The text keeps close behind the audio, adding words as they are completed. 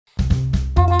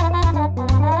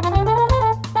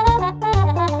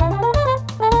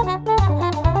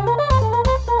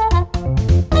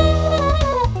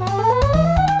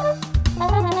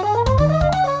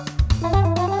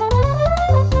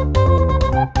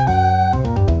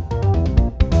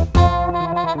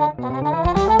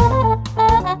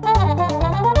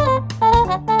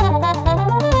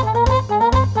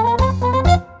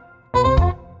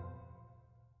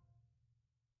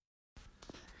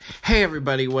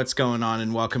everybody, what's going on?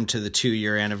 And welcome to the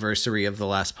 2-year anniversary of the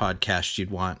last podcast you'd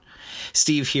want.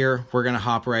 Steve here. We're going to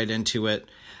hop right into it.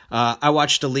 I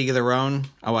watched A League of Their Own.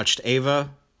 I watched Ava,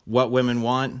 What Women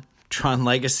Want, Tron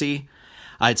Legacy.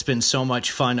 It's been so much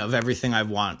fun of everything I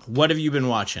want. What have you been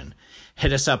watching?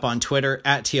 Hit us up on Twitter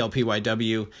at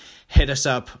TLPYW. Hit us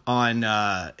up on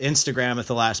Instagram at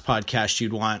the last podcast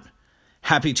you'd want.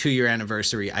 Happy 2-year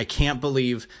anniversary. I can't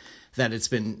believe that it's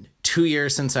been 2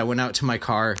 years since I went out to my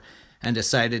car and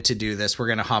decided to do this. We're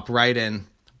going to hop right in.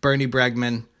 Bernie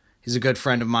Bregman, he's a good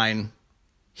friend of mine.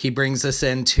 He brings us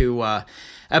into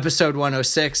episode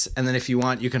 106, and then if you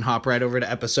want, you can hop right over to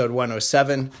episode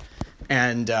 107.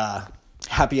 And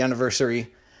happy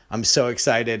anniversary. I'm so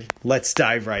excited. Let's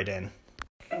dive right in.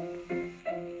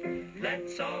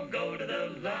 Let's all go to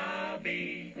the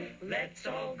lobby. Let's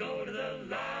all go to the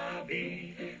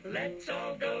lobby. Let's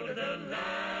all go to the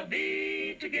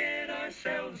lobby to get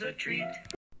ourselves a treat.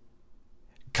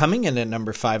 Coming in at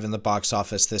number 5 in the box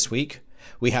office this week,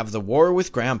 we have The War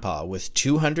with Grandpa with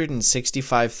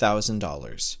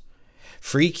 $265,000.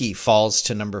 Freaky falls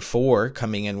to number 4,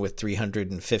 coming in with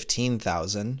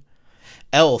 $315,000.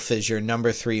 Elf is your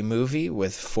number 3 movie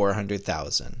with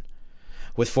 $400,000.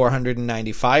 With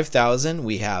 $495,000,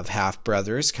 we have Half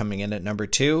Brothers coming in at number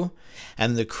 2,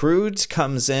 and The Croods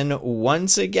comes in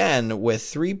once again with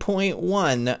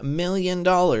 $3.1 million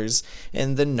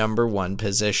in the number 1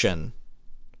 position.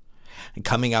 And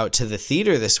coming out to the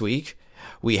theater this week,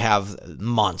 we have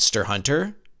Monster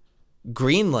Hunter,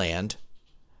 Greenland,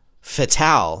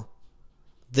 Fatale,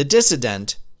 The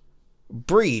Dissident,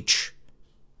 Breach,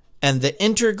 and The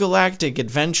Intergalactic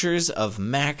Adventures of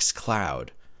Max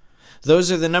Cloud. Those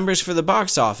are the numbers for the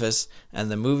box office and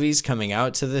the movies coming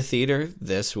out to the theater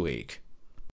this week.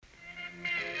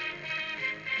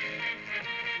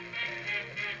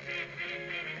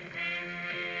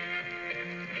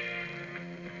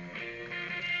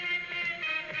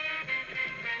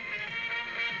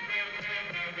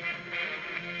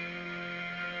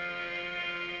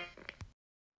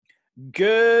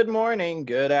 Good morning,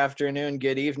 good afternoon,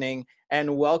 good evening,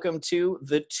 and welcome to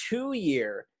the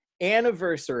 2-year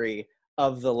anniversary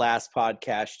of the last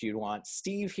podcast you'd want.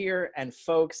 Steve here, and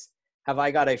folks, have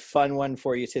I got a fun one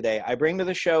for you today. I bring to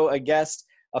the show a guest,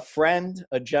 a friend,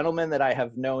 a gentleman that I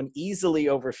have known easily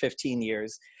over 15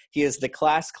 years. He is the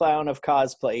class clown of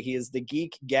cosplay. He is the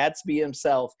geek Gatsby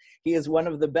himself. He is one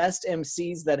of the best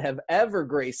MCs that have ever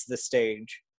graced the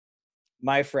stage.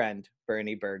 My friend,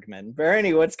 Bernie Bergman.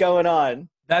 Bernie, what's going on?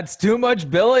 That's too much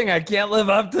billing. I can't live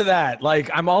up to that. Like,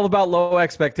 I'm all about low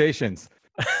expectations.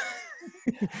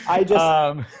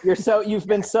 You've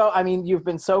been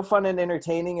so fun and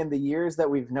entertaining in the years that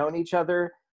we've known each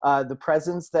other. The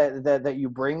presence that you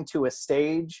bring to a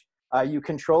stage, you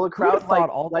control a crowd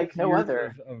like no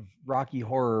other. Of Rocky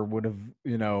Horror would have,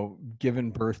 given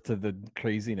birth to the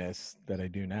craziness that I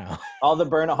do now. All the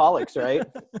Burnaholics, right?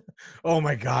 Oh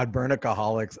my God,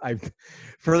 Burnaholics!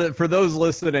 For those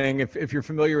listening, if you're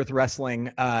familiar with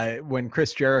wrestling, when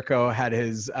Chris Jericho had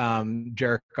his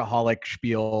Jerichoholic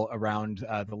spiel around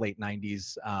the late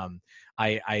 '90s,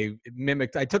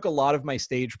 I took a lot of my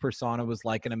stage persona was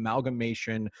like an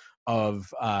amalgamation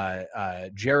of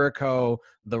Jericho,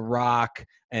 The Rock,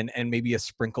 and maybe a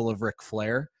sprinkle of Ric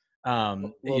Flair.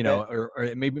 Or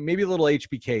maybe a little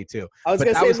HBK too. I was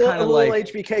gonna say a little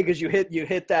HBK because you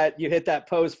hit that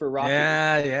pose for Rocky.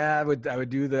 Yeah, I would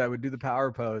do the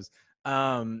power pose.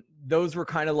 Those were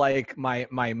kind of like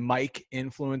my mic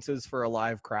influences for a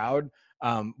live crowd.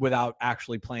 Without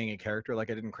actually playing a character.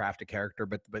 Like, I didn't craft a character,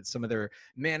 but some of their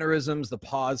mannerisms, the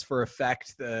pause for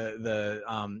effect, the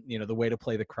way to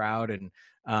play the crowd, and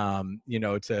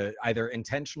to either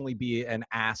intentionally be an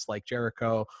ass like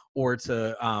Jericho, or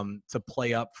to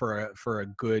play up for a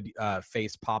good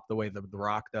face pop the way the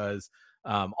Rock does,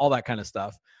 all that kind of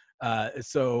stuff.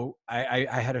 So I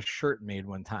had a shirt made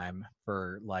one time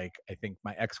for, like, I think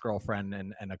my ex-girlfriend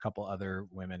and a couple other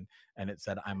women, and it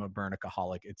said, "I'm a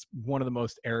Burnaholic." It's one of the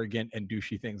most arrogant and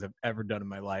douchey things I've ever done in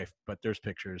my life, but there's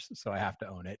pictures, so I have to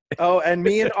own it. Oh, and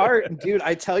me and Art, dude,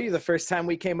 I tell you, the first time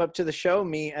we came up to the show,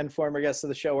 me and former guest of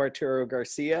the show, Arturo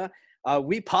Garcia,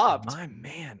 we popped. My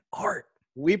man, Art.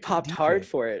 We popped hard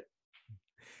for it.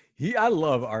 I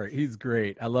love Art. He's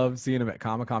great. I love seeing him at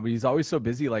Comic-Con, but he's always so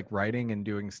busy, like, writing and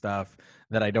doing stuff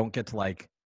that I don't get to, like,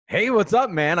 hey, what's up,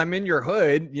 man? I'm in your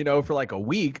hood, for like a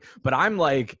week, but I'm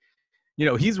like,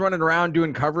 he's running around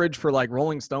doing coverage for, like,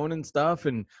 Rolling Stone and stuff,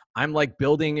 and I'm, like,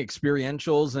 building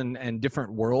experientials and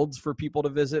different worlds for people to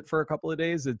visit for a couple of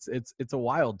days. It's a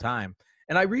wild time.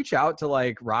 And I reach out to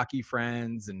like Rocky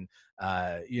friends, and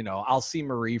I'll see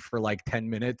Marie for like 10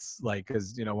 minutes, like,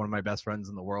 because one of my best friends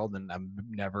in the world, and I'm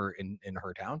never in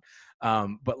her town.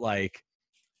 But like,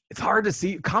 it's hard to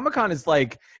see. Comic-Con is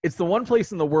like, it's the one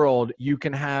place in the world you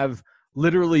can have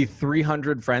literally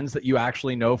 300 friends that you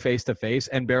actually know face to face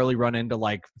and barely run into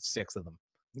like 6 of them.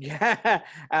 Yeah,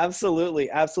 absolutely.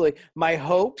 My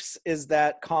hopes is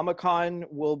that Comic-Con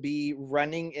will be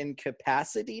running in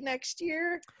capacity next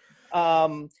year.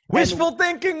 Wishful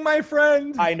thinking, my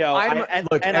friend. I know.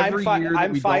 Every year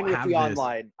that we don't have this,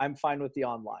 online. I'm fine with the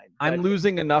online. I'm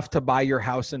losing enough to buy your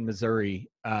house in Missouri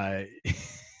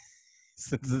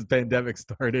since this pandemic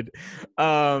started.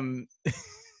 I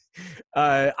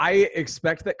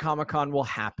expect that Comic-Con will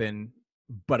happen,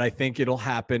 but I think it'll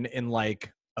happen in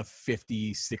like a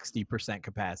 50-60%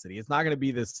 capacity. It's not going to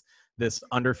be this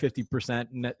under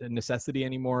 50% necessity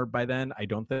anymore by then. I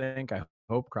don't think. I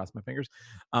hope, cross my fingers.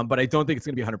 But I don't think it's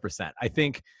going to be 100%. I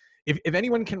think if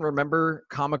anyone can remember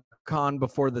Comic-Con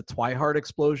before the Twihard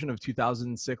explosion of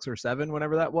 2006 or 7,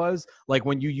 whenever that was, like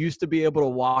when you used to be able to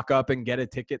walk up and get a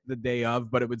ticket the day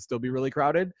of, but it would still be really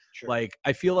crowded. Sure. Like,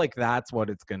 I feel like that's what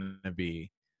it's going to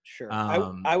be. Sure.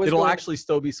 It'll actually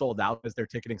still be sold out because their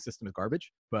ticketing system is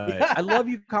garbage. But I love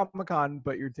you, Comic-Con,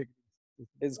 but your ticket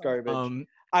is garbage.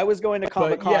 I was going to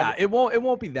Comic-Con. Yeah, it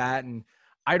won't be that, and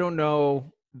I don't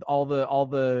know all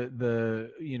the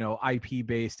IP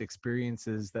based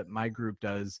experiences that my group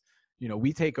does.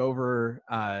 We take over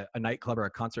a nightclub or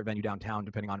a concert venue downtown,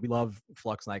 depending on. We love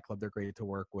Flux Nightclub; they're great to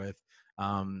work with.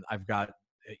 I've got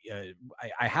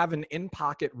I have an in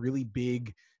pocket really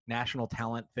big national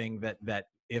talent thing that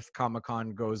if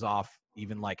Comic-Con goes off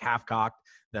even like half cocked,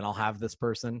 then I'll have this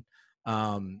person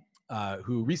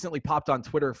who recently popped on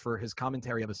Twitter for his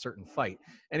commentary of a certain fight.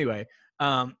 Anyway,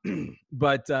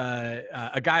 but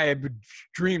a guy I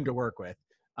dreamed to work with,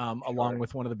 along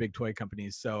with one of the big toy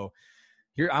companies. So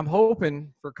here I'm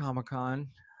hoping for Comic-Con.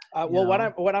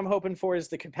 What I'm hoping for is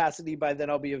the capacity by then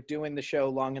I'll be of doing the show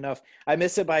long enough. I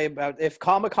miss it by about, if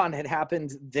Comic-Con had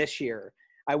happened this year,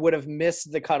 I would have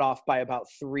missed the cutoff by about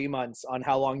 3 months on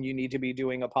how long you need to be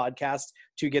doing a podcast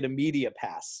to get a media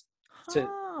pass.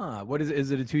 What is it?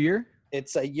 Is it a 2-year?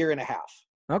 It's a year and a half.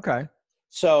 Okay.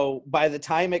 So by the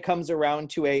time it comes around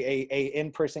to a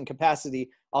in-person capacity,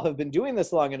 I'll have been doing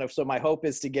this long enough. So my hope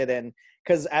is to get in,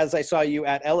 because as I saw you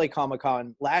at LA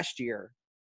Comic-Con last year,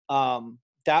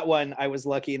 that one I was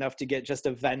lucky enough to get just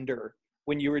a vendor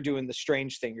when you were doing the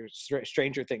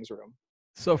Stranger Things room.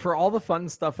 So for all the fun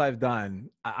stuff I've done,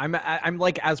 I'm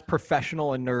like as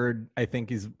professional a nerd I think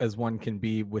as one can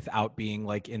be without being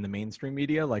like in the mainstream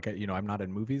media. Like, I'm not in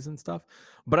movies and stuff,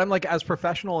 but I'm like as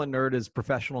professional a nerd as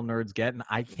professional nerds get, and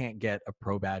I can't get a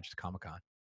pro badge to Comic-Con.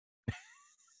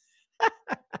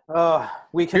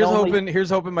 Here's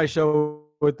hoping my show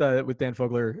with Dan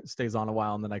Fogler stays on a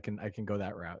while, and then I can go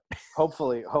that route.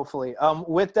 Hopefully.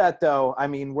 With that though, I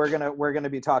mean, we're gonna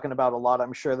be talking about a lot.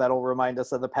 I'm sure that'll remind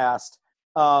us of the past.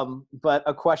 But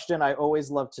a question I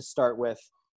always love to start with,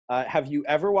 have you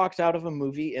ever walked out of a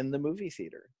movie in the movie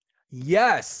theater?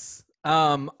 Yes.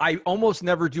 I almost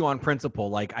never do on principle.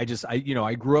 Like I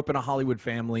grew up in a Hollywood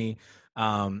family.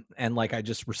 And like, I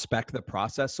just respect the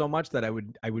process so much that I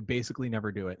would basically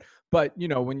never do it. But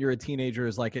when you're a teenager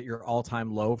is like at your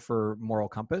all-time low for moral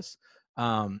compass.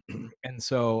 And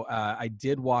so, I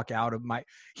did walk out of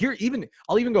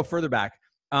I'll even go further back.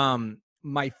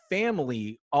 My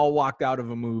family all walked out of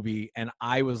a movie and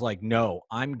I was like, no,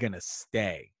 I'm going to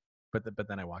stay. But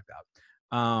then I walked out.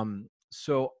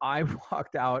 So I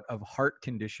walked out of Heart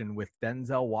Condition with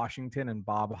Denzel Washington and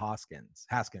Bob Haskins.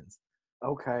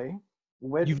 Okay.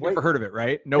 You've never heard of it,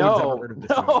 right? No one's ever heard of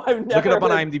this movie. I've never. Look it up on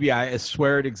IMDb. I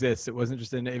swear it exists. It wasn't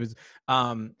just it was,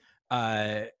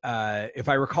 if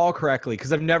I recall correctly,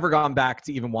 because I've never gone back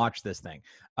to even watch this thing.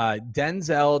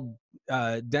 Denzel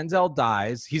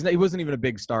dies. He wasn't even a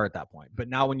big star at that point. But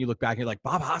now when you look back, you're like,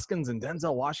 Bob Hoskins and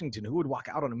Denzel Washington, who would walk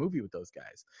out on a movie with those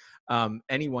guys?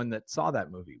 Anyone that saw that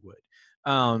movie would.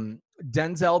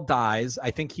 Denzel dies. I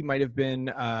think he might have been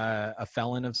a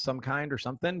felon of some kind or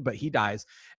something, but he dies.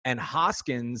 And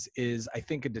Hoskins is, I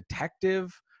think, a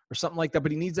detective or something like that,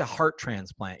 but he needs a heart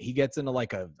transplant. He gets into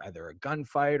like either a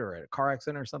gunfight or a car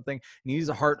accident or something. He needs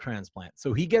a heart transplant.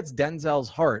 So he gets Denzel's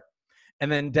heart,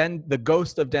 and then the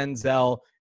ghost of Denzel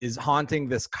is haunting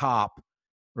this cop,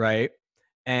 right?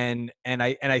 And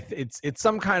it's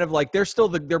some kind of like they're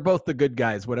both the good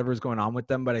guys, whatever's going on with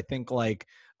them. But I think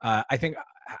I think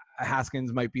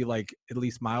Haskins might be like at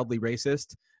least mildly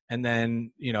racist. And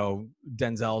then,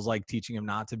 Denzel's like teaching him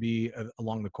not to be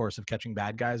along the course of catching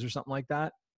bad guys or something like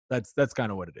that. That's kind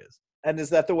of what it is. And is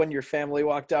that the one your family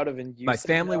walked out of and you My said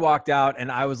family no? walked out,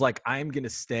 and I was like, I'm going to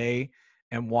stay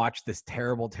and watch this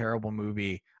terrible, terrible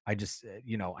movie. I just,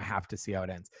 I have to see how it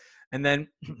ends. And then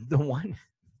the one,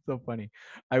 so funny.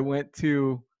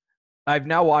 I've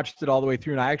now watched it all the way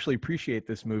through, and I actually appreciate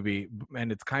this movie,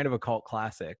 and it's kind of a cult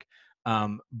classic.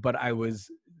 But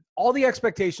all the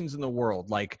expectations in the world,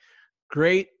 like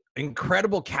great,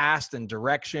 incredible cast and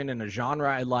direction and a genre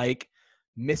I like,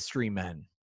 Mystery Men.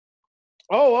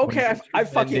 Oh, When okay.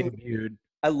 Mystery Men debuted,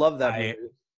 I love that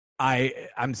I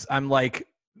movie. I'm like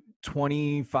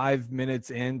 25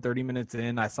 minutes in, 30 minutes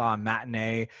in. I saw a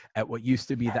matinee at what used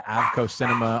to be the Avco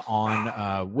Cinema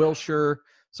on Wilshire.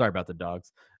 Sorry about the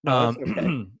dogs. No, it's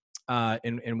okay.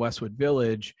 In Westwood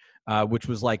Village, which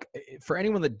was like, for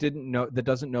anyone that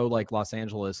doesn't know like Los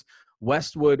Angeles,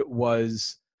 Westwood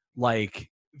was like,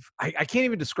 I can't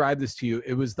even describe this to you.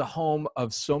 It was the home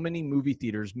of so many movie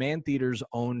theaters. Man Theaters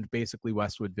owned basically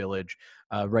Westwood Village,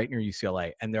 right near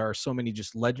UCLA. And there are so many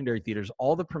just legendary theaters.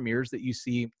 All the premieres that you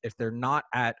see, if they're not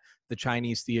at the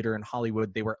Chinese Theater in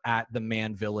Hollywood, they were at the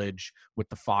Man Village with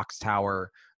the Fox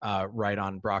Tower right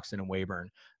on Broxton and Weyburn.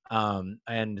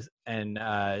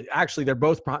 Actually, they're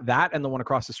both that and the one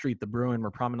across the street, the Bruin,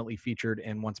 were prominently featured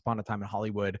in Once Upon a Time in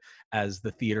Hollywood as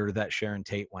the theater that Sharon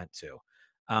Tate went to.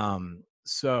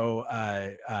 So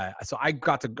I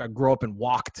got to grow up and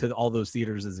walk to all those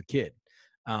theaters as a kid.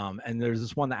 And there's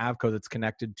this one, the Avco, that's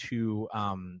connected to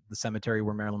the cemetery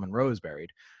where Marilyn Monroe is buried.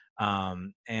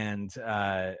 And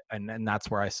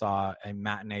that's where I saw a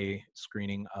matinee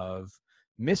screening of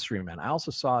Mystery Men. I also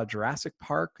saw Jurassic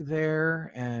Park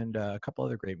there and a couple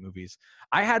other great movies.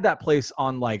 I had that place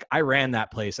I ran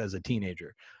that place as a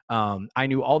teenager. I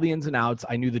knew all the ins and outs.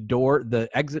 I knew the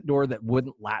exit door that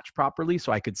wouldn't latch properly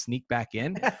so I could sneak back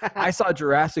in. I saw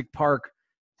Jurassic Park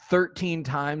 13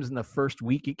 times in the first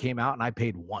week it came out, and I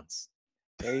paid once.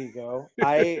 There you go.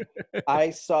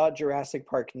 I saw Jurassic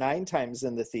Park 9 times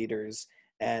in the theaters,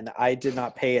 and I did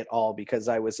not pay at all because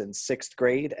I was in 6th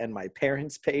grade and my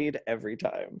parents paid every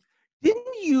time.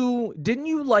 Didn't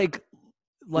you like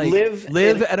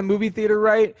Live at a movie theater,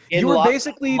 right? In You were La,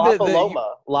 basically La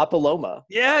Paloma. La Paloma.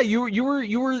 Yeah, you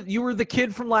were the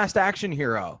kid from Last Action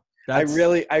Hero. That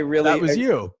was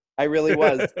you. I really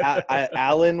was.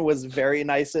 Alan was very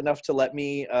nice enough to let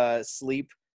me sleep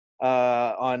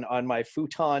on my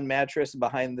futon mattress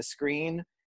behind the screen.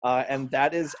 And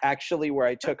that is actually where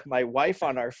I took my wife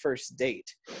on our first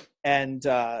date. And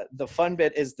the fun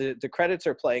bit is the credits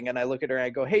are playing, and I look at her and I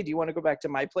go, "Hey, do you want to go back to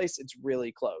my place? It's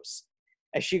really close."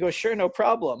 And she goes, "Sure, no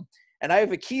problem." And I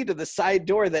have a key to the side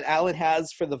door that Alan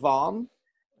has for the VOM.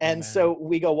 And so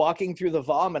we go walking through the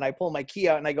VOM, and I pull my key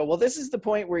out and I go, "Well, this is the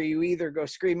point where you either go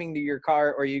screaming to your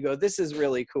car or you go, 'This is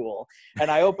really cool.'" And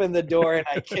I open the door and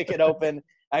I kick it open.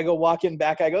 I go walking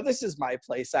back. I go, "This is my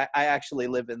place. I actually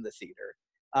live in the theater."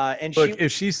 And look,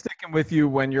 if she's sticking with you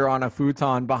when you're on a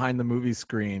futon behind the movie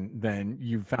screen, then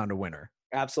you've found a winner.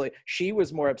 Absolutely. She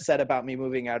was more upset about me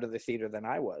moving out of the theater than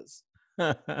I was.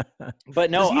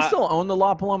 But no, does he still own the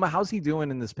La Paloma? How's he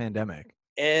doing in this pandemic?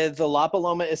 The La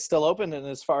Paloma is still open, and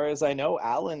as far as I know,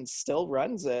 Alan still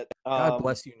runs it. God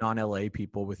bless you, non-LA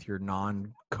people, with your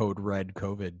non-code red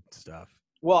COVID stuff.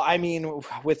 Well, I mean,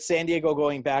 with San Diego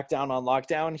going back down on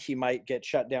lockdown, he might get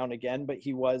shut down again, but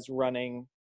he was running.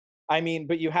 I mean,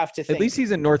 but you have to think. At least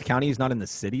he's in North County. He's not in the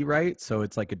city, right? So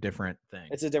it's like a different thing.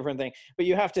 It's a different thing. But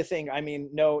you have to think, I mean,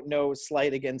 no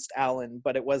slight against Alan,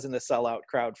 but it wasn't a sellout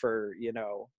crowd for,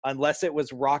 unless it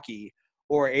was Rocky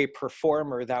or a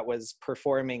performer that was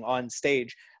performing on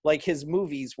stage. Like, his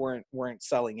movies weren't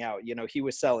selling out. He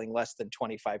was selling less than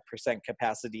 25%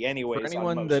 capacity anyways. For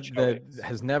anyone that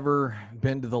has never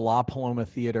been to the La Paloma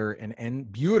Theater in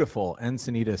beautiful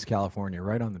Encinitas, California,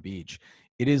 right on the beach,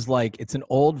 it's an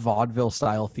old vaudeville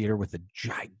style theater with a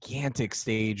gigantic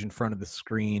stage in front of the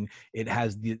screen. It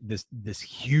has this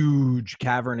huge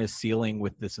cavernous ceiling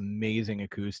with this amazing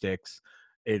acoustics.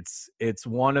 It's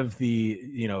one of the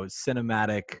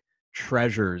cinematic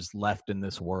treasures left in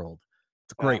this world.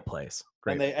 It's a great place.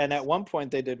 And at one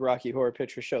point they did Rocky Horror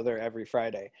Picture Show there every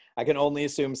Friday. I can only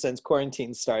assume since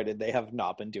quarantine started they have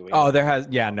not been doing it. There has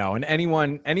and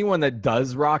anyone that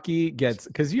does Rocky gets,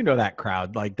 because that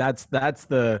crowd, like that's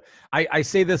the I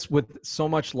say this with so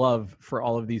much love for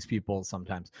all of these people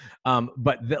sometimes,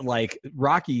 but that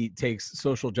Rocky takes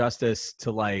social justice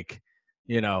to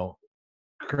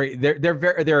great.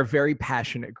 They're a very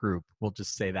passionate group. We'll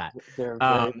just say that. They're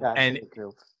a very passionate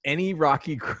group. Any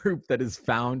Rocky group that is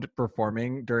found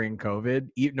performing during COVID,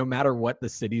 no matter what the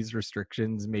city's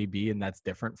restrictions may be, and that's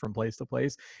different from place to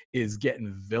place, is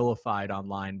getting vilified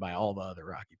online by all the other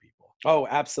Rocky people. Oh,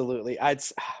 absolutely.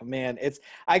 Man,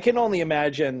 I can only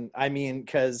imagine. I mean,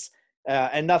 because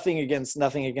and nothing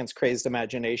against Crazed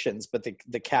Imaginations, but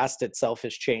the cast itself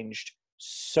has changed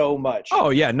so much.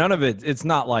 Oh yeah, none of it. It's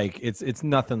not like it's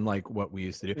nothing like what we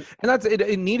used to do, and that's it.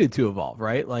 It needed to evolve,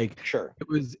 right? Like Sure.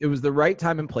 it was the right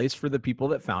time and place for the people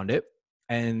that found it,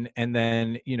 and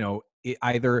then it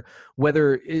either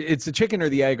whether it's a chicken or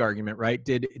the egg argument, right?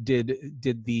 Did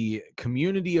the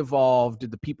community evolve? Did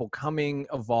the people coming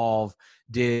evolve?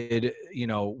 Did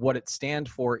what it stand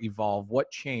for evolve?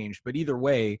 What changed? But either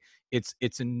way,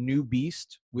 it's a new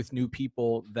beast with new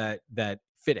people that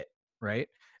fit it, right?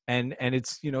 And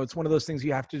it's one of those things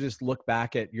you have to just look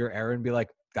back at your era and be like,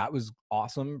 that was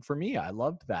awesome for me, I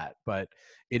loved that. But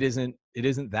it isn't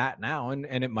that now, and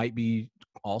it might be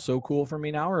also cool for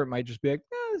me now, or it might just be like,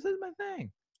 yeah, this is my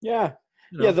thing. Yeah.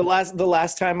 you Yeah, know the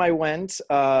last time I went,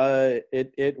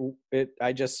 it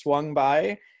I just swung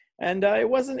by, and it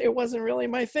wasn't really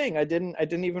my thing. I didn't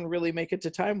even really make it to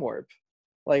Time Warp.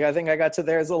 Like, I think I got to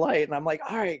There's a Light, and I'm like,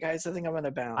 all right, guys, I think I'm gonna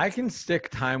I bounce. can stick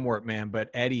Time Warp, man, but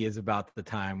Eddie is about the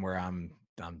time where I'm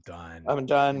done. I'm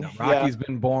done. Yeah, Rocky's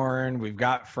been born, we've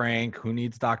got Frank, who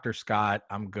needs Dr. Scott,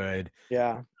 I'm good.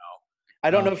 yeah. I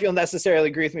don't know um, if you'll necessarily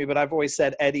agree with me, but I've always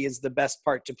said Eddie is the best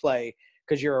part to play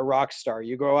because you're a rock star.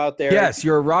 You go out there, Yes,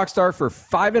 you're a rock star for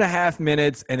 5.5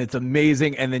 minutes and it's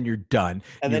amazing, and then you're done.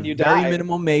 and You then have you very die.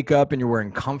 minimal makeup and you're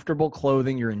wearing comfortable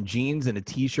clothing. You're in jeans and a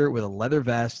t-shirt with a leather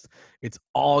vest. It's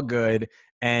all good.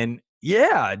 And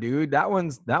yeah, dude, that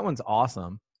one's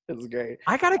awesome. It's great.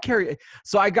 I gotta carry.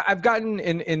 So I've gotten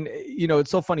in.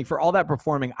 It's so funny for all that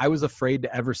performing. I was afraid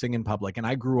to ever sing in public, and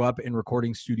I grew up in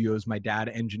recording studios. My dad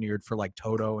engineered for like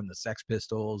Toto and the Sex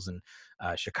Pistols and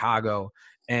Chicago,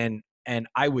 and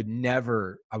I would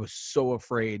never. I was so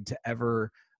afraid to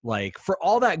ever like for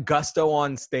all that gusto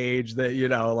on stage that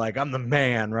like I'm the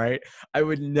man, right? I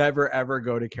would never ever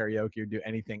go to karaoke or do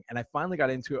anything, and I finally got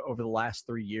into it over the last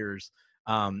 3 years.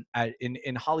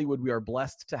 In Hollywood, we are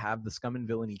blessed to have the Scum and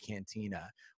Villainy Cantina,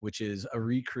 which is a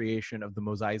recreation of the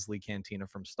Mos Eisley Cantina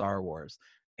from Star Wars,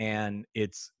 and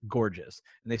it's gorgeous.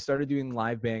 And they started doing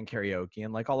live band karaoke,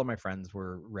 and like all of my friends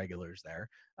were regulars there,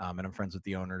 and I'm friends with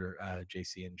the owner,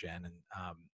 JC and Jen,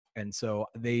 and so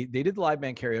they did the live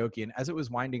band karaoke. And as it was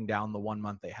winding down, the 1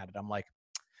 month they had it, I'm like,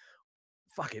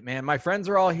 fuck it, man. My friends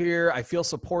are all here. I feel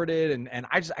supported, and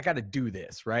I got to do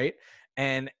this, right?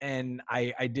 And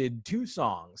I did two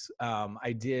songs.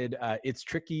 I did "It's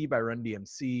Tricky" by Run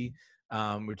DMC,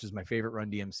 which is my favorite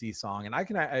Run DMC song, and I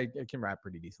can rap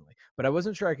pretty decently, but I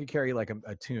wasn't sure I could carry like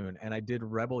a tune. And I did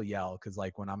 "Rebel Yell" because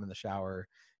like when I'm in the shower,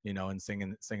 and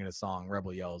singing a song,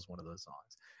 "Rebel Yell" is one of those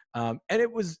songs. And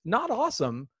it was not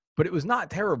awesome, but it was not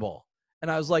terrible.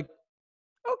 And I was like,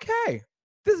 okay,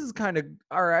 this is kind of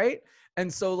all right.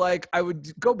 And so like I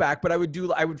would go back, but I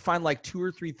would find like two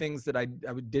or three things that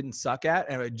didn't suck at,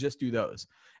 and I would just do those.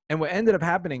 And what ended up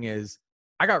happening is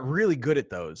I got really good at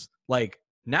those. Like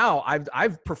now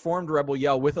I've performed Rebel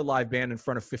Yell with a live band in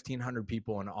front of 1,500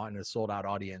 people and on a sold out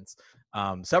audience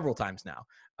several times now.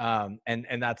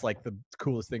 And that's like the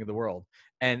coolest thing in the world.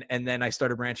 And then I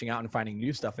started branching out and finding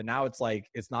new stuff. And now it's like,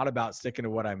 it's not about sticking to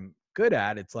what I'm good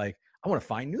at. It's like, I want to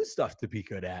find new stuff to be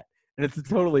good at. And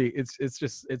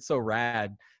it's so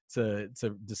rad to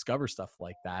discover stuff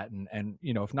like that. And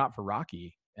if not for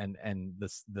Rocky and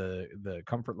the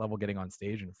comfort level getting on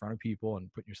stage in front of people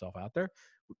and putting yourself out there,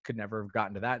 could never have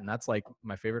gotten to that. And that's like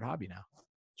my favorite hobby now.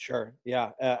 Sure.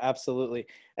 Yeah, absolutely.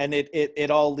 And it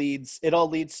all leads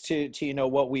to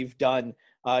what we've done.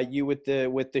 You with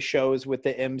the shows, with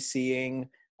the emceeing,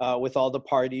 with all the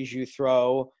parties you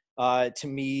throw. To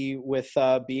me, with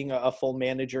being a full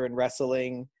manager in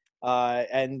wrestling,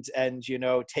 and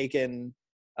taking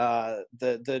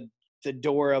the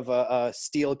door of a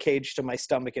steel cage to my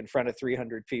stomach in front of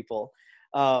 300 people.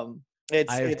 I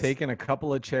have taken a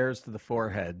couple of chairs to the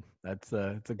forehead. It's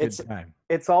a good time.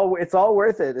 It's all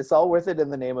worth it. It's all worth it in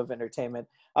the name of entertainment.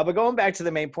 But going back to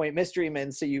the main point, Mystery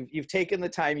Men. So you've taken the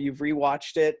time, you've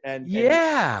rewatched it, and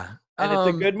Yeah. and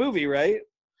it's a good movie, right?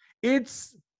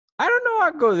 It's I don't know how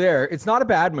I'd go there. It's not a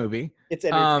bad movie. It's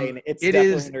entertaining. It's It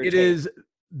definitely is entertaining.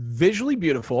 visually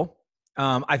beautiful.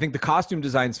 I think the costume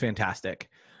design is fantastic.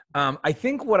 I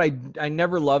think what I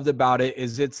never loved about it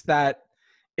is it's that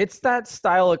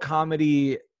style of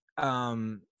comedy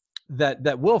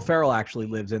that Will Ferrell actually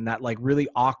lives in, that like really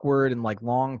awkward and like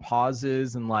long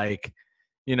pauses and like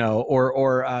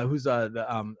or who's God,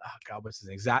 what's his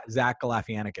name, Zach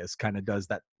Galifianakis kind of does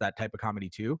that type of comedy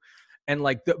too. And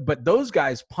like but those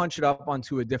guys punch it up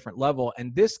onto a different level.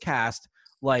 And this cast,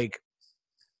 like,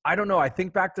 I don't know, I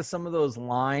think back to some of those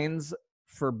lines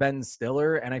for Ben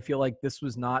Stiller, and I feel like this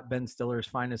was not Ben Stiller's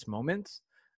finest moments.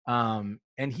 And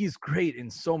he's great in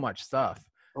so much stuff.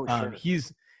 Oh, sure.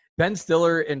 He's Ben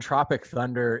Stiller in Tropic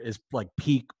Thunder is like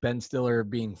peak Ben Stiller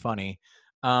being funny.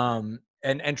 And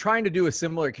trying to do a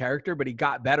similar character, but he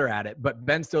got better at it. But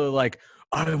Ben Stiller, like,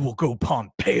 I will go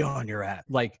Pompeii on your ass.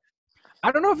 Like,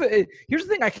 I don't know if here's the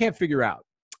thing I can't figure out.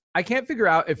 I can't figure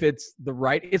out if it's the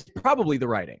right. It's probably the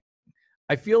writing.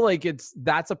 I feel like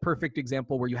that's a perfect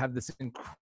example where you have this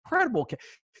incredible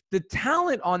the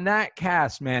talent on that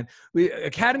cast, man.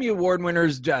 Academy Award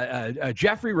winners,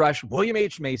 Jeffrey Rush, William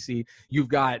H. Macy. You've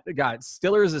got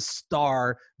Stiller as a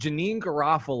star, Janine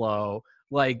Garofalo,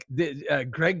 like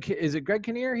Greg. Is it Greg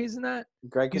Kinnear? He's in that.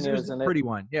 Greg Kinnear's in it. Pretty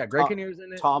one. Yeah, Greg Kinnear's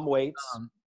in it. Tom Waits,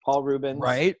 Paul Rubens,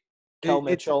 right? Kel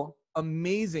Mitchell.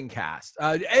 Amazing cast.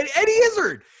 Eddie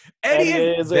Izzard.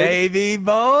 Eddie Izzard. Baby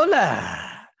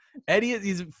Bola. Eddie,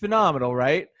 he's phenomenal,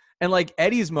 right? And like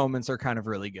Eddie's moments are kind of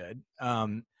really good.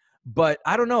 But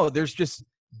I don't know. There's just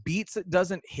beats that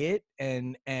doesn't hit,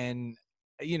 and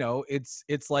you know, it's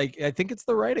like I think it's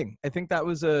the writing. I think that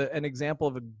was an example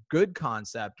of a good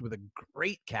concept with a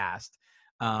great cast.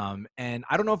 And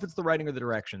I don't know if it's the writing or the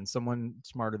direction. Someone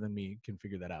smarter than me can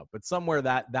figure that out. But somewhere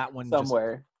that one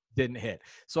somewhere just didn't hit.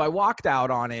 So I walked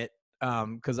out on it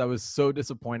because I was so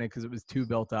disappointed because it was too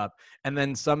built up. And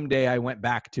then someday I went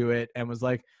back to it and was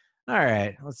like, all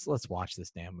right, let's watch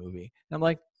this damn movie. And I'm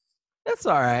like, it's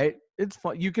all right. It's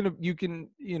fun. You can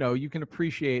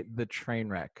appreciate the train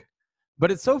wreck. But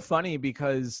it's so funny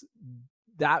because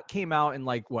that came out in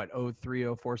like what,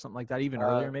 03, 04, something like that, even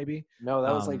earlier maybe. No,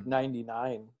 that was like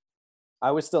 99.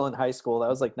 I was still in high school. That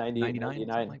was like 99.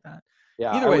 Something like that.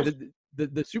 Yeah. Either way,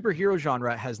 the superhero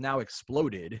genre has now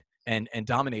exploded and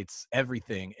dominates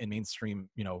everything in mainstream,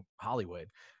 Hollywood.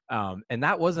 And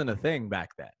that wasn't a thing back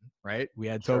then, right? We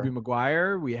had Tobey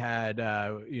Maguire. We had,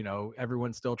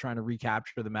 everyone still trying to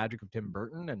recapture the magic of Tim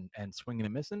Burton and swinging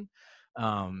and missing,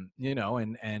 and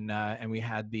we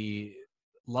had the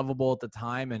lovable at the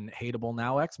time and hateable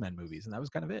now X-Men movies. And that was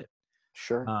kind of it.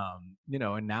 Sure.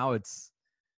 And now it's,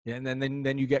 and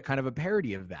then you get kind of a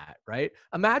parody of that, right?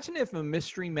 Imagine if a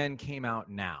Mystery Men came out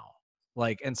now,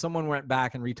 and someone went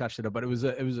back and retouched it up, but it was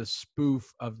a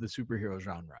spoof of the superhero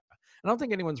genre. I don't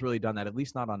think anyone's really done that, at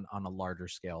least not on a larger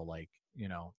scale,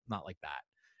 not like that.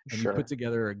 And you put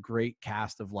together a great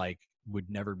cast of would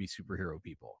never be superhero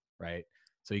people, right?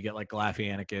 So you get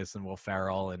Galifianakis and Will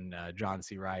Ferrell and John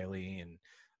C. Reilly and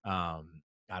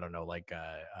I don't know,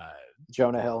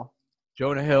 Jonah Hill.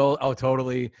 Jonah Hill. Oh,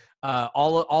 totally.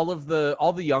 All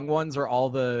the young ones are all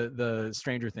the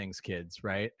Stranger Things kids,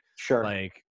 right? Sure.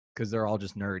 Because they're all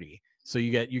just nerdy. So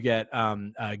you get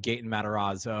Gaten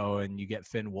Matarazzo and you get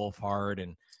Finn Wolfhard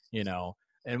and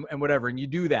and whatever, and you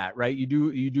do that, right? You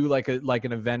do like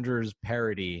an Avengers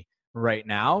parody right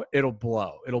now. It'll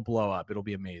blow up. It'll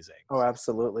be amazing. Oh,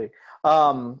 absolutely.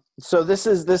 So this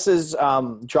is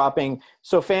dropping.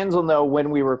 So fans will know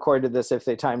when we recorded this if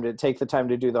they take the time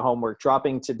to do the homework.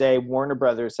 Dropping today, Warner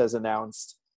Brothers has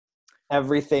announced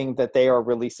everything that they are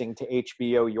releasing to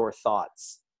HBO. Your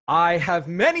thoughts? I have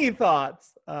many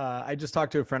thoughts. I just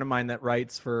talked to a friend of mine that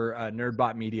writes for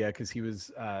Nerdbot Media because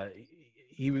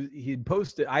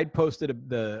I'd posted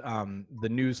the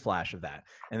news flash of that,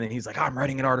 and then he's like, I'm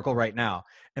writing an article right now,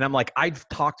 and I'm like, I've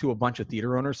talked to a bunch of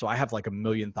theater owners, so I have a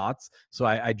million thoughts. So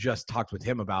I just talked with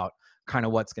him about kind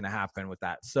of what's going to happen with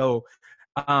that. So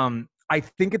I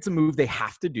think it's a move they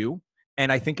have to do,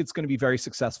 and I think it's going to be very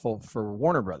successful for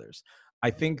Warner Brothers. I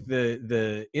think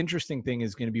the interesting thing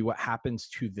is going to be what happens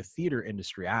to the theater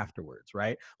industry afterwards,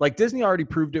 right? Disney already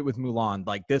proved it with Mulan,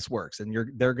 this works, and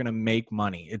they're going to make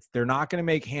money. They're not going to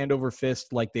make hand over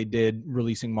fist like they did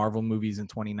releasing Marvel movies in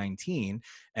 2019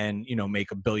 and,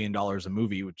 make $1 billion a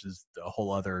movie, which is a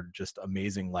whole other just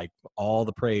amazing, all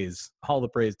the praise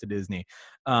to Disney.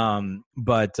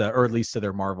 But or at least to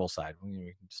their Marvel side.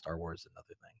 Star Wars is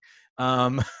another thing.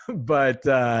 But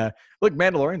look,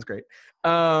 Mandalorian's great.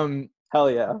 Hell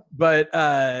yeah. But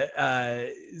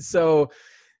so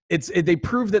they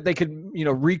proved that they could,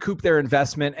 recoup their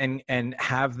investment and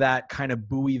have that kind of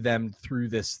buoy them through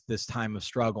this time of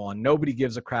struggle. And nobody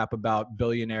gives a crap about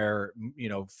billionaire,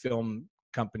 film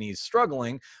companies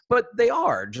struggling, but they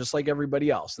are just like everybody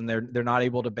else. And they're not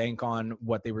able to bank on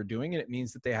what they were doing. And it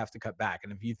means that they have to cut back.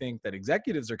 And if you think that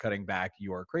executives are cutting back,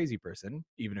 you're a crazy person,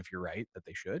 even if you're right that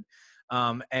they should.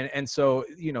 And so,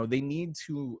 they need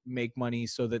to make money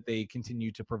so that they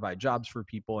continue to provide jobs for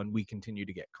people and we continue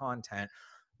to get content.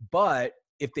 But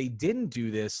if they didn't do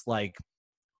this,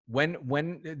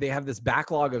 when they have this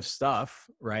backlog of stuff,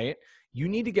 right? You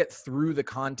need to get through the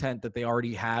content that they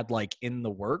already had like in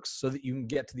the works so that you can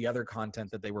get to the other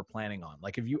content that they were planning on.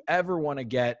 Like if you ever want to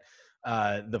get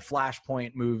the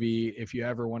Flashpoint movie, if you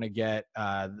ever want to get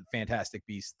the Fantastic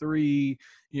Beasts 3,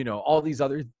 you know, all these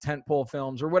other tentpole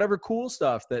films or whatever cool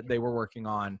stuff that they were working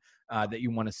on that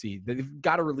you want to see, they've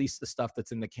got to release the stuff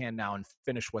that's in the can now and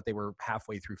finish what they were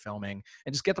halfway through filming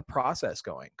and just get the process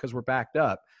going because we're backed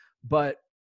up. But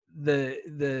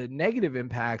the negative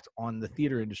impact on the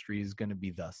theater industry is going to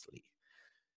be thusly.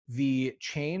 The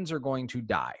chains are going to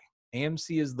die.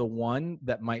 AMC is the one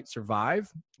that might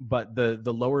survive, but the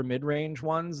lower mid-range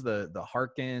ones, the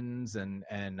Harkins and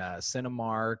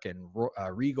Cinemark and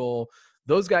Regal,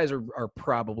 those guys are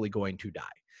probably going to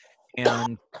die.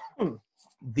 And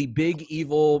the big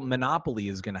evil monopoly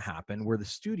is going to happen where the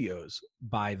studios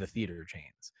buy the theater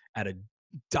chains at a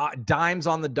dimes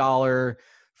on the dollar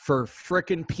for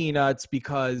frickin' peanuts.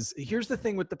 Because here's the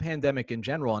thing with the pandemic in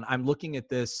general, and I'm looking at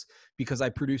this because I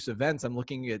produce events. I'm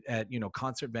looking at you know,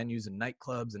 concert venues and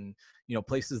nightclubs and, you know,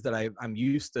 places that I'm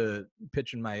used to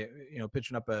pitching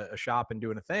up a shop and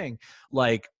doing a thing.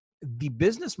 Like, the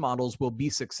business models will be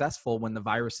successful when the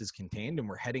virus is contained and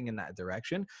we're heading in that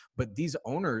direction, but these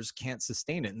owners can't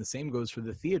sustain it. And the same goes for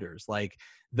the theaters. Like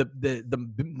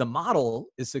the model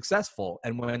is successful.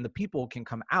 And when the people can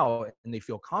come out and they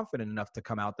feel confident enough to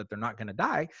come out that they're not going to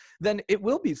die, then it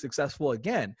will be successful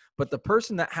again. But the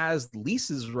person that has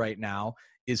leases right now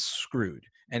is screwed.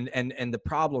 And the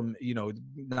problem, you know,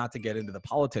 not to get into the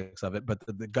politics of it, but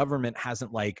the government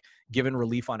hasn't like given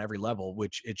relief on every level,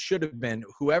 which it should have been.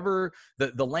 Whoever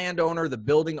the landowner, the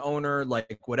building owner,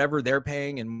 like whatever they're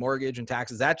paying in mortgage and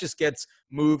taxes, that just gets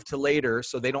moved to later,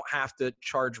 so they don't have to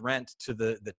charge rent to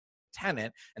the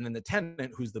tenant, and then the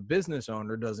tenant, who's the business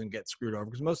owner, doesn't get screwed over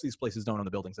because most of these places don't own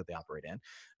the buildings that they operate in.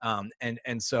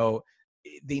 And so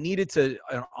they needed to,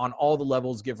 on all the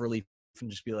levels, give relief and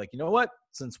just be like, you know what,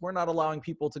 since we're not allowing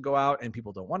people to go out and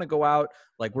people don't want to go out,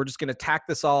 like we're just going to tack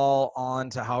this all on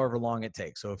to however long it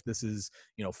takes. So if this is,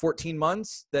 you know, 14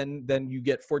 months, then you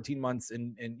get 14 months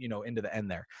in you know, into the end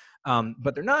there.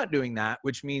 But they're not doing that,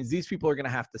 which means these people are going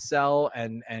to have to sell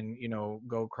and you know,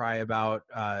 go cry about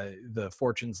the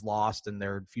fortunes lost and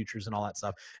their futures and all that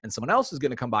stuff, and someone else is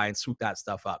going to come by and swoop that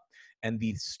stuff up. And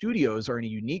the studios are in a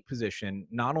unique position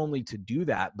not only to do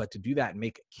that, but to do that and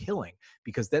make a killing,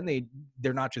 because then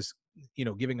they're not just, you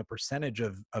know, giving a percentage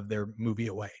of their movie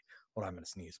away. Hold on, I'm going to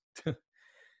sneeze.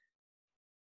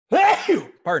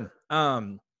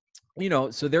 Pardon. You know,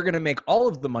 so they're going to make all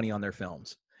of the money on their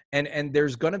films. And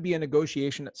there's going to be a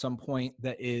negotiation at some point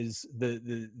that is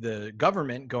the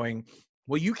government going,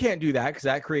 well, you can't do that because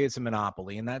that creates a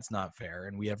monopoly and that's not fair.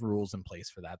 And we have rules in place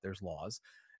for that. There's laws.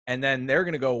 And then they're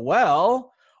going to go,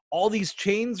 well, all these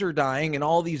chains are dying and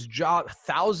all these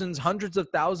thousands, hundreds of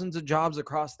thousands of jobs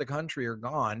across the country are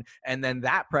gone. And then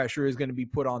that pressure is going to be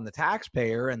put on the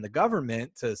taxpayer and the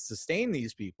government to sustain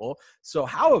these people. So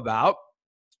how about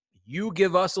you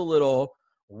give us a little,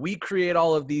 we create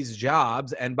all of these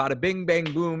jobs, and bada bing,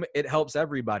 bang, boom, it helps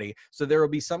everybody. So there will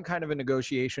be some kind of a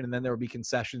negotiation, and then there will be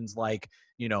concessions like,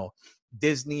 you know,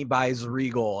 Disney buys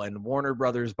Regal and Warner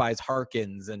Brothers buys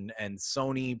Harkins and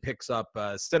Sony picks up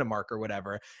Cinemark or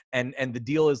whatever. And the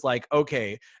deal is like,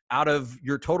 okay, out of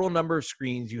your total number of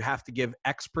screens, you have to give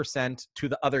X% to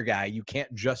the other guy. You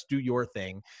can't just do your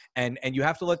thing. And you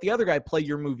have to let the other guy play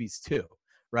your movies too,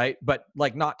 right? But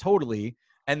like not totally.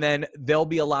 And then they'll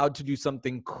be allowed to do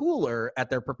something cooler at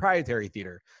their proprietary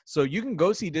theater. So you can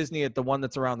go see Disney at the one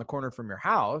that's around the corner from your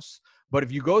house. But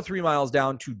if you go 3 miles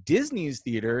down to Disney's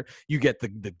theater, you get the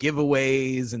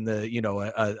giveaways and the, you know,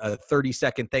 a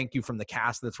 30-second thank you from the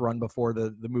cast that's run before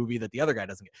the movie that the other guy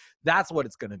doesn't get. That's what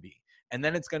it's going to be. And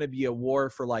then it's going to be a war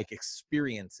for like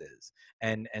experiences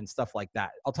and stuff like that.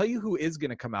 I'll tell you who is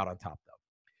going to come out on top, though.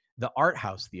 The art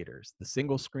house theaters, the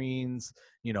single screens,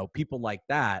 you know, people like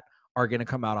that are going to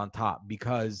come out on top,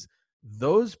 because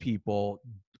those people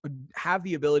have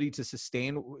the ability to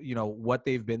sustain, you know, what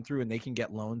they've been through, and they can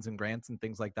get loans and grants and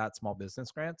things like that, small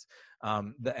business grants,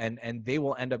 and they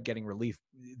will end up getting relief.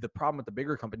 The problem with the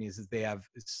bigger companies is they have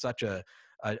such a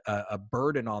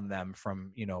burden on them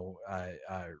from, you know,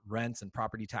 rents and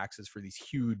property taxes for these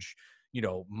huge, you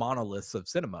know, monoliths of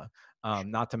cinema,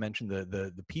 not to mention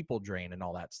the people drain and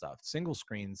all that stuff. Single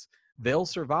screens, they'll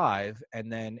survive,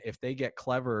 and then if they get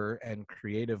clever and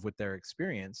creative with their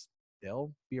experience,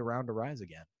 they'll be around to rise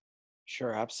again.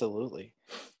 Sure, absolutely.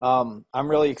 I'm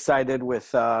really excited with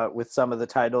some of the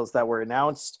titles that were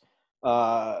announced.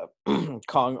 Kong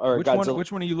or which Godzilla.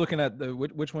 Which one are you looking at?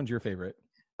 Which one's your favorite?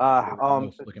 I'm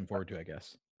most looking forward to, I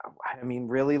guess. I mean,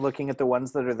 really looking at the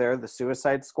ones that are there, the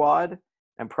Suicide Squad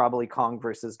and probably Kong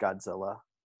versus Godzilla.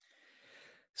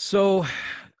 So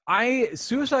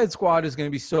Suicide Squad is going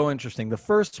to be so interesting. The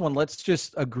first one, let's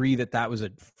just agree that was a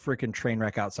freaking train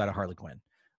wreck outside of Harley Quinn.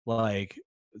 Like,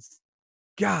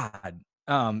 God,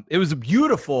 it was a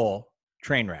beautiful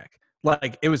train wreck.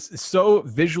 Like, it was so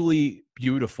visually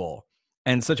beautiful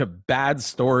and such a bad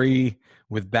story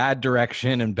with bad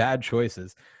direction and bad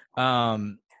choices. All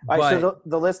right, so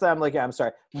the list that I'm looking at, I'm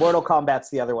sorry, Mortal Kombat's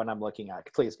the other one I'm looking at.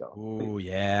 Please go. Oh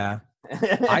yeah.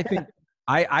 I think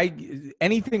I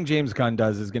anything James Gunn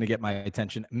does is going to get my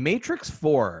attention. Matrix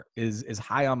 4 is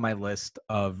high on my list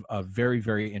of very,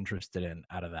 very interested in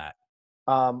out of that.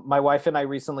 My wife and I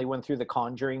recently went through the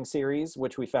Conjuring series,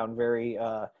 which we found very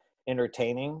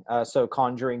entertaining. So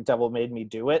Conjuring Devil Made Me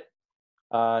Do It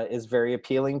is very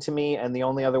appealing to me. And the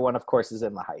only other one, of course, is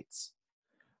In the Heights.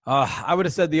 I would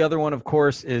have said the other one, of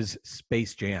course, is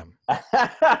Space Jam.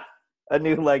 A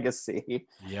New Legacy.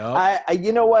 Yep.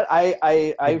 You know what?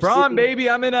 LeBron, baby,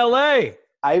 I'm in LA.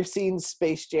 I've seen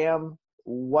Space Jam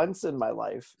once in my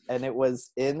life, and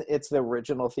it's the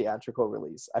original theatrical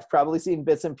release. I've probably seen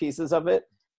bits and pieces of it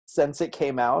since it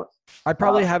came out. I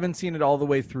probably haven't seen it all the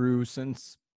way through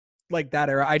since like that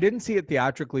era. I didn't see it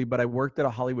theatrically, but I worked at a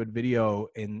Hollywood Video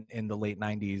in the late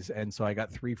 90s, and so I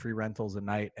got 3 free rentals a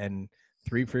night, and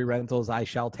 3 free rentals I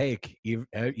shall take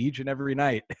each and every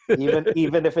night.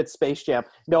 even if it's Space Jam.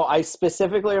 No, I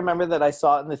specifically remember that I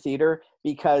saw it in the theater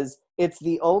because it's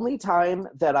the only time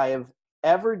that I have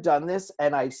ever done this,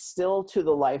 and I still, to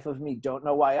the life of me, don't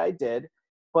know why I did,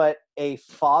 but a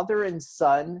father and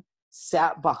son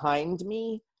sat behind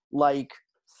me like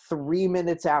 3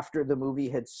 minutes after the movie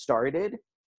had started.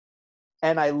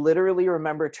 And I literally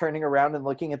remember turning around and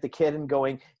looking at the kid and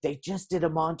going, they just did a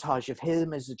montage of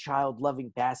him as a child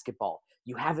loving basketball.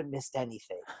 You haven't missed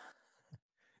anything.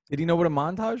 Did he know what a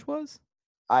montage was?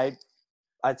 I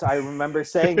remember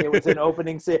saying it was an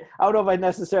opening scene. I don't know if I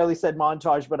necessarily said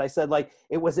montage, but I said like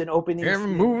it was an opening Every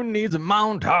scene movie needs a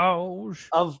montage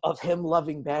of him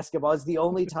loving basketball. It's the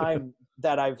only time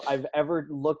that I've ever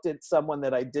looked at someone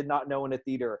that I did not know in a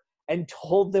theater and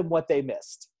told them what they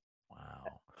missed. Wow.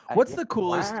 What's the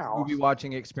coolest movie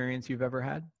watching experience you've ever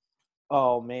had?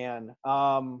 Oh man.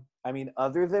 I mean,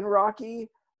 other than Rocky,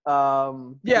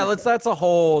 that's a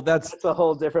whole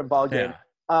different ballgame.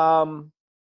 Yeah.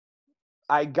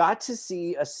 I got to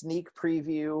see a sneak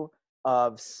preview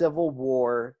of Civil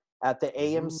War at the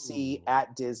AMC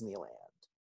at Disneyland.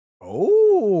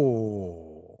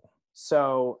 Oh.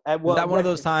 So was that one of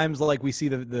those times like we see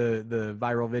the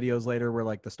viral videos later where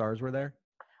like the stars were there?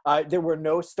 There were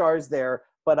no stars there,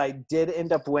 but I did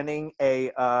end up winning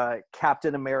a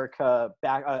Captain America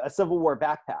a Civil War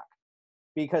backpack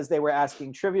because they were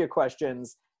asking trivia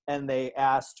questions and they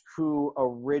asked who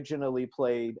originally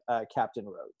played Captain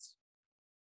Rhodes.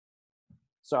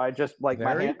 So I just like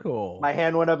cool. My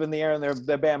hand went up in the air and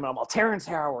they're bam, and I'm all Terrence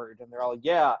Howard, and they're all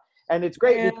yeah, and it's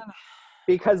great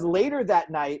because later that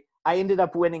night I ended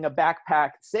up winning a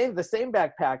backpack, the same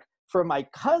backpack for my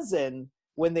cousin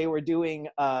when they were doing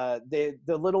the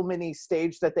little mini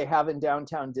stage that they have in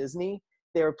downtown Disney.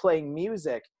 They were playing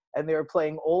music and they were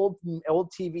playing old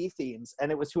TV themes, and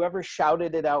it was whoever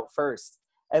shouted it out first,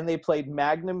 and they played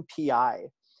Magnum PI,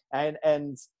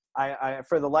 and I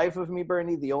for the life of me,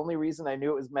 Bernie, the only reason I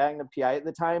knew it was Magnum PI at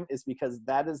the time is because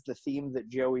that is the theme that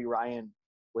Joey Ryan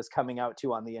was coming out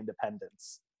to on the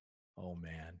Independence. Oh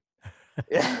man.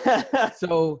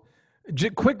 So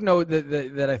quick note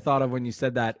that I thought of when you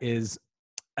said that is,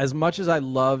 as much as I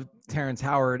loved Terrence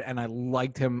Howard and I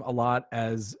liked him a lot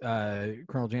as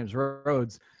Colonel James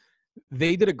Rhodes,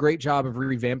 they did a great job of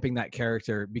revamping that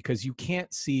character because you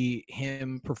can't see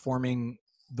him performing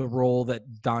the role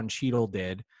that Don Cheadle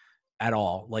did at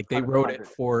all. Like they wrote it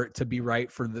to be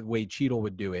right for the way Cheadle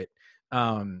would do it.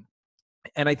 And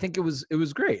I think it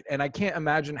was great. And I can't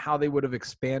imagine how they would have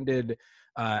expanded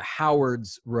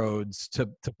Howard's Rhodes to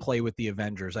play with the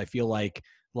Avengers. I feel like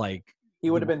he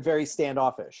would have been very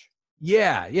standoffish.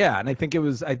 Yeah. And I think it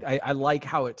was, I like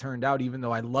how it turned out, even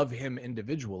though I love him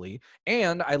individually.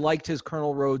 And I liked his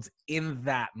Colonel Rhodes in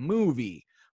that movie,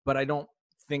 but I don't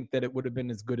think that it would have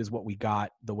been as good as what we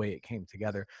got the way it came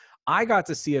together. I got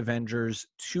to see Avengers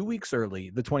 2 weeks early,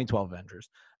 the 2012 Avengers.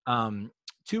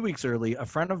 2 weeks early, a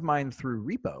friend of mine through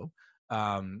Repo,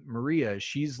 Maria,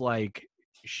 she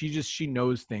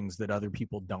knows things that other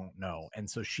people don't know. And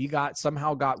so she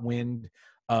somehow got wind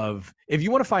of, if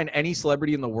you want to find any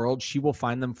celebrity in the world, she will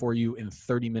find them for you in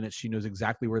 30 minutes. She knows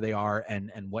exactly where they are and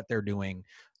what they're doing.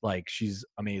 Like, she's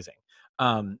amazing.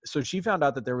 So she found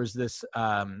out that there was this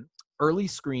early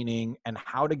screening and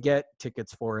how to get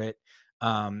tickets for it.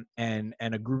 and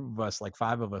a group of us, like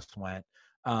 5 of us went.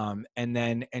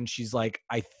 And she's like,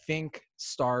 I think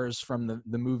stars from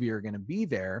the movie are going to be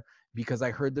there because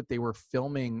I heard that they were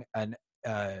filming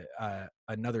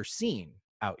another scene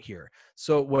out here.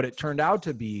 So what it turned out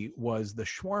to be was the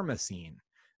shawarma scene.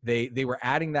 They were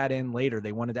adding that in later.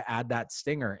 They wanted to add that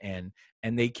stinger in,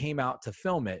 and they came out to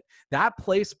film it. That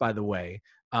place, by the way,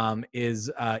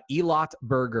 is Elot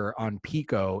Burger on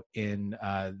Pico in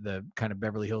the kind of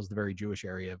Beverly Hills, the very Jewish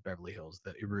area of Beverly Hills,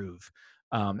 the Eruv.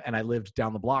 And I lived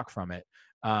down the block from it.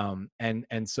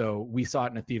 And so we saw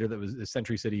it in a theater that was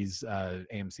Century City's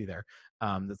AMC there.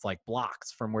 That's like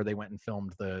blocks from where they went and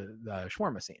filmed the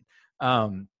shawarma scene.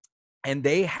 And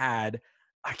they had,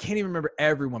 I can't even remember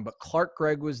everyone, but Clark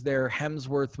Gregg was there,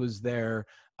 Hemsworth was there,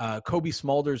 Kobe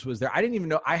Smulders was there. I didn't even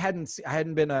know, I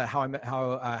hadn't been a How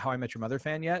I Met Your Mother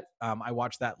fan yet. I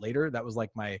watched that later. That was like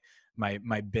my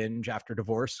binge after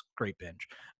divorce. Great binge.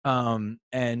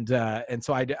 And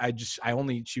so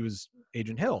she was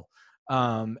Agent Hill.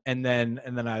 And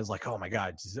then I was like, oh my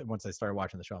God, once I started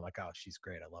watching the show, I'm like, oh, she's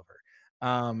great. I love her.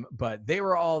 But they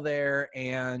were all there,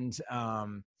 and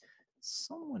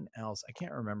someone else, I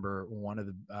can't remember, one of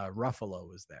the Ruffalo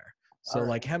was there. So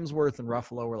like Hemsworth and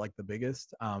Ruffalo were like the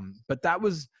biggest. But that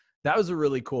was a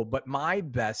really cool, but my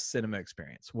best cinema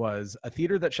experience was a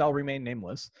theater that shall remain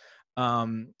nameless.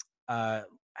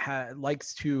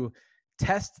 Likes to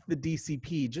test the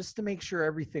DCP just to make sure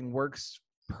everything works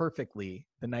perfectly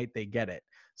the night they get it.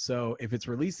 So if it's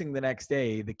releasing the next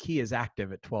day, the key is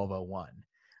active at 12:01.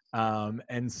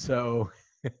 And so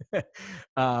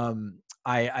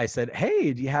I said,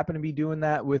 hey, do you happen to be doing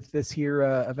that with this here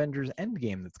Avengers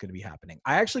Endgame that's going to be happening?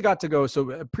 I actually got to go.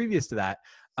 So previous to that,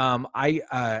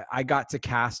 I got to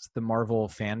cast the Marvel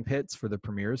fan pits for the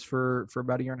premieres for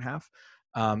about a year and a half.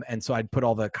 And so I'd put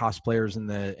all the cosplayers in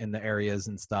the areas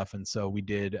and stuff. And so we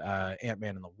did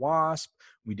Ant-Man and the Wasp.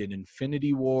 We did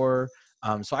Infinity War.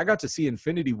 So I got to see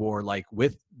Infinity War like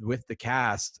with the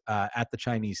cast at the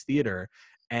Chinese theater.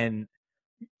 And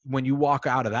when you walk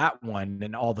out of that one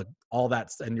and all that,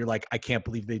 and you're like, I can't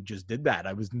believe they just did that.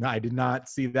 I did not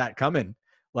see that coming.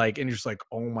 Like, and you're just like,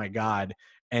 oh my God.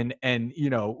 And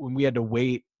when we had to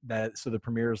wait so the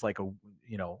premiere is like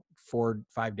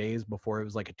 4-5 days before it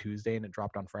was like a Tuesday and it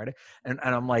dropped on Friday. And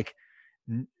I'm like,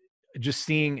 just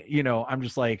seeing, I'm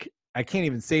just like, I can't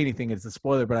even say anything. It's a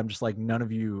spoiler, but I'm just like, none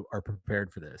of you are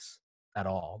prepared for this at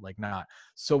all. Like not.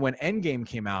 So when Endgame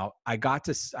came out, I got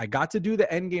to do the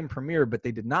Endgame premiere, but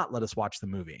they did not let us watch the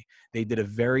movie. They did a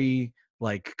very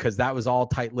because that was all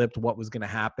tight-lipped what was going to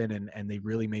happen, and they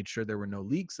really made sure there were no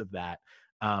leaks of that.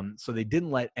 So they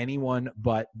didn't let anyone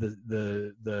but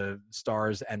the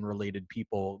stars and related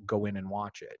people go in and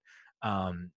watch it.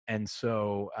 And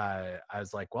so I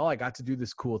was like, well, I got to do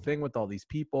this cool thing with all these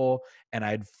people, and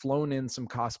I'd flown in some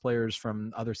cosplayers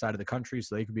from other side of the country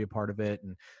so they could be a part of it.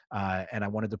 And I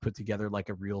wanted to put together like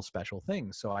a real special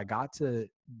thing. So I got to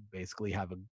basically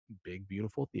have a big,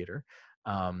 beautiful theater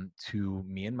to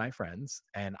me and my friends.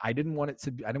 And I didn't want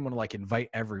to like invite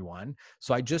everyone.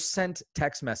 So I just sent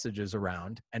text messages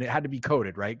around, and it had to be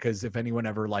coded, right? Because if anyone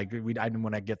ever I didn't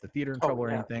want to get the theater in trouble or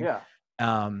anything. Yeah.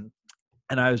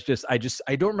 And I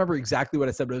don't remember exactly what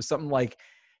I said, but it was something like,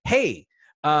 hey,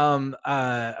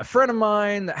 a friend of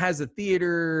mine that has a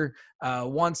theater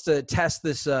wants to test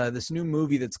this new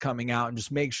movie that's coming out and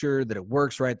just make sure that it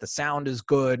works right. The sound is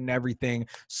good and everything.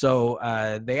 So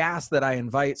they asked that I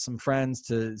invite some friends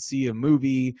to see a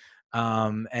movie,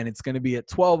 and it's going to be at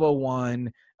 12:01.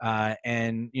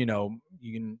 And you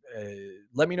can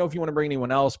let me know if you want to bring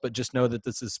anyone else, but just know that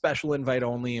this is special invite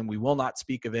only, and we will not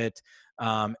speak of it,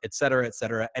 et cetera, et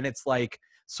cetera. And it's like,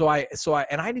 so I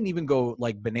didn't even go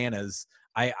like bananas.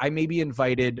 I maybe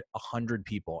invited 100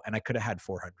 people, and I could have had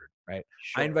 400, right?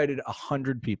 Sure. I invited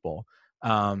 100 people.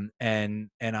 And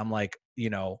I'm like,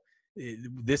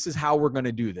 this is how we're going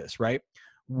to do this, right?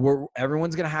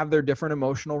 Everyone's going to have their different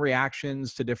emotional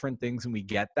reactions to different things, and we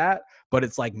get that, but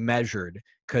it's like measured,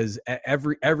 because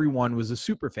everyone was a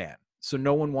super fan. So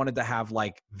no one wanted to have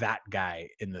like that guy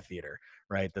in the theater,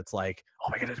 right? That's like, oh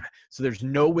my God. So there's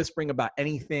no whispering about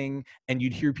anything. And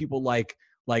you'd hear people like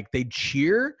they'd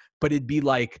cheer, but it'd be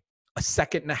like a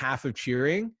second and a half of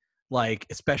cheering, like,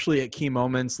 especially at key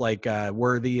moments, like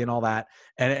Worthy and all that.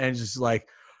 And it's just like,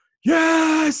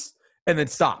 yes. And then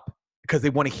stop, because they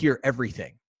want to hear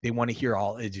everything. They want to hear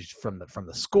all, from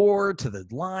the score to the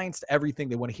lines to everything.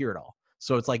 They want to hear it all.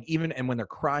 So it's like, and when they're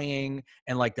crying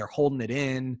and like they're holding it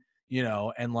in,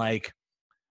 and like,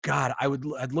 God,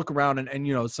 I'd look around and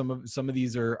you know, some of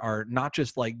these are not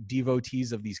just like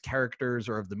devotees of these characters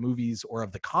or of the movies or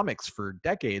of the comics for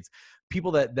decades,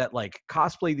 people that like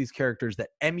cosplay these characters, that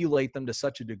emulate them to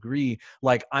such a degree.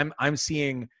 Like I'm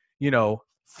seeing, you know,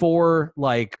 4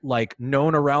 like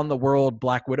known around the world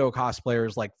Black Widow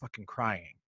cosplayers like fucking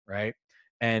crying, right?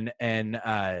 And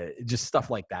just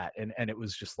stuff like that. And it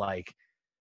was just like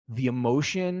the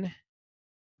emotion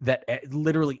that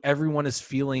literally everyone is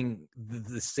feeling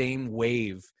the same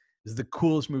wave is the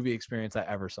coolest movie experience I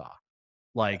ever saw.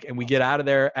 Like, and we get out of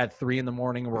there at 3 a.m.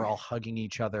 and we're all hugging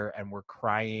each other and we're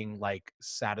crying like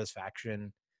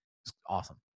satisfaction. It's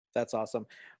awesome. That's awesome.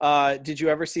 Did you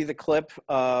ever see the clip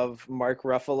of Mark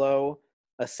Ruffalo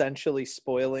essentially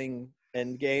spoiling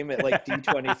Endgame at like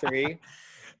D23?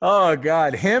 Oh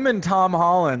God, him and Tom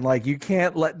Holland, like you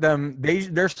can't let them.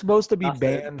 They're supposed to be Nothing.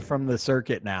 banned from the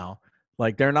circuit now.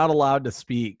 Like they're not allowed to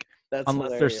speak That's unless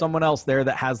there's hilarious. someone else there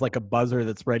that has like a buzzer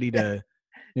that's ready to,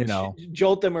 you know,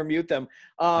 Jolt them or mute them.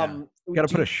 you got to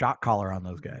put a shock collar on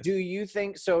those guys. Do you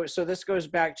think so? So this goes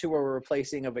back to a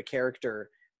replacing of a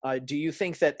character. Do you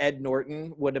think that Ed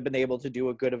Norton would have been able to do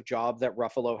a good of job that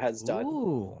Ruffalo has done?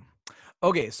 Ooh.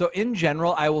 Okay, so in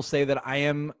general, I will say that I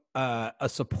am a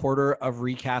supporter of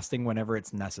recasting whenever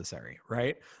it's necessary,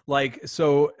 right? Like,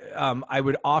 so I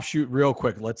would offshoot real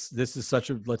quick. Let's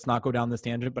not go down this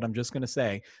tangent, but I'm just gonna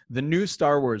say the new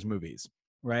Star Wars movies,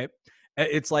 right?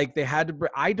 It's like they had to.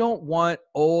 I don't want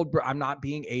old. I'm not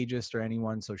being ageist or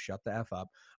anyone, so shut the f up.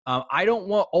 I don't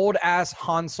want old ass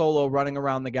Han Solo running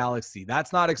around the galaxy.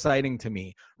 That's not exciting to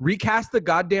me. Recast the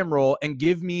goddamn role and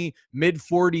give me mid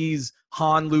 40s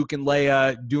Han, Luke, and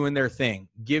Leia doing their thing.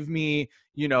 Give me,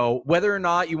 you know, whether or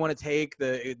not you want to take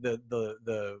the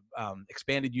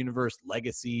expanded universe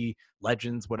legacy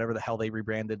legends, whatever the hell they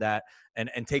rebranded that, and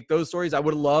take those stories. I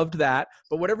would have loved that.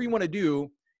 But whatever you want to do,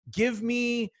 give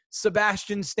me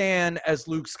Sebastian Stan as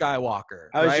Luke Skywalker.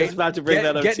 I was right? just about to bring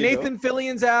that up. Get too. Nathan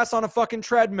Fillion's ass on a fucking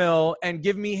treadmill and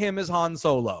give me him as Han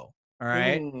Solo. All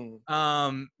right.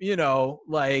 You know,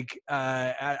 like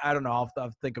I don't know.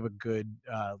 I'll think of a good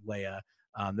Leia.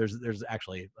 There's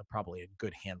actually probably a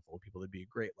good handful of people that'd be a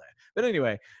great Leia. But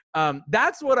anyway,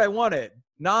 that's what I wanted.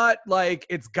 Not like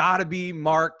it's got to be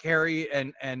Mark, Carey,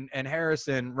 and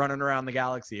Harrison running around the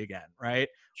galaxy again, right?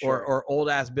 Sure. Or old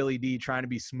ass Billy D trying to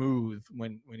be smooth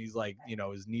when he's like, you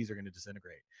know, his knees are going to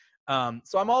disintegrate.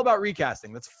 So I'm all about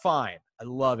recasting. That's fine. I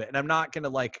love it, and I'm not going to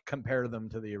like compare them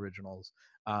to the originals.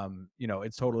 You know,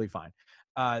 it's totally fine.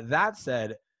 That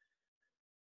said,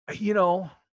 you know,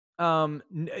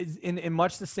 in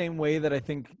much the same way that I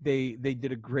think they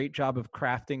did a great job of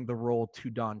crafting the role to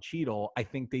Don Cheadle, I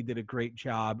think they did a great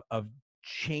job of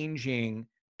changing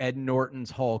Ed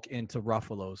Norton's Hulk into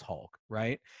Ruffalo's Hulk,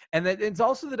 right? And that it's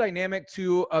also the dynamic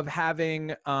too of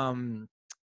having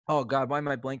oh God, why am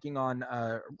I blanking on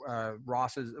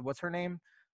Ross's, what's her name?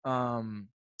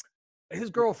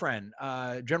 His girlfriend,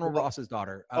 General Ross's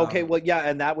daughter. Okay, well, yeah,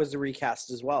 and that was a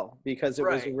recast as well because it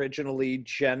was Right. originally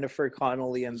Jennifer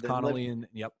Connelly and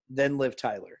then Liv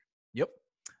Tyler. Yep.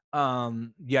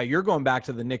 Yeah, you're going back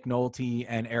to the Nick Nolte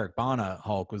and Eric Bana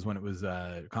Hulk was when it was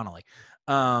Connolly.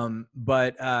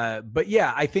 But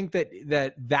yeah, I think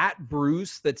that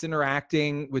Bruce that's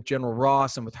interacting with General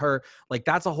Ross and with her, like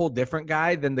that's a whole different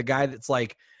guy than the guy that's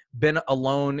like been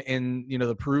alone in, you know,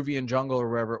 the Peruvian jungle or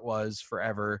wherever it was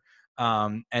forever.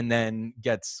 And then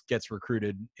gets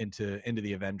recruited into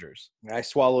the Avengers. I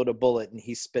swallowed a bullet and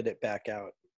he spit it back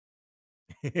out.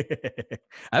 That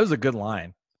was a good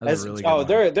line. That was a really good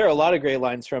line. There are a lot of great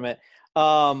lines from it.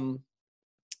 But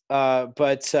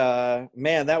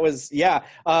man, that was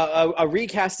a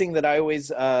recasting that I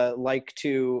always like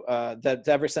to that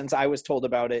ever since I was told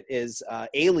about it is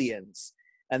Aliens,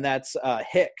 and that's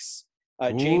Hicks.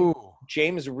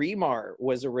 James Remar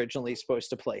was originally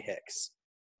supposed to play Hicks.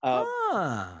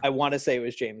 I want to say it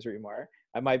was James Remar.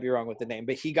 I might be wrong with the name,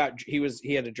 but he had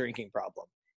a drinking problem,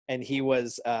 and he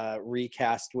was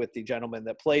recast with the gentleman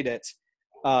that played it,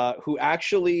 who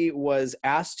actually was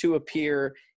asked to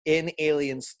appear in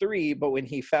Aliens 3, but when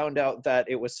he found out that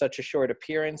it was such a short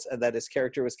appearance and that his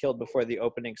character was killed before the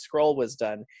opening scroll was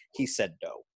done, he said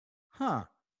no. Huh.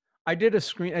 I did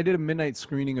a midnight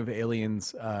screening of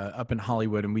Aliens up in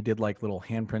Hollywood, and we did like little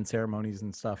handprint ceremonies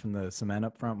and stuff in the cement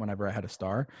up front whenever I had a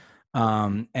star.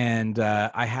 And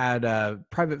I had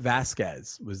Private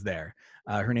Vasquez was there.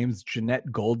 Her name's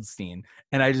Jeanette Goldstein.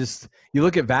 And you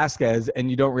look at Vasquez and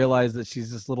you don't realize that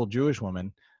she's this little Jewish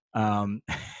woman.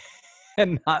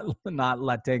 And not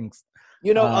Latinx.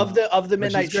 You know, of the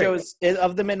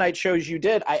midnight shows you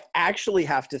did, I actually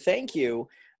have to thank you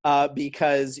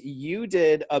because you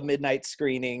did a midnight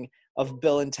screening of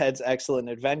Bill and Ted's Excellent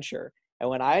Adventure. And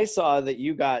when I saw that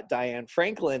you got Diane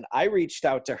Franklin, I reached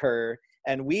out to her,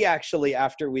 and we actually,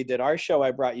 after we did our show, I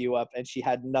brought you up, and she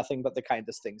had nothing but the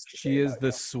kindest things to say. She is about the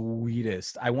you.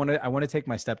 sweetest. I want to take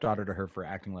my stepdaughter to her for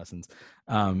acting lessons.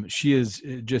 She is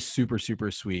just super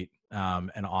super sweet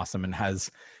and awesome, and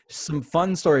has some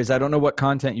fun stories. I don't know what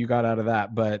content you got out of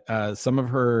that, but some of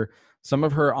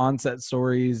her onset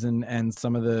stories and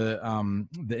some of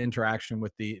the interaction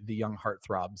with the young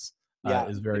heartthrobs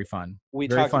is very fun.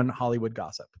 Very fun Hollywood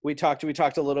gossip. We talked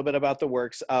a little bit about the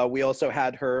works. We also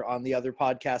had her on the other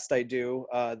podcast I do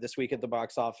this week at the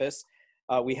box office.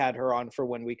 We had her on for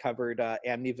when we covered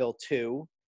Amityville 2,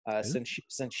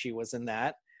 since she was in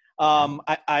that.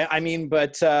 I mean,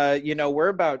 but we're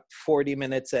about 40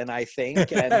 minutes in, I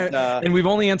think, and and we've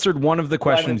only answered one of the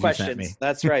questions you sent me.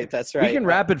 That's right. That's right. We can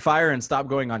rapid fire and stop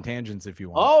going on tangents if you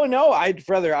want. Oh no, I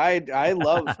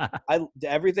love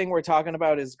everything we're talking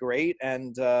about is great,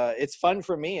 and it's fun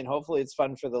for me, and hopefully it's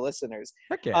fun for the listeners.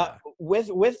 Heck yeah.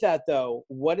 With that though,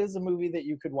 what is a movie that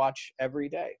you could watch every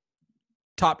day?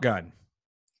 Top Gun.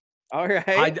 All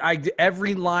right. I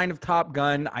every line of Top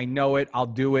Gun, I know it. I'll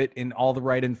do it in all the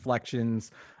right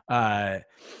inflections.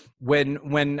 When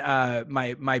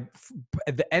my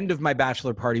at the end of my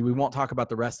bachelor party, we won't talk about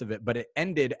the rest of it, but it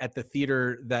ended at the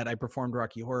theater that I performed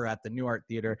Rocky Horror at, the New Art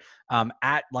Theater,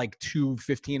 at like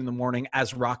 2:15 in the morning.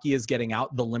 As Rocky is getting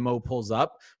out, the limo pulls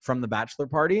up from the bachelor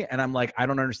party, and I'm like, I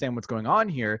don't understand what's going on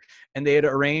here. And they had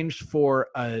arranged for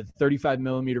a 35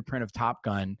 millimeter print of Top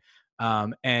Gun.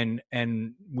 And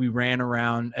we ran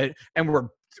around and we're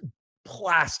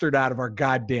plastered out of our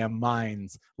goddamn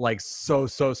minds, like so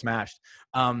smashed,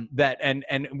 that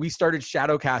and we started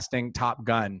shadow casting Top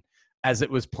Gun as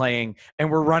it was playing, and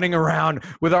we're running around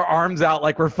with our arms out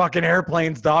like we're fucking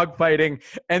airplanes dogfighting.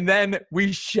 And then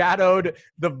we shadowed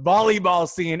the volleyball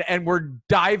scene, and we're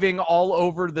diving all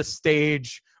over the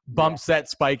stage, bump set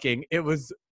spiking. It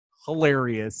was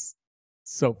hilarious.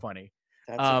 So funny.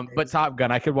 But Top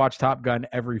Gun, I could watch Top Gun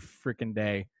every freaking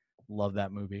day. Love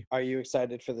that movie. Are you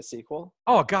excited for the sequel?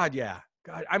 Oh God, yeah.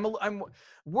 God, I'm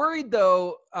worried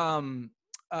though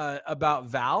about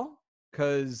Val,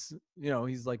 because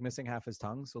he's like missing half his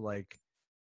tongue, so like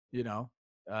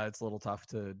it's a little tough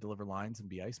to deliver lines and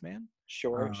be Iceman.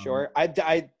 Sure. I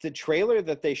the trailer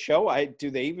that they show,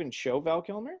 do they even show Val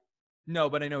Kilmer? No,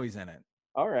 but I know he's in it.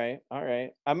 All right.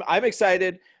 I'm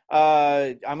excited.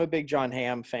 I'm a big John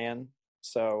Hamm fan,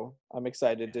 so I'm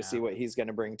excited to see what he's going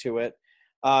to bring to it.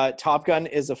 Top Gun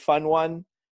is a fun one.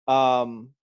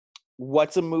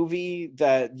 What's a movie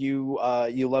that you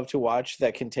love to watch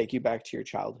that can take you back to your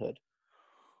childhood?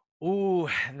 Ooh,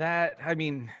 that, I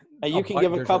mean, you can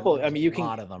give a couple. I mean, you can. A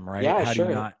lot of them, right? Yeah, How sure.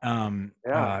 do you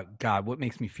not? God, what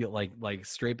makes me feel like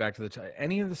straight back to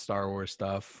any of the Star Wars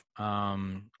stuff.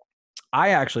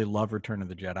 I actually love Return of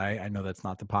the Jedi. I know that's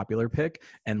not the popular pick,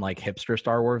 and like hipster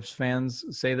Star Wars fans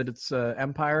say that it's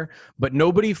Empire, but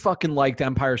nobody fucking liked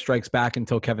Empire Strikes Back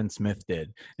until Kevin Smith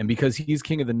did. And because he's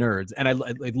king of the nerds, and I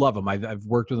love him. I've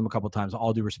worked with him a couple of times.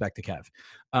 All due respect to Kev.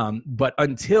 But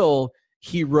until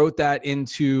he wrote that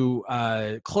into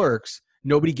Clerks,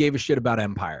 nobody gave a shit about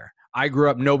Empire. I grew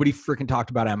up, nobody freaking talked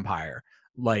about Empire.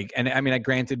 Like, and I mean,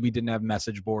 granted, we didn't have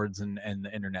message boards and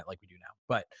the internet like we do now,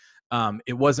 but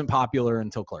it wasn't popular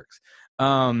until Clerks.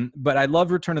 But I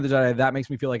love Return of the Jedi. That makes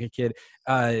me feel like a kid.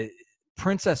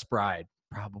 Princess Bride,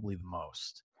 probably the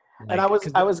most. Like, and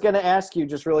I was going to ask you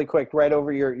just really quick, right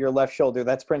over your left shoulder.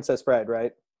 That's Princess Bride,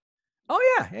 right?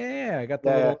 Oh yeah. I got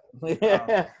the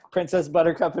little Princess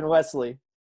Buttercup and Wesley.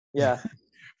 Yeah.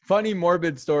 Funny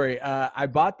morbid story. I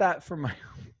bought that for my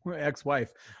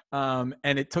ex-wife, and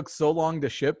it took so long to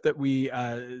ship that we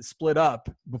split up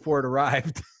before it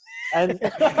arrived. And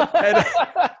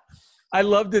I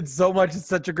loved it so much. It's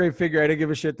such a great figure. I didn't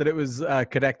give a shit that it was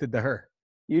connected to her.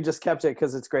 You just kept it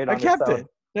because it's great. I kept it.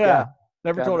 Yeah.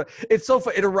 Never told her. It's so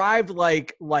fun. It arrived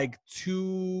like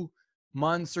 2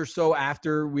 months or so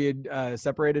after we had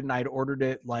separated, and I'd ordered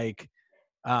it like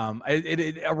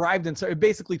it arrived, and so it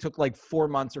basically took like 4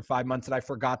 months or 5 months, and I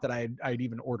forgot that I'd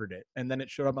even ordered it, and then it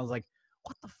showed up. I was like,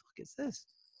 "What the fuck is this?"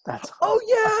 That's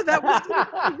yeah, that was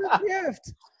the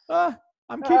gift.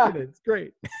 I'm keeping it. It's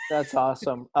great. That's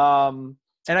awesome.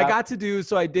 And I got to do,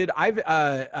 so I did, I've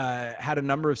had a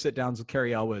number of sit downs with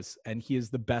Cary Elwes, and he is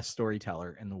the best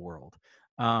storyteller in the world.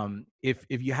 If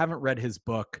you haven't read his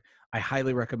book, I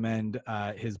highly recommend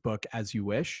his book, As You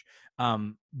Wish.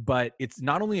 But it's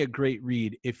not only a great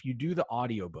read, if you do the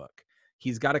audiobook,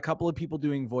 he's got a couple of people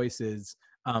doing voices,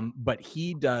 but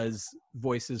he does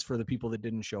voices for the people that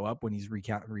didn't show up when he's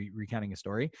recounting a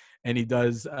story. And he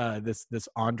does this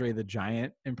Andre the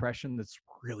Giant impression that's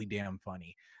really damn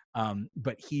funny.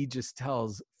 But he just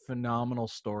tells phenomenal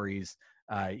stories.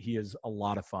 He is a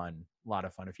lot of fun.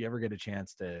 If you ever get a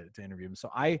chance to interview him. So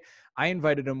I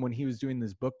invited him when he was doing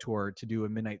this book tour to do a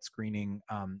midnight screening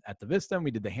at the Vista, and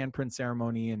we did the handprint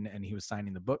ceremony, and he was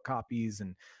signing the book copies,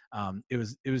 and it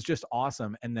was just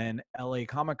awesome. And then LA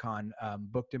Comic-Con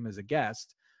booked him as a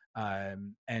guest.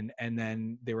 And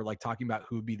then they were like talking about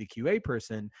who would be the QA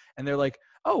person, and they're like,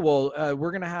 oh well,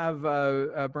 we're gonna have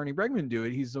Bernie Bregman do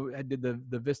it. He's did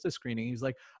the Vista screening. He's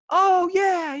like, oh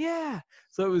yeah.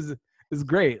 So it was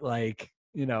great. Like,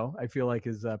 you know, I feel like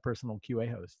his personal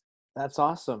QA host. That's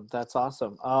awesome.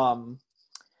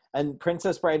 And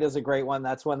Princess Bride is a great one.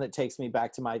 That's one that takes me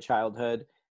back to my childhood.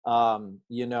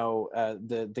 You know,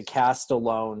 the cast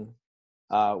alone,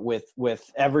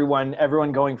 with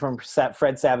everyone going from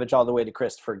Fred Savage all the way to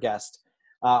Christopher Guest.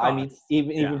 I mean,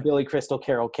 even Billy Crystal,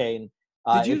 Carol Kane.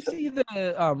 Did you see the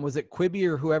was it Quibi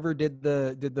or whoever did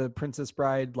the Princess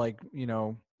Bride, like, you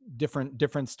know,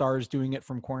 different stars doing it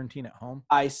from quarantine at home?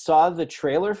 I saw the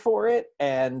trailer for it,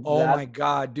 and oh my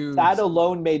god, dude, that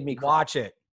alone made me cry.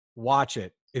 Watch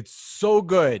it. It's so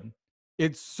good.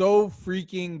 It's so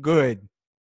freaking good.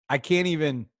 I can't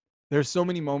even. There's so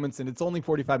many moments, and it's only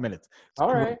 45 minutes.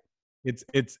 All right. It's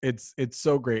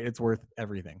so great. It's worth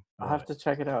everything. I'll have to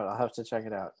check it out.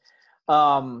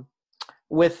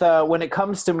 When it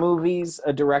comes to movies,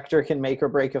 a director can make or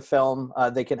break a film.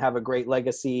 They can have a great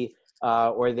legacy,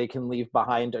 or they can leave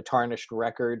behind a tarnished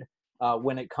record.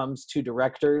 When it comes to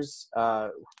directors,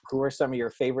 who are some of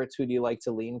your favorites? Who do you like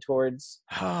to lean towards?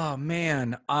 Oh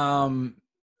man,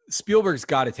 Spielberg's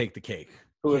got to take the cake.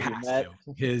 Who have you met?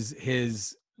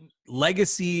 His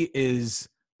legacy is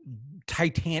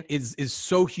is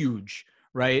so huge,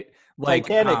 right? Like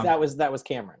Titanic, that was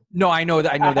Cameron. No, I know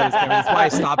that was Cameron. That's why I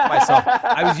stopped myself.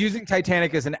 I was using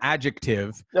Titanic as an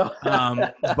adjective,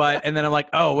 but and then I'm like,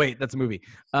 oh wait, that's a movie.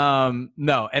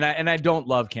 No, and I don't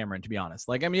love Cameron, to be honest.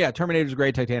 Like, I mean, yeah, Terminator's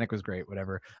great, Titanic was great,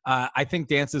 whatever. I think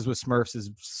Dances with Smurfs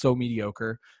is so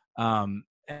mediocre.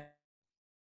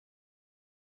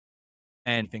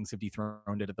 And things have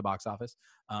dethroned it at the box office,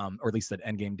 or at least that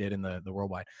Endgame did in the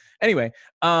worldwide. Anyway,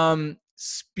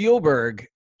 Spielberg,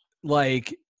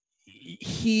 like,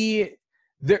 you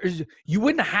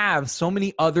wouldn't have so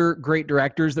many other great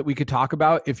directors that we could talk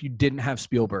about if you didn't have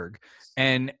Spielberg.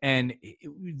 And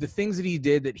the things that he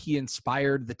did, that he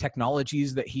inspired, the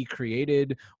technologies that he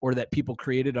created or that people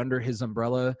created under his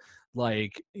umbrella,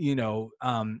 like, you know,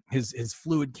 his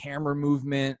fluid camera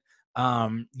movement.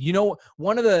 You know,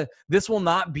 this will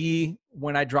not be,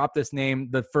 when I drop this name,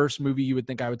 the first movie you would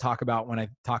think I would talk about when I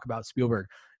talk about Spielberg,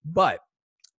 but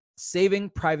Saving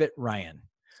Private Ryan.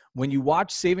 When you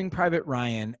watch Saving Private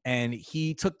Ryan, and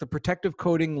he took the protective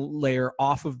coating layer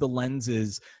off of the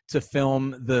lenses to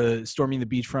film the storming the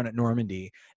beachfront at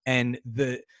Normandy, and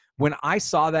when I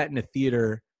saw that in a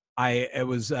theater, I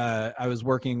was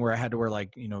working where I had to wear,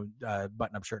 like, you know,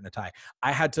 button up shirt and a tie.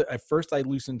 At first I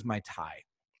loosened my tie,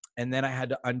 and then I had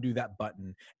to undo that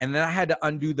button, and then I had to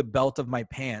undo the belt of my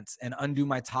pants and undo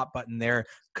my top button there,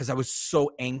 because I was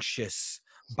so anxious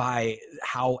by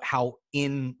how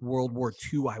in World War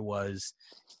II I was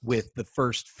with the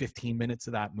first 15 minutes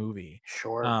of that movie.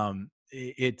 Sure.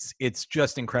 It's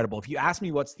just incredible. If you ask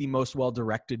me what's the most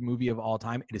well-directed movie of all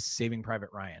time, it is Saving Private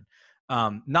Ryan.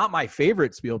 Not my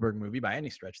favorite Spielberg movie by any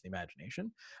stretch of the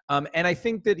imagination. And I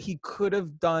think that he could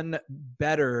have done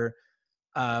better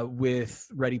with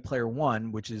Ready Player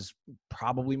One, which is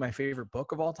probably my favorite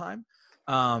book of all time.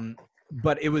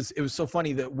 But it was so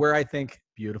funny that where I think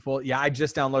beautiful. Yeah, I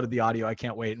just downloaded the audio. I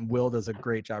can't wait. And Will does a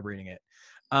great job reading it.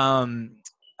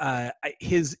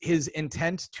 His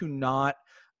intent to not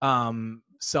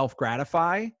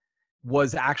self-gratify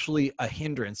was actually a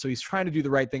hindrance. So he's trying to do the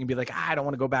right thing and be like, I don't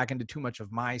want to go back into too much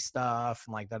of my stuff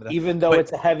and like that. Even though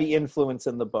it's a heavy influence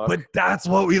in the book. But that's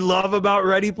what we love about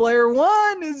Ready Player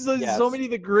One, is so many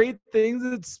of the great things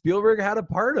that Spielberg had a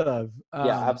part of.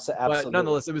 Absolutely. But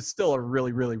nonetheless, it was still a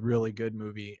really, really, really good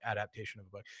movie adaptation of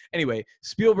the book. Anyway,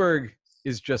 Spielberg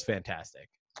is just fantastic.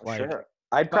 Like, sure.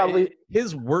 I'd probably,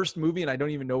 his worst movie, and I don't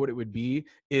even know what it would be,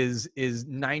 is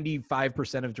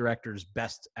 95% of directors'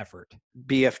 best effort.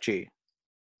 BFG.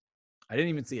 I didn't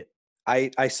even see it.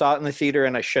 I saw it in the theater,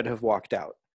 and I should have walked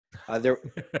out. There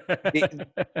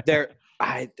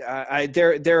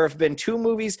have been two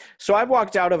movies. So I've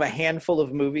walked out of a handful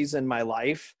of movies in my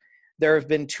life. There have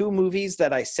been two movies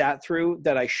that I sat through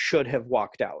that I should have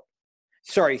walked out.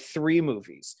 Sorry, three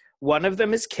movies. One of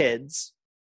them is Kids.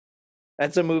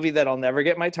 That's a movie that I'll never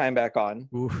get my time back on.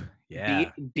 Ooh,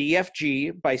 yeah.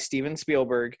 BFG by Steven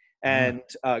Spielberg and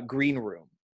Green Room.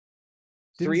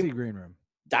 Didn't see Green Room.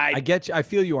 I get you. I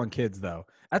feel you on Kids, though.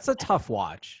 that's a tough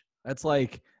watch. That's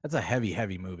a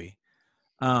heavy movie.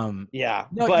 Yeah,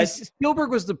 No, but Spielberg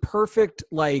was the perfect,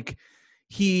 like,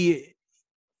 he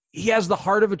has the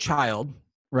heart of a child,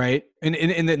 right?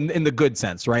 In the good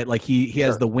sense, right? Like he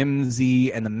has sure. the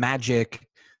whimsy and the magic.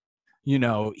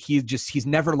 He's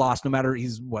never lost, no matter,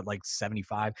 he's what, like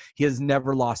 75. He has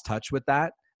never lost touch with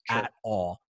that Sure. at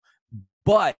all.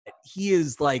 But he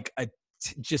is like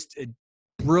just a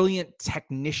brilliant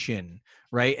technician,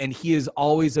 right? And he is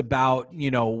always about,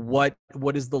 what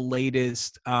is the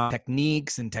latest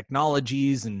techniques and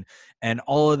technologies and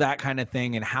all of that kind of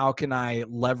thing, and how can I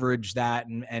leverage that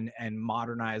and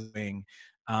modernizing.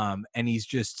 And he's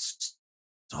just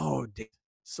so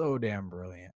damn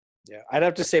brilliant. Yeah, I'd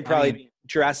have to say probably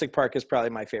Jurassic Park is probably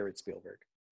my favorite Spielberg.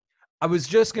 I was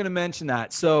just going to mention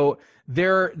that. So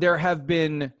there have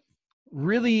been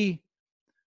really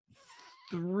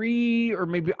 3, or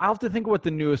maybe I'll have to think of what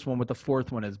the newest one, what the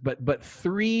 4th one is, but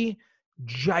 3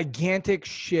 gigantic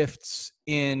shifts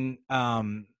in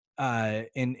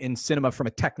cinema from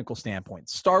a technical standpoint.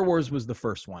 Star Wars was the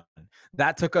first one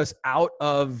that took us out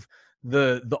of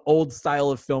the old style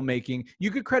of filmmaking.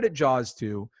 You could credit Jaws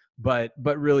too, but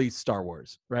really Star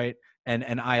Wars, right? And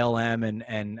ILM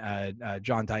and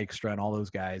John Dykstra and all those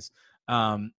guys.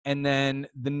 And then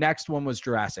the next one was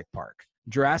Jurassic Park.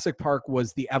 Jurassic Park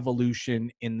was the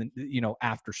evolution in the,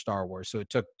 after Star Wars. So it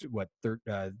took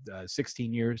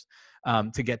 16 years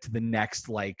to get to the next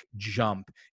like jump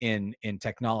in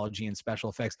technology and special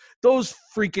effects. Those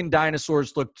freaking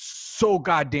dinosaurs looked so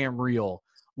goddamn real.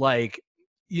 Like,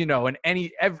 and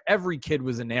every kid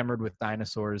was enamored with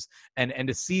dinosaurs, and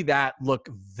to see that look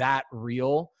that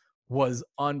real was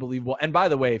unbelievable. And by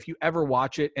the way, if you ever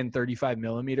watch it in 35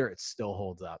 millimeter, it still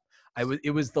holds up.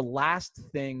 It was the last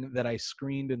thing that I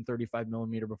screened in 35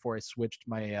 millimeter before I switched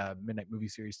my Midnight Movie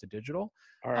Series to digital.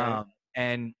 All right.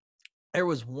 And there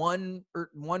was one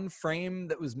frame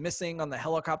that was missing on the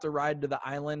helicopter ride to the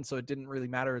island, so it didn't really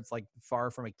matter. It's like far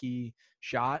from a key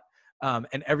shot.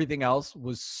 And everything else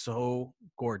was so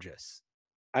gorgeous.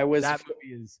 That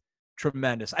movie is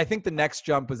tremendous. I think the next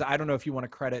jump was, I don't know if you want to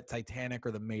credit Titanic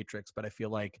or The Matrix, but I feel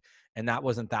like, and that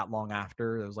wasn't that long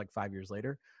after, it was like 5 years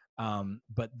later.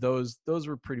 But those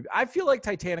were pretty, I feel like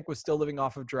Titanic was still living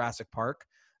off of Jurassic Park.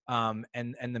 And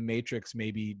The Matrix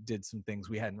maybe did some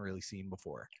things we hadn't really seen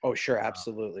before. Oh, sure.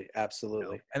 Absolutely.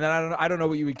 Absolutely. And then I don't know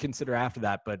what you would consider after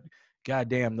that, but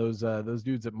goddamn, those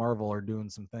dudes at Marvel are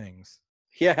doing some things.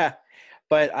 Yeah,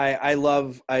 but I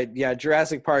love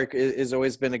Jurassic Park is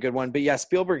always been a good one. But yeah,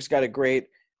 Spielberg's got a great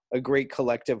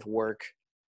collective work.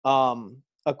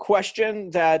 A question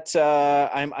that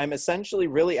I'm essentially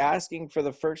really asking for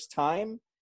the first time,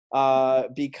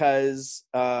 because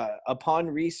upon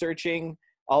researching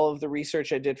all of the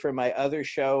research I did for my other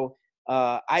show,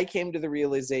 I came to the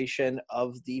realization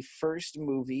of the first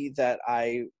movie that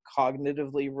I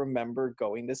cognitively remember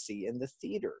going to see in the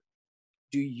theater.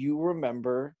 Do you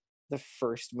remember the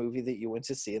first movie that you went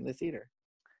to see in the theater?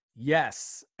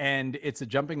 Yes, and it's a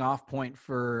jumping off point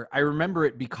for, I remember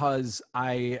it because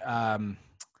I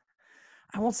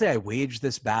won't say I waged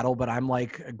this battle, but I'm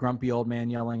like a grumpy old man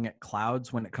yelling at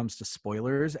clouds when it comes to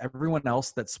spoilers. Everyone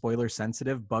else that's spoiler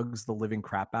sensitive bugs the living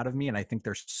crap out of me, and I think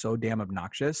they're so damn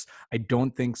obnoxious. I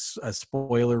don't think a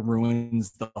spoiler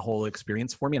ruins the whole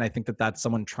experience for me, and I think that that's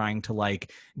someone trying to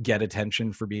like get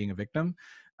attention for being a victim.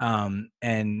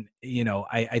 And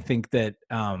I think that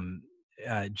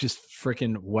just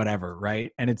freaking whatever,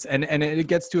 right? And it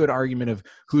gets to an argument of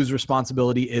whose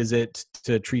responsibility is it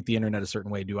to treat the internet a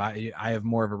certain way. Do I have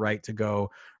more of a right to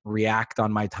go react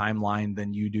on my timeline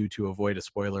than you do to avoid a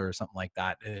spoiler or something like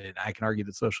that? And I can argue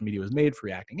that social media was made for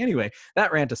reacting. Anyway,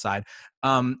 that rant aside,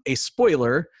 a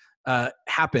spoiler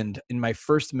happened in my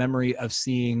first memory of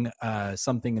seeing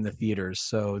something in the theaters.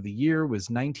 So the year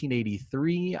was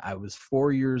 1983. I was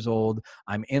 4 years old.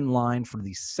 I'm in line for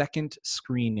the second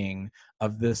screening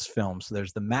of this film. So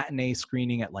there's the matinee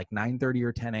screening at like 9:30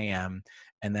 or 10 a.m.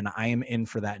 And then I am in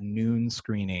for that noon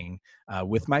screening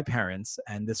with my parents.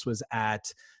 And this was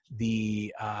at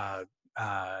the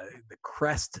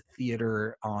Crest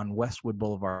Theater on Westwood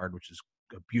Boulevard, which is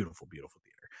a beautiful, beautiful theater.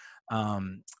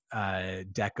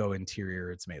 Deco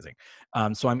interior, it's amazing.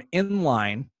 So I'm in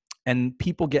line, and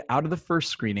people get out of the first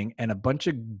screening, and a bunch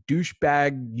of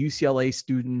douchebag UCLA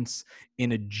students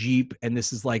in a Jeep, and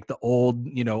this is like the old,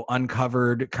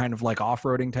 uncovered kind of like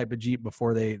off-roading type of Jeep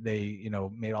before they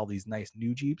made all these nice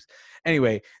new Jeeps.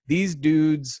 Anyway, these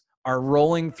dudes are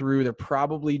rolling through.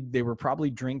 They were probably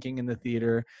drinking in the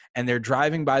theater, and they're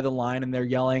driving by the line, and they're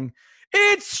yelling,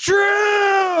 "It's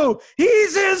true!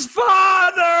 He's his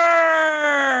father!"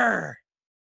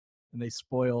 And they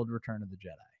spoiled Return of the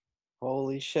Jedi.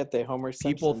 Holy shit! They Homer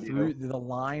People Simpson threw you. the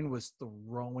line was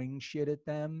throwing shit at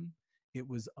them. It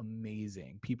was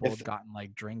amazing. People If had gotten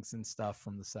like drinks and stuff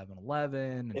from the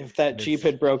 7-Eleven, and if that they're Jeep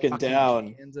had broken chucking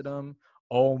down, cans at them.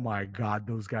 Oh my god,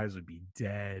 those guys would be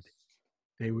dead.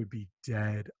 They would be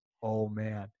dead. Oh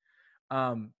man.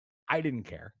 I didn't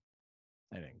care.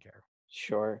 I didn't care.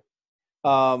 sure.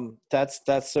 That's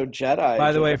so Jedi.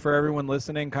 By the way, for everyone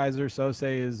listening, Kaiser Sose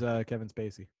is Kevin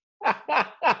Spacey.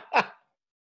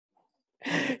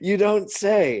 You don't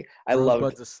say.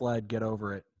 Rosebud's a sled. Get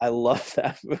over it. I love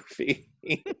that movie.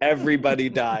 Everybody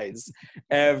dies.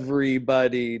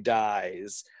 Everybody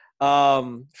dies.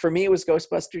 For me, it was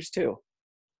Ghostbusters too.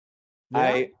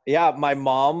 My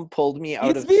mom pulled me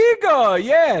out It's of. Vigo.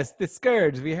 Yes, the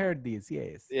Scourge. We heard these.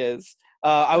 Yes. Is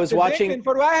I was watching.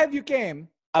 For why have you came?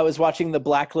 I was watching The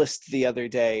Blacklist the other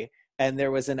day, and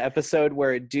there was an episode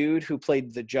where a dude who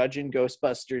played the judge in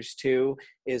Ghostbusters 2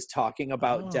 is talking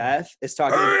about death.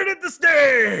 Burn at the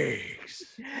stakes.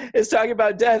 Is talking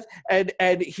about death,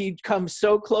 and he comes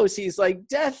so close. He's like,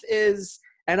 "Death is,"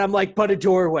 and I'm like, "But a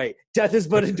doorway. Death is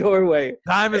but a doorway.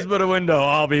 Time is but a window.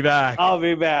 I'll be back. I'll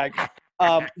be back."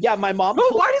 Yeah, my mom. No,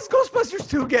 why does Ghostbusters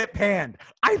 2 get panned?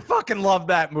 I fucking love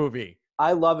that movie.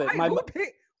 I love it.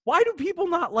 Why do people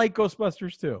not like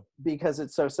Ghostbusters 2? Because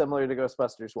it's so similar to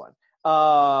Ghostbusters 1.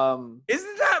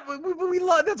 Isn't that we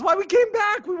love? That's why we came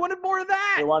back. We wanted more of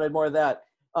that. We wanted more of that.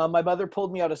 My mother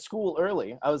pulled me out of school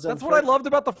early. That's what I loved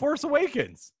about The Force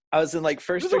Awakens. I was in like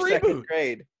first or second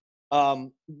grade.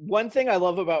 One thing I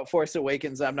love about Force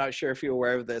Awakens, I'm not sure if you're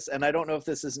aware of this, and I don't know if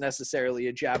this is necessarily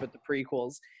a jab at the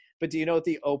prequels, but do you know what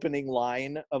the opening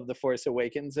line of The Force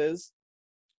Awakens is?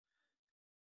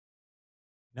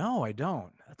 No, I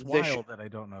don't. That's wild that I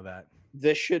don't know that.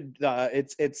 This should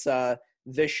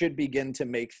this should begin to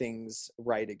make things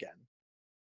right again.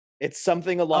 It's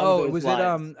something along those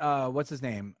lines. What's his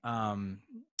name? Oh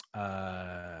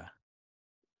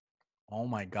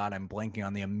my god, I'm blanking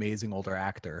on the amazing older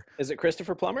actor. Is it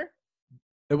Christopher Plummer?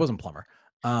 It wasn't Plummer.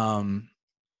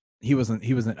 He wasn't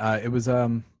it was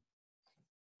oh,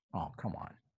 come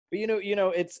on. But you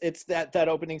know, it's that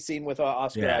opening scene with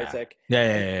Oscar Isaac.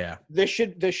 Yeah. This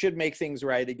should make things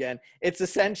right again. It's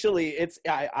essentially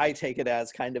I take it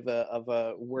as kind of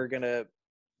a we're gonna.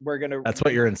 That's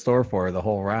what you're in store for the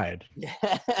whole ride.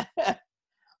 Yeah.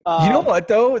 You know what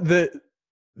though,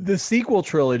 the sequel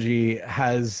trilogy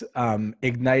has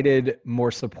ignited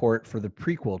more support for the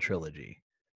prequel trilogy.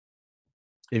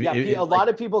 A lot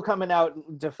of people coming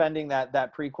out defending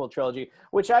that prequel trilogy,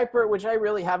 which I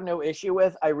really have no issue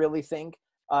with. I really think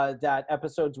that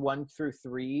episodes 1 through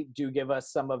 3 do give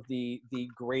us some of the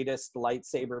greatest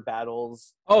lightsaber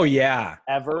battles. Oh yeah,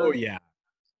 ever. Oh yeah.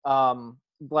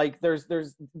 Like there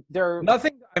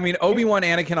nothing. I mean, Obi-Wan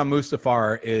Anakin on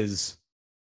Mustafar is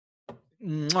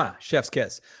chef's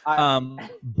kiss.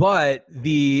 But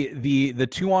the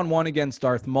 2-on-1 against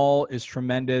Darth Maul is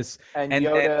tremendous, and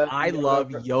Yoda, I love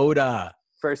Yoda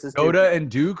versus Yoda and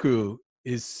Dooku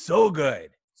is so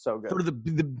good. So good. For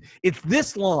the it's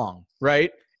this long,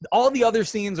 right? All the other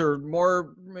scenes are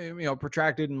more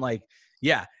protracted and and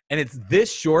it's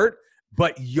this short.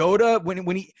 But Yoda,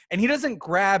 when he doesn't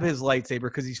grab his lightsaber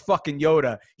because he's fucking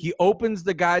Yoda, he opens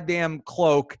the goddamn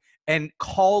cloak and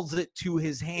calls it to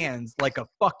his hands like a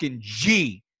fucking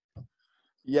G.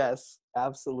 Yes,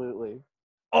 absolutely.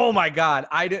 Oh my God.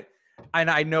 I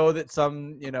know that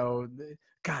some,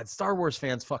 God, Star Wars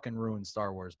fans fucking ruined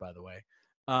Star Wars, by the way.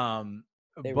 No,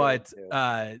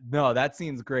 that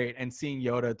scene's great. And seeing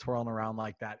Yoda twirling around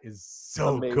like that is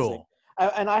so amazing. Cool.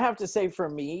 And I have to say, for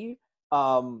me,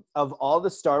 of all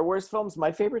the Star Wars films,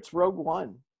 my favorite's Rogue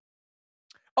One.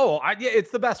 Oh,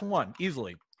 it's the best one,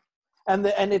 easily. And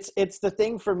it's the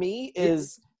thing for me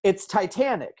is it's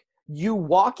Titanic. You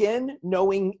walk in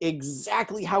knowing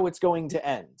exactly how it's going to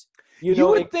end. You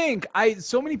would think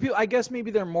so many people. I guess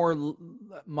maybe they're more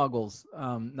muggles,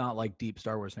 not like deep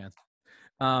Star Wars fans,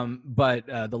 but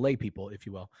the lay people, if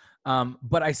you will.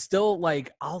 But I still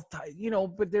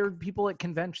but there are people at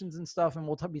conventions and stuff, and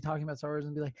we'll be talking about Star Wars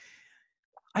and be like,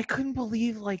 I couldn't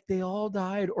believe they all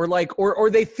died, or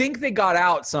they think they got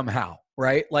out somehow,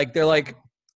 right? Like they're like.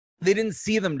 They didn't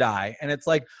see them die. And it's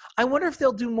like, I wonder if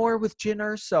they'll do more with Jyn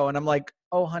Erso. And I'm like,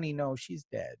 oh, honey, no, she's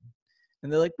dead.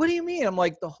 And they're like, what do you mean? I'm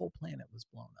like, the whole planet was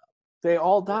blown up. They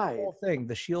all died. The whole thing.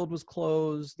 The shield was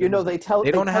closed. They don't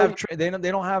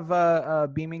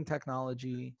have beaming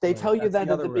technology. They tell you that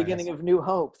at the beginning of New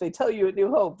Hope. They tell you at New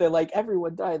Hope, they're like,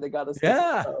 everyone died. They got us.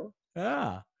 Yeah.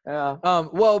 Yeah.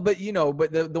 Well, but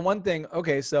the one thing,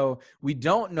 okay, so we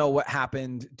don't know what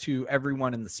happened to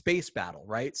everyone in the space battle,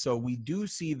 right? So we do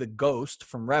see the ghost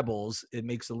from Rebels. It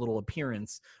makes a little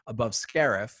appearance above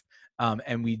Scarif.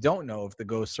 And we don't know if the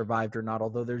ghost survived or not.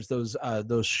 Although there's those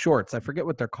shorts, I forget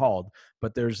what they're called,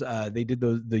 but there's they did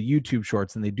the YouTube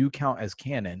shorts, and they do count as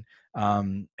canon.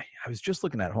 I was just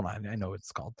looking at. Hold on, I know what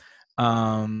it's called.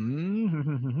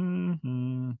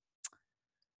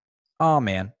 Oh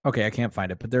man, okay, I can't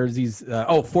find it. But there's these.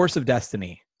 Force of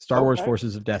Destiny, Star Wars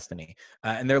Forces of Destiny,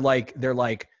 and they're like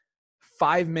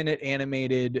 5-minute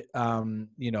animated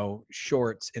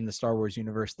shorts in the Star Wars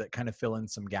universe that kind of fill in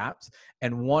some gaps.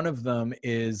 And one of them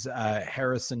is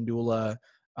Harrison Dula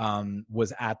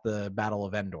was at the Battle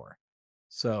of Endor.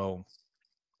 So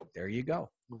there you go.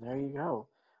 There you go.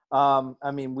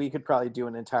 I mean, we could probably do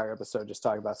an entire episode just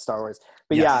talking about Star Wars.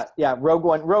 But Yes. yeah, Rogue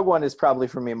One is probably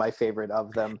for me my favorite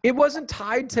of them. It wasn't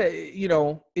tied to,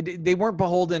 they weren't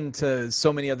beholden to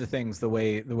so many other things the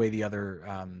way the other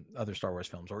Star Wars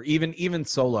films, or even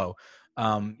Solo,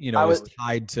 is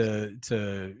tied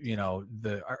to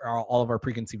all of our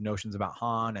preconceived notions about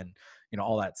Han and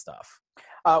all that stuff.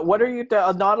 What are you?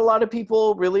 Not a lot of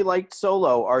people really liked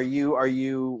Solo.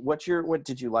 What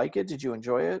did you like it? Did you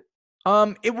enjoy it?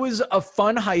 It was a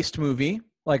fun heist movie.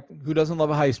 Like, who doesn't love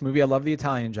a heist movie? I love The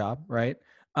Italian Job, right?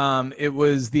 It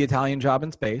was The Italian Job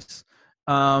in space.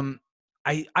 I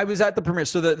was at the premiere.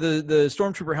 So the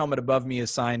Stormtrooper helmet above me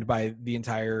is signed by the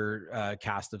entire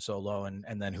cast of Solo,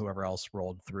 and then whoever else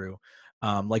rolled through.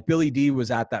 Like Billy D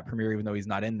was at that premiere, even though he's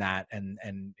not in that, and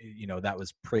that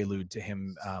was prelude to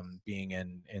him being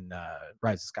in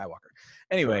Rise of Skywalker.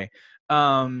 Anyway,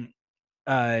 I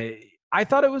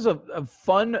thought it was a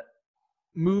fun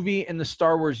movie in the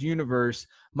Star Wars universe.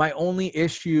 My only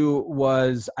issue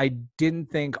was I didn't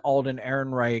think Alden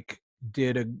Ehrenreich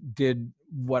did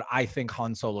what I think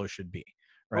Han Solo should be,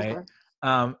 right?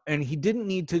 Okay. And he didn't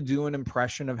need to do an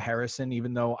impression of Harrison,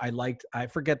 even though I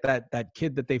forget that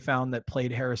kid that they found that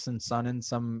played Harrison's son in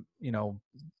some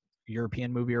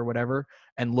European movie or whatever,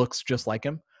 and looks just like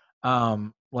him.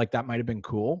 Like, that might have been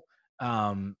cool.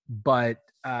 But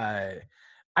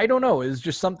I don't know. It's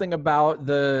just something about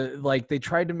they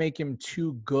tried to make him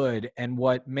too good. And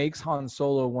what makes Han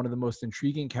Solo one of the most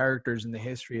intriguing characters in the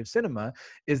history of cinema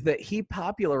is that he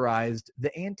popularized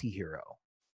the anti-hero.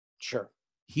 Sure.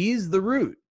 He's the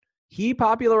root. He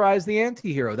popularized the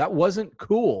anti-hero. That wasn't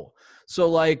cool.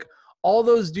 So all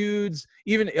those dudes,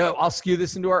 even I'll skew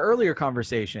this into our earlier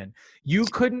conversation. You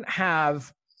couldn't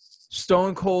have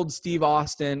Stone Cold Steve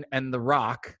Austin and The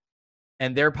Rock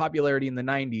and their popularity in the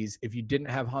 90s if you didn't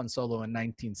have Han Solo in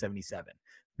 1977,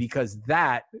 because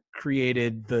that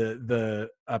created the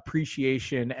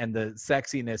appreciation and the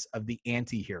sexiness of the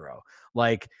anti-hero.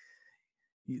 Like,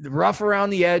 rough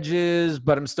around the edges,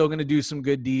 but I'm still going to do some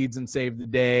good deeds and save the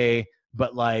day.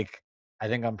 But I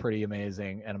think I'm pretty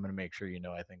amazing, and I'm going to make sure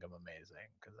I think I'm amazing,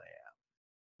 because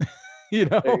I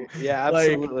am. Yeah,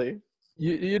 absolutely.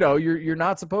 You're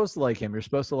not supposed to like him. You're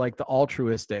supposed to like the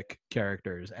altruistic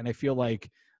characters. And I feel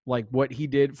like what he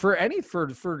did for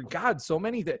God, so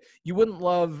many that you wouldn't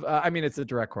love. I mean, it's a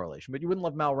direct correlation, but you wouldn't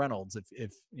love Mal Reynolds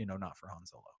if not for Han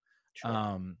Solo.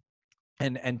 Sure.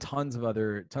 And tons of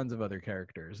other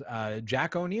characters.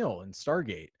 Jack O'Neill in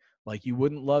Stargate. You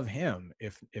wouldn't love him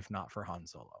if not for Han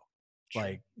Solo.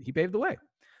 Sure. He paved the way.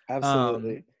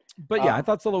 Absolutely. But yeah, I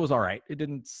thought Solo was all right. It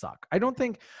didn't suck. I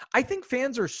think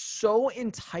fans are so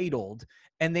entitled,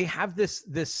 and they have this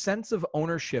sense of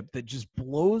ownership that just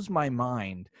blows my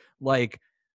mind.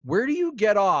 Where do you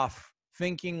get off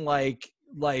thinking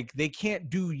they can't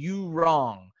do you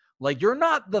wrong? You're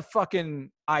not the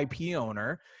fucking IP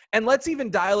owner. And let's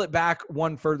even dial it back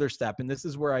one further step. And this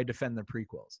is where I defend the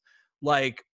prequels.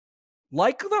 Like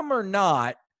them or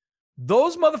not,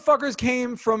 those motherfuckers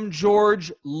came from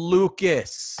George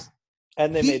Lucas.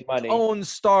 And they made money. He owns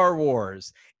Star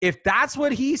Wars. If that's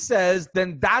what he says,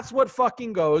 then that's what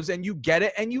fucking goes, and you get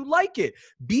it and you like it.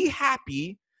 Be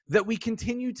happy that we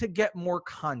continue to get more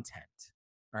content.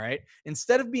 All right.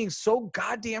 Instead of being so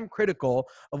goddamn critical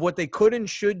of what they could and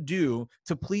should do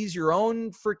to please your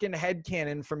own freaking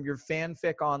headcanon from your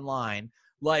fanfic online,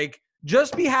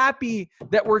 just be happy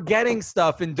that we're getting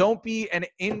stuff, and don't be an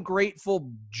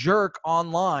ingrateful jerk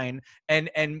online and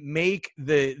make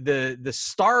the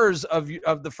stars of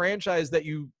the franchise that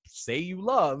you say you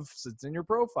love, so it's in your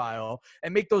profile,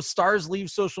 and make those stars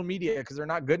leave social media because they're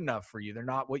not good enough for you. They're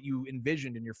not what you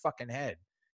envisioned in your fucking head.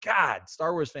 God,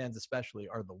 Star Wars fans especially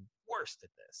are the worst at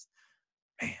this.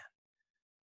 Man.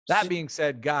 That being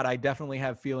said, God, I definitely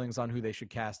have feelings on who they should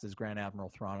cast as Grand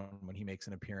Admiral Thrawn when he makes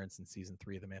an appearance in season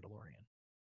 3 of The Mandalorian.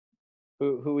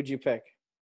 Who would you pick?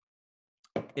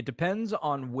 It depends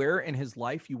on where in his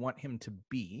life you want him to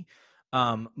be.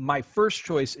 My first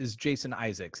choice is Jason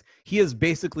Isaacs. He has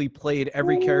basically played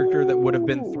every character that would have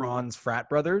been Thrawn's frat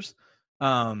brothers.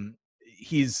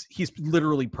 he's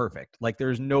literally perfect. Like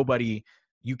there's nobody,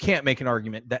 you can't make an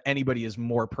argument that anybody is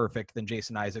more perfect than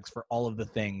Jason Isaacs for all of the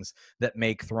things that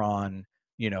make Thrawn,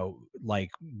 like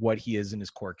what he is in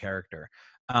his core character.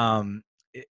 Benedict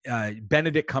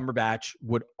Cumberbatch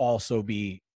would also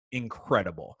be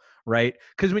incredible, right?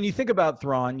 Because when you think about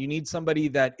Thrawn, you need somebody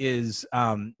that is,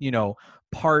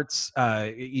 parts.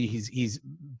 He's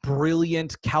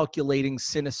brilliant, calculating,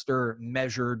 sinister,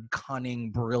 measured, cunning,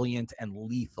 brilliant, and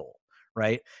lethal.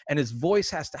 Right. And his voice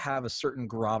has to have a certain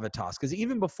gravitas, because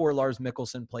even before Lars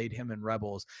Mikkelsen played him in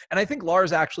Rebels, and I think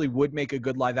Lars actually would make a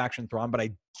good live action Thrawn, but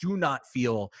I do not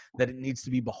feel that it needs to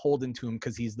be beholden to him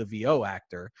because he's the VO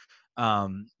actor.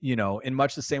 In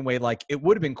much the same way, like it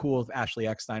would have been cool if Ashley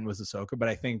Eckstein was Ahsoka, but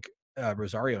I think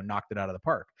Rosario knocked it out of the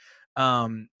park.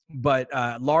 But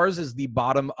Lars is the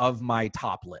bottom of my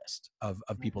top list of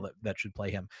people that should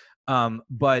play him.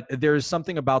 But there's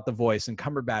something about the voice, and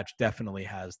Cumberbatch definitely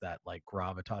has that like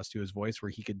gravitas to his voice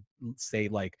where he could say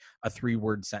like a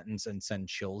 3-word sentence and send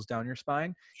chills down your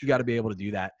spine. You got to be able to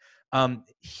do that.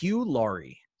 Hugh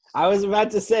Laurie. I was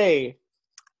about to say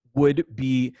would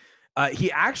be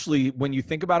he actually, when you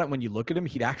think about it, when you look at him,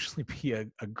 he'd actually be a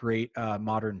great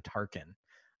modern Tarkin.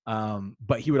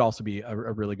 But he would also be a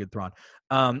really good Thrawn.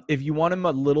 If you want him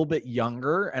a little bit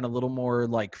younger and a little more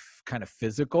like kind of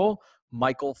physical,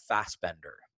 Michael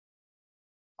Fassbender.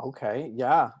 Okay,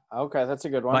 yeah. Okay, that's a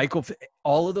good one. Michael,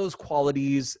 all of those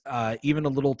qualities, even a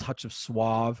little touch of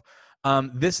suave.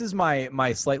 This is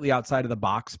my slightly outside of the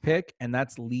box pick, and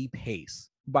that's Lee Pace.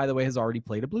 Who, by the way, has already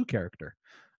played a blue character.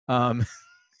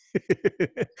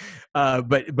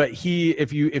 But he,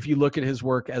 if you look at his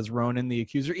work as Ronan the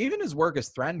Accuser, even his work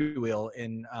as Thranduil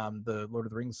in the Lord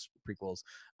of the Rings prequels,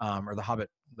 or the Hobbit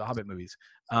movies,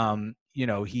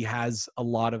 he has a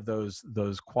lot of those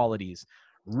qualities.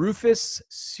 Rufus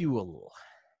Sewell,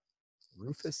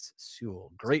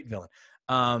 great villain.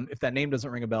 If that name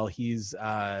doesn't ring a bell, he's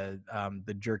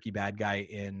the jerky bad guy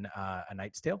in A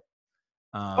Knight's Tale.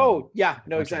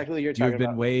 Exactly what you're talking about. You have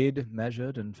been weighed,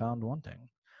 measured, and found wanting.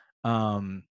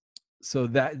 So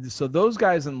those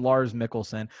guys and Lars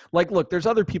Mikkelsen, like, look, there's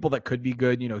other people that could be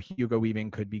good. Hugo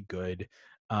Weaving could be good.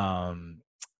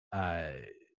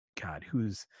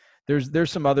 There's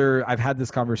some other, I've had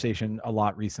this conversation a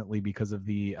lot recently because of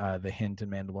the hint in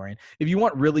Mandalorian. If you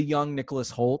want really young,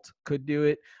 Nicholas Hoult could do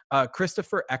it.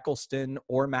 Christopher Eccleston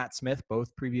or Matt Smith,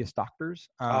 both previous doctors.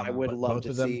 I would love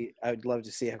to see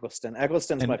Eccleston.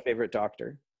 Eccleston's my favorite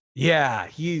doctor. Yeah,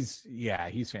 he's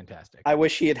fantastic. I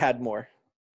wish he had more.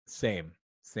 Same.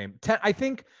 I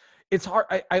think it's hard.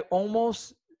 I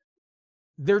almost,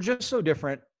 they're just so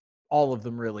different, all of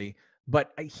them really.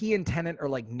 But he and Tennant are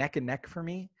like neck and neck for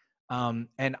me.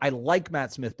 And I like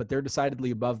Matt Smith, but they're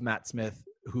decidedly above Matt Smith,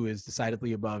 who is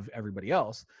decidedly above everybody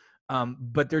else.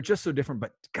 But they're just so different.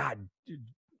 But God,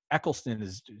 Eccleston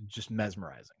is just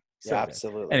mesmerizing. So yeah,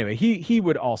 absolutely. Good. Anyway, he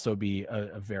would also be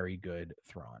a very good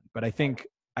Thrawn. But I think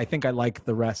I like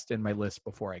the rest in my list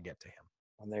before I get to him.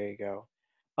 And there you go.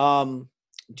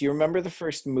 Do you remember the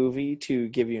first movie to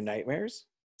give you nightmares?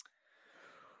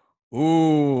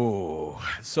 Ooh,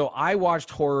 so I watched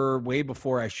horror way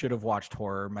before I should have watched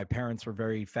horror. My parents were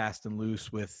very fast and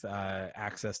loose with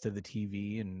access to the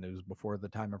TV, and it was before the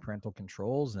time of parental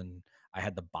controls. And I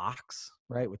had the box,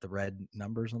 right, with the red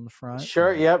numbers on the front.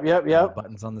 Sure. Yep.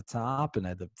 Buttons on the top, and I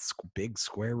had the big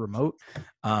square remote.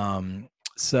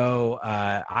 So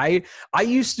I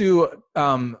used to.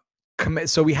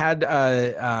 So we had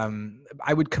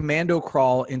I would commando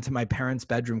crawl into my parents'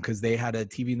 bedroom because they had a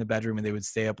TV in the bedroom and they would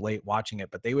stay up late watching it,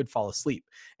 but they would fall asleep.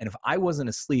 And if I wasn't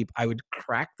asleep, I would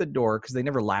crack the door because they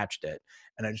never latched it.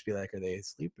 And I'd just be like, are they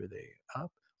asleep? Are they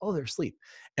up? Oh, they're asleep.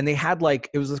 And they had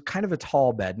it was kind of a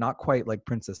tall bed, not quite like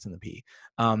Princess and the Pea,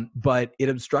 but it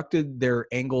obstructed their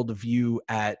angled view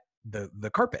at the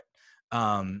carpet.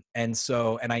 And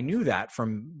I knew that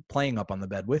from playing up on the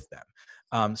bed with them.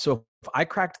 So if I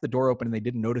cracked the door open and they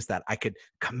didn't notice that, I could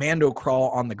commando crawl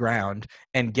on the ground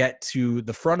and get to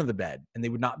the front of the bed and they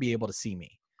would not be able to see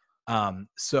me.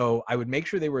 So I would make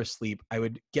sure they were asleep. I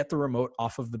would get the remote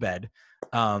off of the bed,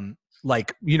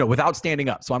 without standing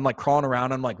up. So I'm like crawling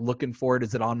around. I'm like looking for it.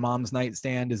 Is it on mom's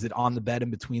nightstand? Is it on the bed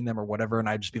in between them or whatever? And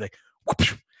I'd just be like,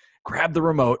 whoosh, grab the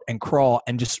remote and crawl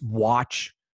and just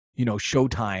watch,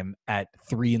 Showtime at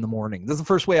 3 a.m. This is the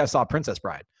first way I saw Princess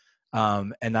Bride.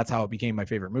 And that's how it became my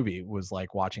favorite movie, was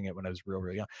like watching it when I was real,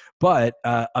 real young. But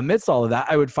amidst all of that,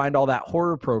 I would find all that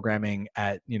horror programming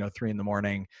at 3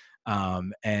 a.m.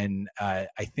 And I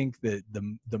think that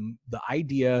the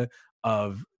idea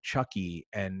of Chucky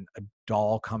and a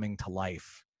doll coming to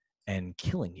life and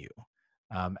killing you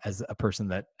as a person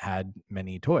that had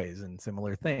many toys and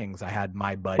similar things. I had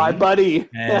my buddy, My buddy.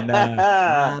 and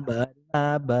my buddy.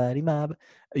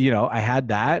 I had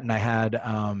that, and I had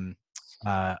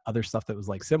other stuff that was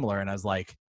like similar, and I was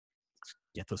like,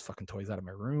 get those fucking toys out of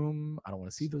my room. I don't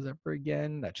want to see those ever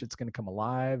again. That shit's gonna come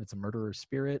alive. It's a murderer's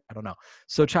spirit. I don't know.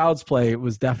 So Child's Play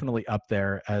was definitely up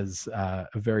there as a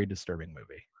very disturbing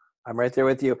movie. I'm right there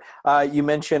with you. You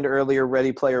mentioned earlier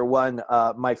Ready Player One.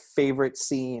 My favorite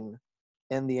scene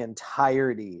in the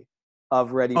entirety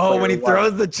of Ready Player One. Oh, when he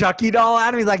throws the Chucky doll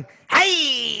at him, he's like,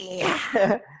 "Hey!"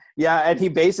 Yeah, and he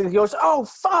basically goes, "Oh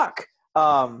fuck!"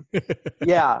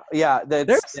 Yeah.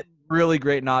 There's some really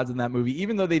great nods in that movie,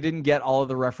 even though they didn't get all of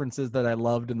the references that I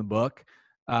loved in the book.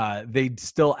 They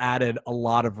still added a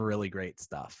lot of really great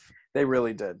stuff. They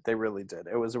really did.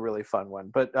 It was a really fun one.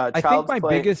 But I think my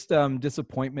biggest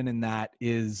disappointment in that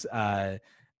is that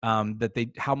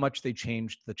how much they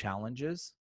changed the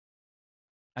challenges.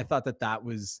 I thought that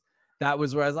was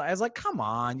where I was like, come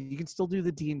on, you can still do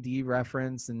the D&D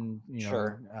reference, and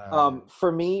sure.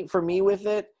 For me with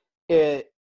it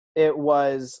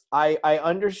was I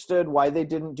understood why they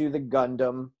didn't do the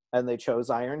Gundam and they chose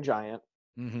Iron Giant.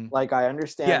 Mm-hmm. Like, I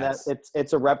understand that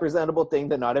it's a representable thing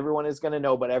that not everyone is going to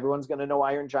know, but everyone's going to know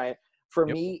Iron Giant. For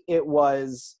me, it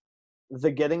was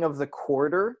the getting of the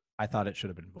quarter. I thought it should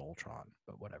have been Voltron,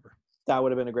 but whatever. That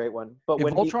would have been a great one. But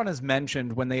when Voltron is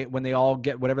mentioned, when they all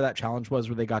get whatever that challenge was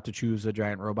where they got to choose a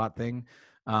giant robot thing,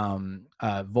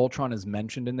 Voltron is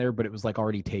mentioned in there, but it was like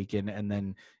already taken, and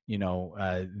then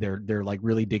they're like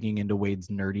really digging into Wade's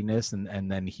nerdiness,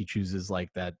 and then he chooses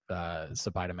like that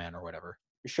Spider-Man or whatever.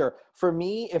 Sure. For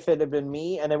me, if it had been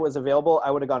me and it was available, I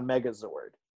would have gone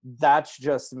Megazord. That's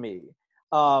just me.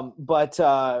 But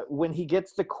when he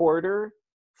gets the quarter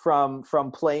from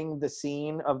playing the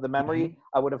scene of the memory,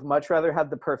 I would have much rather had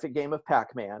the perfect game of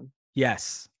Pac-Man.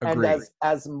 Yes, agreed. And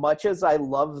as much as I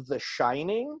love The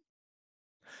Shining,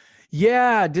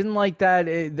 yeah, didn't like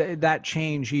that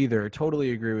change either.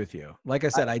 Totally agree with you. Like I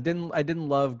said, I didn't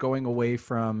love going away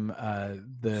from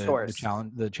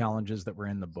the challenges that were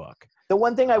in the book. The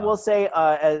one thing I will say,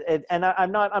 and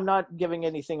I'm not giving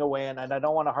anything away, and I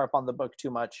don't want to harp on the book too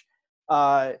much.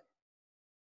 For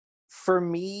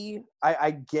me,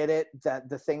 I get it that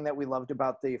the thing that we loved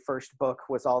about the first book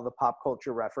was all the pop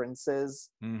culture references,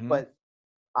 but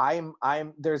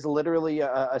there's literally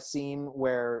a scene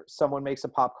where someone makes a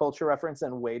pop culture reference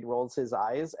and Wade rolls his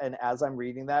eyes, and as I'm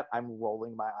reading that, I'm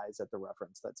rolling my eyes at the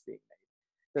reference that's being made.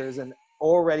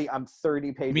 I'm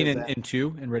 30 pages. You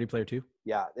mean in Ready Player 2?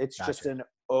 Yeah, it's just an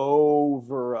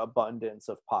overabundance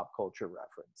of pop culture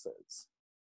references.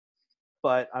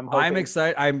 But I'm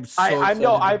excited. I'm so excited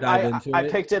to dive into it. I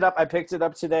picked it up. I picked it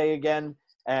up today again,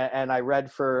 and I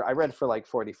read for like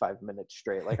 45 minutes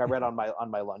straight. Like, I read on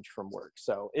my lunch from work.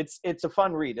 So it's a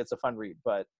fun read.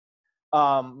 But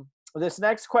this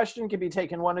next question can be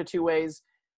taken one of two ways.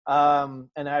 And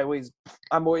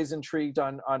I'm always intrigued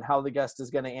on how the guest is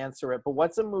going to answer it. But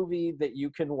what's a movie that you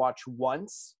can watch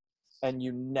once and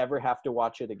you never have to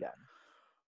watch it again?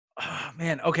 Oh,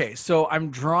 man. Okay. So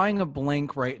I'm drawing a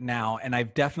blank right now, and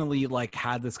I've definitely like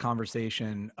had this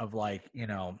conversation of like,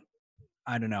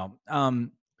 I don't know.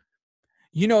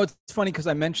 It's funny because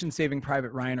I mentioned Saving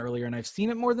Private Ryan earlier, and I've seen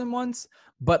it more than once,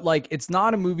 but like, it's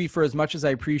not a movie, for as much as I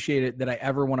appreciate it, that I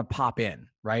ever want to pop in,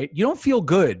 right? You don't feel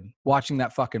good watching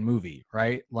that fucking movie,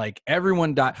 right? Like,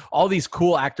 everyone died. All these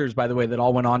cool actors, by the way, that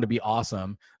all went on to be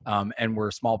awesome, and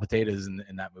were small potatoes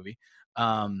in that movie.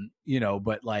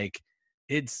 But like,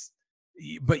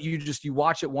 but you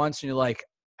watch it once and you're like,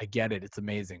 I get it. It's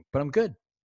amazing, but I'm good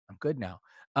now.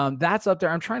 That's up there.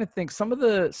 I'm trying to think some of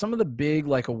the big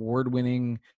like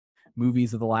award-winning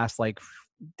movies of the last like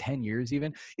 10 years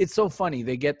even. It's so funny.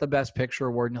 They get the Best Picture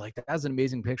award and you're like, that's an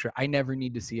amazing picture. I never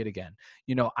need to see it again.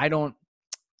 I don't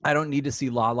need to see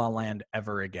La La Land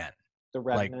ever again. The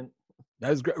Revenant.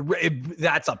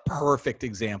 That's a perfect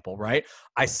example, right?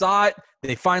 I saw it.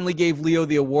 They finally gave Leo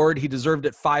the award. He deserved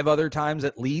it 5 other times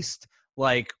at least.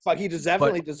 Like, fuck, he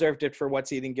definitely deserved it for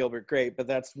What's Eating Gilbert Grape, but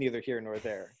that's neither here nor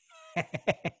there.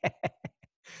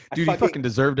 Dude, he fucking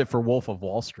deserved it for Wolf of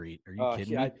Wall Street. Are you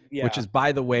kidding me? Yeah. Which is,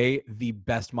 by the way, the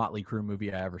best Motley Crue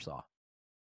movie I ever saw.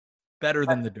 Better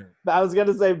than The Dirt. I was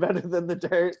gonna say better than The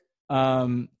Dirt.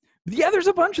 Yeah, there's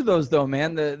a bunch of those though,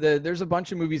 man. There's a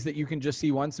bunch of movies that you can just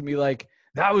see once and be like,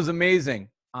 that was amazing.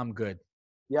 I'm good.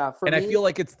 Yeah, I feel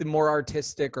like it's the more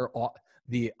artistic or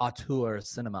the auteur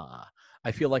cinema.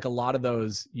 I feel like a lot of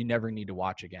those you never need to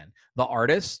watch again. The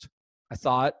Artist, I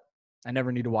saw it. I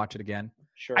never need to watch it again.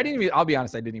 Sure. I'll be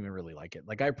honest, I didn't even really like it.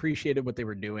 Like, I appreciated what they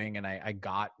were doing and I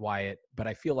got why but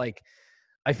I feel like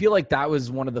I feel like that was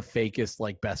one of the fakest,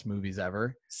 like, best movies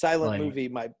ever. Silent Like, movie.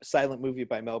 My silent movie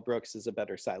by Mel Brooks is a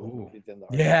better silent ooh, movie than the.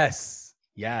 yes.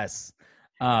 Anything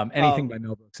Um, by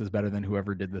Mel Brooks is better than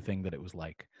whoever did the thing that it was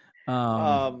like. Um,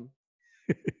 um,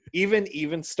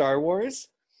 even Star Wars.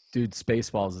 dude,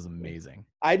 Spaceballs is amazing.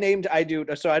 I do.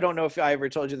 So I don't know if I ever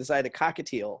told you this. I had a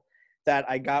cockatiel that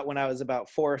I got when I was about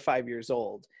 4 or 5 years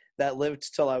old that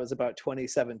lived till I was about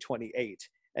 27, 28.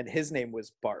 And his name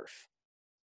was Barf.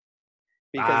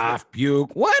 Because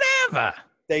Puke, whatever.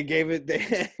 they gave it,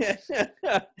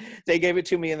 they gave it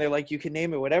to me and they're like, you can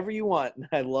name it whatever you want. And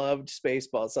I loved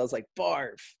Spaceballs. So I was like,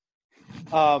 Barf.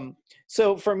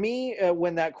 So for me,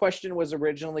 when that question was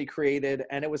originally created,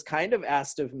 and it was kind of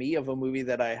asked of me of a movie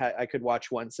that I could watch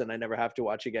once and I never have to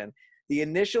watch again, the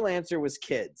initial answer was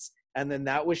Kids, and then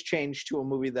that was changed to a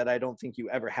movie that I don't think you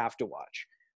ever have to watch.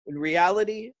 In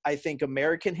reality, I think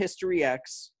American History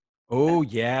X. Oh,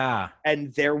 yeah.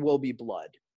 And There Will Be Blood.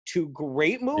 2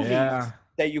 great movies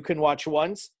that you can watch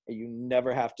once and you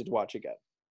never have to watch again.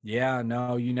 Yeah,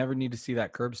 no, you never need to see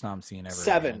that curb stomp scene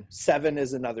ever. Seven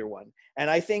is another one. And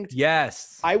I think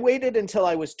yes, I waited until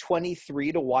I was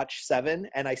 23 to watch Seven,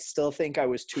 and I still think I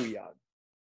was too young.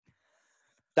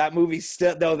 That movie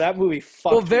fucked.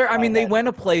 Well, they went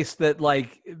a place that,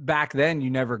 like, back then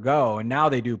you never go, and now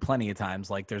they do plenty of times.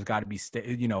 Like, there's got to be,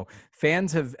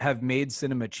 fans have made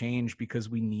cinema change because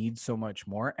we need so much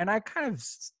more, and I kind of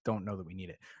don't know that we need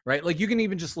it, right? Like, you can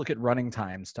even just look at running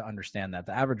times to understand that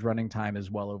the average running time is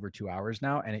well over 2 hours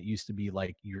now, and it used to be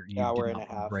like you hour did and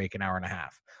a half. break an hour and a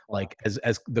half. Wow. Like,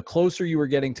 as the closer you were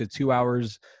getting to 2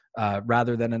 hours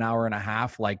rather than an hour and a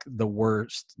half, like the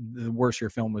worse your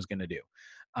film was going to do.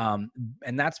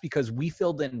 And that's because we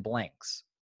filled in blanks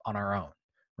on our own,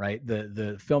 right?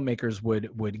 The filmmakers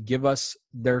would give us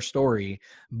their story,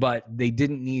 but they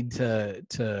didn't need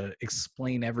to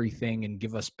explain everything and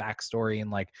give us backstory,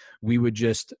 and, like, we would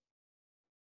just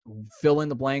fill in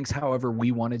the blanks however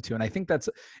we wanted to. And I think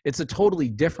it's a totally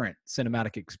different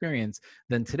cinematic experience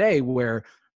than today, where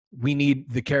we need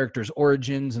the characters'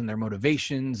 origins and their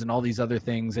motivations and all these other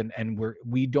things, and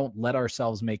we don't let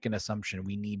ourselves make an assumption.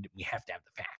 We have to have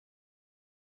the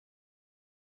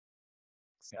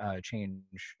facts. Change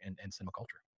in cinema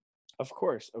culture. Of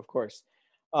course.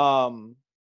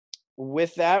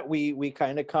 With that, we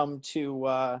kind of come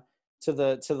to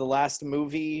the last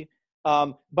movie.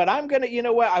 But I'm gonna, you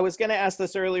know what? I was gonna ask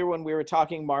this earlier when we were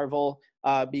talking Marvel,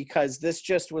 because this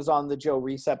just was on the Joe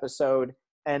Reese episode,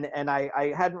 and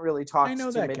I hadn't really talked. I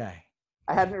know that guy.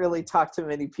 I hadn't really talked to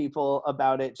many people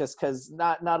about it, just because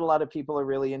not a lot of people are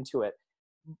really into it.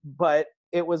 But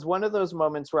it was one of those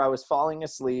moments where I was falling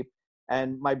asleep,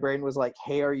 and my brain was like,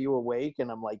 "Hey, are you awake?"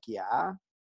 And I'm like, "Yeah."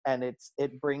 And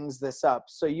it brings this up,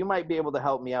 so you might be able to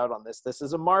help me out on this. This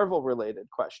is a Marvel related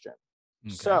question.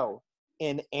 Okay. So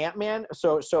in Ant-Man,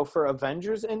 so for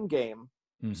Avengers Endgame,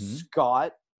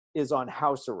 Scott is on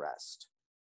house arrest.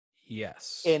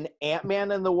 Yes. In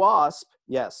Ant-Man and the Wasp,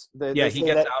 yes. He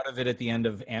gets out of it at the end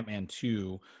of Ant-Man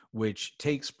 2, which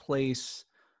takes place.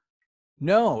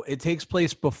 No, it takes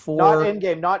place before.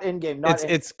 Not Endgame.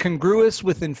 It's congruous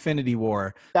with Infinity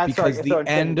War. That's because right.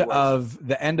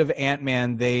 the end of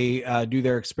Ant-Man, they do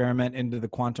their experiment into the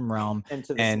quantum realm,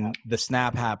 the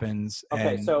snap happens.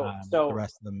 Okay, and, so the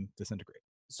rest of them disintegrate.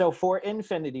 So for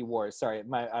Infinity Wars, sorry,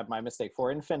 my mistake.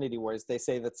 For Infinity Wars, they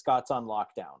say that Scott's on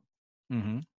lockdown.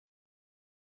 Mm-hmm.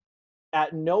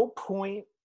 At no point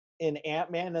in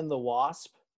Ant-Man and the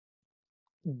Wasp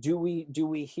do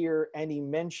we hear any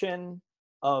mention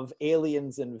of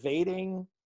aliens invading?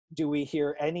 Do we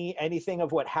hear anything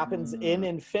of what happens in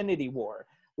Infinity War?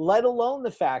 Let alone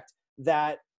the fact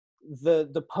that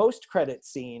the post-credit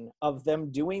scene of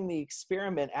them doing the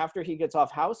experiment after he gets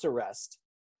off house arrest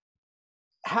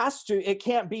it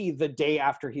can't be the day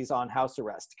after he's on house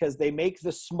arrest, because they make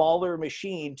the smaller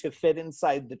machine to fit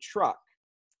inside the truck.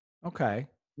 Okay.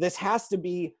 This has to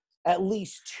be at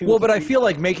least 2. Well, but I feel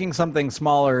like making something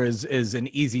smaller is an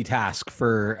easy task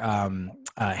for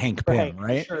Hank Pym,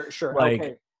 right? Sure. Like,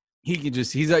 okay. He can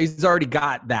just he's already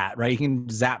got that, right? He can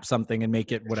zap something and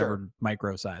make it whatever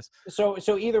micro size. So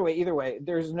either way,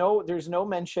 there's no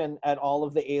mention at all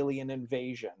of the alien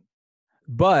invasion.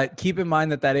 But keep in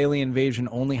mind that alien invasion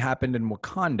only happened in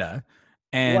Wakanda,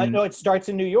 and no, it starts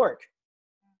in New York.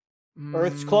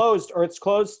 Earth's closed.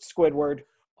 Squidward.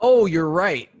 Oh, you're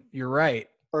right.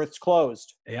 Earth's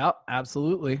closed. Yep,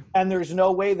 absolutely. And there's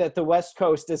no way that the West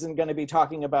Coast isn't going to be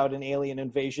talking about an alien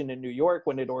invasion in New York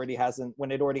when it already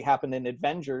happened in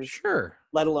Avengers. Sure.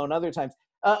 Let alone other times.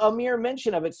 A mere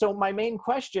mention of it. So my main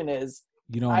question is,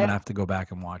 I'm going to have to go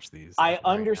back and watch these. I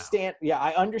understand. Yeah,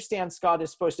 I understand Scott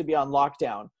is supposed to be on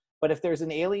lockdown, But if there's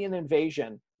an alien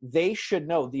invasion, they should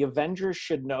know, the Avengers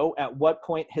should know at what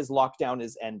point his lockdown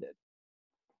is ended.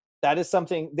 That is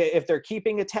something that if they're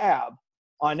keeping a tab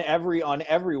on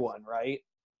everyone, right?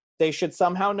 They should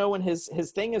somehow know when his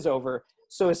thing is over.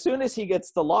 So as soon as he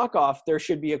gets the lock off, there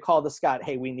should be a call to Scott,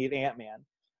 hey, we need Ant-Man.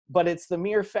 But it's the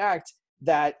mere fact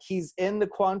that he's in the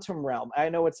quantum realm. I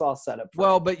know it's all set up.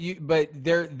 Well, but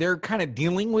they're kind of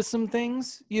dealing with some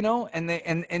things, and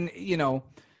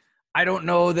I don't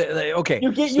know that. Okay,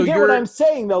 you get what I'm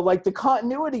saying though, like the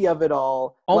continuity of it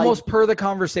all. Almost per the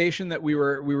conversation that we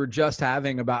were just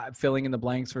having about filling in the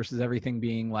blanks versus everything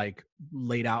being like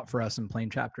laid out for us in plain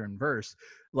chapter and verse.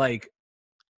 Like,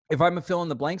 if I'm a fill in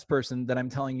the blanks person, then I'm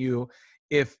telling you,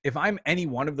 if I'm any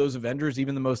one of those Avengers,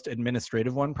 even the most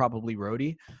administrative one, probably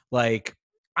Rhodey, like,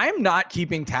 I'm not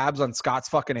keeping tabs on Scott's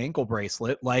fucking ankle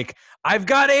bracelet. Like, I've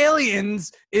got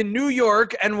aliens in New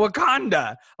York and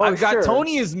Wakanda. I've got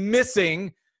Tony is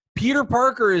missing. Peter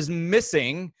Parker is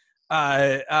missing.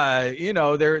 They're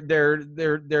all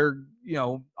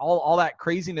that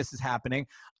craziness is happening.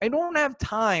 I don't have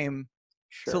time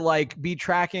to like be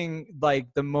tracking like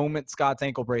the moment Scott's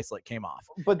ankle bracelet came off.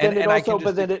 But then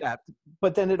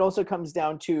it also comes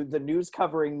down to the news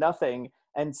covering nothing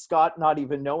and Scott not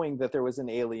even knowing that there was an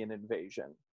alien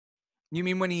invasion. You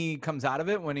mean when he comes out of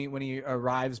it, when he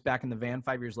arrives back in the van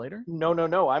 5 years later?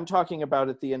 No. I'm talking about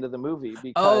at the end of the movie.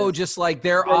 Because just like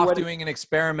they're off doing an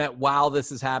experiment while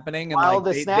this is happening, and while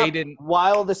like they didn't.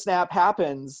 While the snap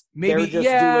happens, they're just doing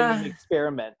an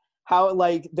experiment. How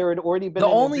like there had already been the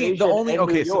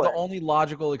only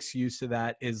logical excuse to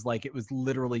that is like it was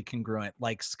literally congruent.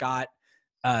 Like Scott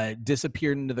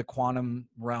disappeared into the quantum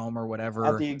realm or whatever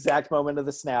at the exact moment of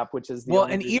the snap, which is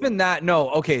even that.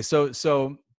 No, okay,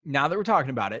 so now that we're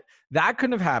talking about it, that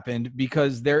couldn't have happened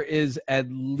because there's at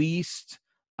least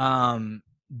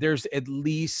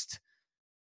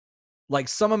like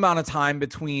some amount of time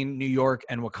between New York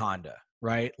and Wakanda,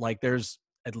 right? Like there's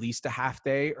at least a half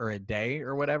day or a day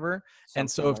or whatever. Something and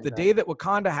so if the day that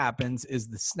Wakanda happens is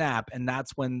the snap, and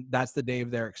that's the day of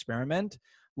their experiment,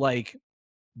 like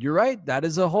you're right. That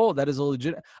is a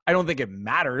legit. I don't think it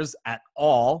matters at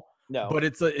all. No, but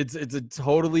it's a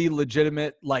totally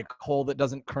legitimate like hole that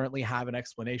doesn't currently have an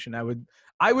explanation. I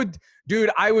would,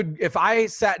 if I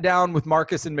sat down with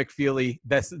Marcus and McFeely,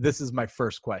 this is my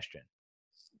first question.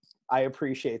 I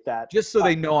appreciate that. Just so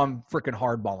they know I'm freaking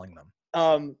hardballing them.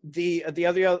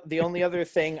 The only other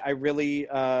thing I really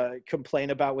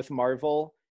complain about with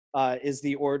Marvel is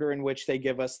the order in which they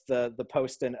give us the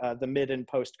post and the mid and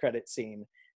post credit scene.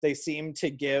 They seem to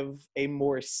give a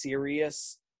more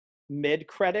serious mid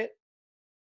credit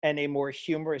and a more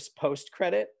humorous post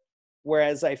credit,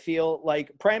 whereas I feel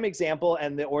like prime example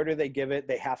and the order they give it,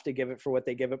 they have to give it for what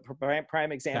they give it.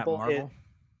 Prime example is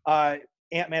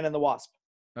Ant-Man and the Wasp.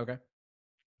 Okay.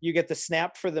 You get the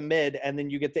snap for the mid, and then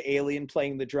you get the alien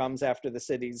playing the drums after the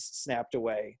city's snapped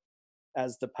away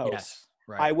as the post. Yes,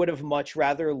 right. I would have much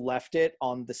rather left it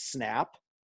on the snap.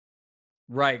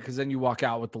 Right, because then you walk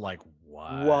out with the like,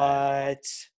 what?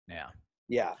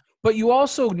 Yeah. But you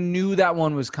also knew that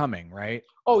one was coming, right?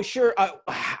 Oh, sure.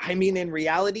 I mean, in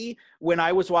reality, when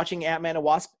I was watching Ant-Man and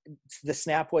Wasp, the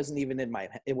snap wasn't even in my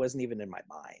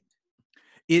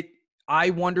mind. I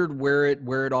wondered where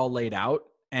it all laid out.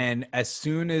 And as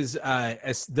soon as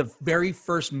the very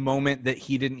first moment that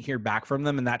he didn't hear back from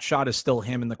them, and that shot is still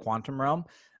him in the quantum realm,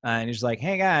 and he's like,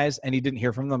 "Hey guys," and he didn't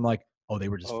hear from them, I'm like, "Oh, they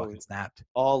were just fucking snapped."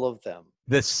 All of them.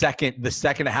 The second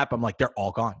it happened, I'm like, "They're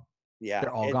all gone." Yeah,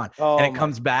 they're all gone. And it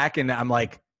comes back, and I'm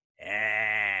like,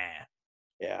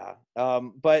 Yeah.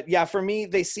 But yeah, for me,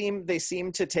 they seem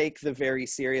to take the very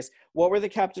serious. What were the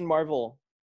Captain Marvel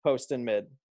post and mid?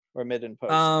 Or mid and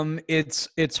post?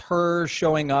 It's her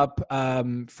showing up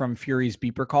from Fury's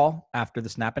beeper call after the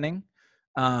snapping,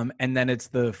 and then it's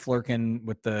the Flurkin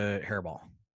with the hairball.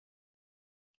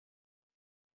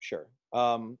 Sure.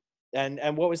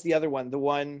 And what was the other one? The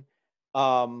one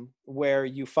where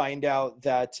you find out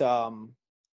that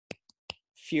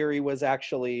Fury was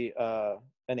actually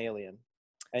an alien,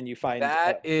 and you find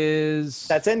that's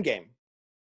Endgame.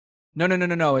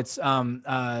 No. It's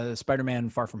Spider-Man: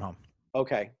 Far From Home.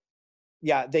 Okay.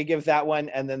 Yeah, they give that one,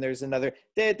 and then there's another.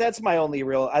 That's my only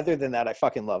real. Other than that, I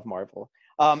fucking love Marvel.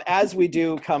 As we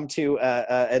do come to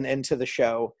an end to the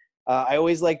show, I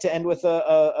always like to end with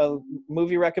a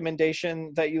movie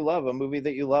recommendation that you love, a movie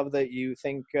that you love that you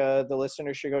think the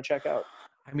listeners should go check out.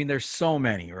 I mean, there's so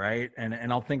many, right?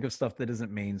 And I'll think of stuff that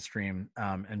isn't mainstream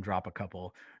and drop a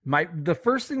couple. The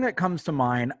first thing that comes to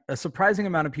mind, a surprising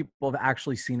amount of people have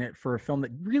actually seen it for a film that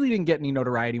really didn't get any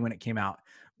notoriety when it came out.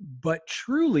 But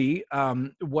truly,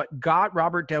 what got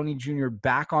Robert Downey Jr.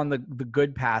 back on the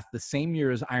good path the same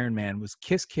year as Iron Man was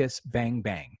Kiss Kiss Bang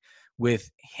Bang,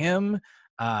 with him,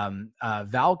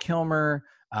 Val Kilmer,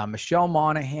 Michelle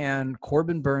Monaghan,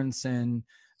 Corbin Burnson.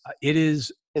 It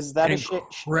is Is that an a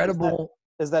incredible.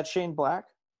 is that Shane Black?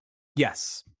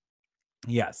 Yes.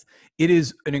 Yes, it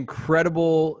is an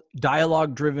incredible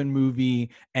dialogue-driven movie,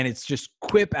 and it's just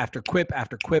quip after quip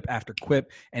after quip after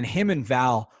quip. And him and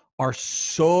Val are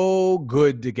so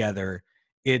good together;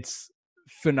 it's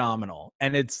phenomenal.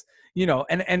 And it's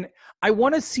and I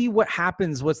want to see what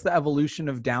happens. What's the evolution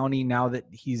of Downey now that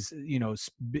he's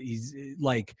he's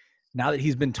like now that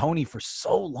he's been Tony for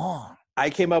so long?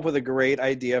 I came up with a great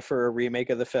idea for a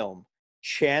remake of the film: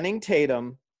 Channing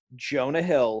Tatum, Jonah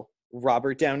Hill,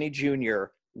 Robert Downey Jr.,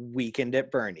 Weekend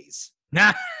at Bernie's.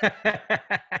 That's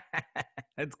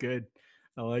good.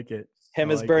 I like it. Him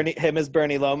as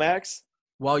Bernie Lomax.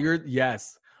 While you're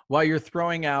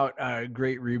throwing out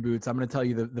great reboots, I'm going to tell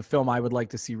you the film I would like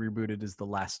to see rebooted is The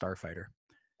Last Starfighter.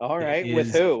 All right,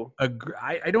 with who?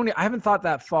 I haven't thought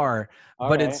that far,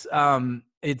 but right.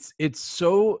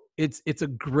 It's a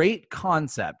great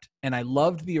concept, and I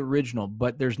loved the original,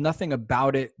 but there's nothing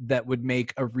about it that would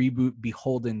make a reboot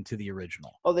beholden to the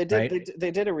original. Oh, they did. Right?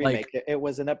 They did a remake. It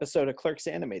was an episode of Clerks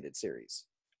animated series.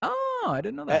 Oh, I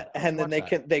didn't know that. And then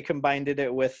they combined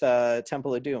it with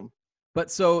Temple of Doom. But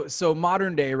so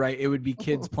modern day, right? It would be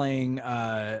kids playing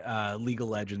League of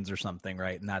Legends or something,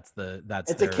 right? And that's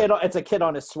it's a kid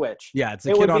on a Switch. Yeah, it's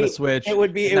a kid on a Switch. It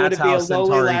would be a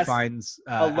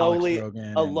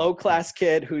low class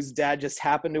kid whose dad just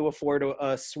happened to afford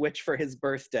a Switch for his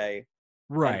birthday.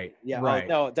 Right. And, yeah. Right. Oh,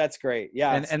 no, that's great.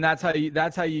 Yeah. And that's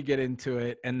how you get into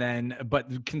it. And then,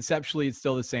 but conceptually, it's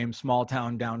still the same small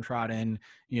town, downtrodden.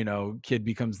 Kid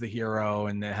becomes the hero,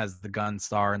 and it has the gun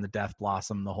star and the death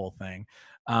blossom, the whole thing.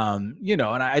 And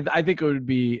I think it'd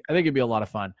be a lot of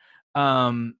fun.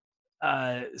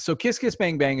 So Kiss Kiss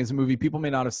Bang Bang is a movie people may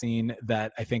not have seen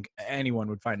that I think anyone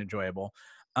would find enjoyable.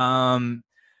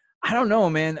 I don't know,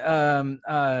 man.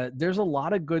 There's a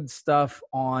lot of good stuff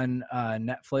on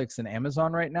Netflix and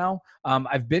Amazon right now.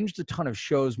 I've binged a ton of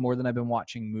shows more than I've been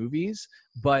watching movies,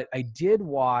 but I did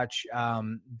watch what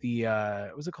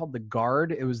was it called? The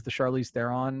Guard. It was the Charlize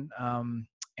Theron either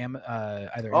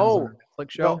Amazon or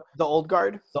Netflix show. The Old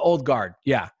Guard? The Old Guard.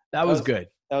 Yeah, that was good.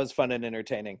 That was fun and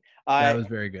entertaining. That was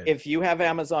very good. If you have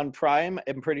Amazon Prime,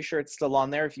 I'm pretty sure it's still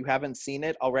on there. If you haven't seen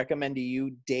it, I'll recommend to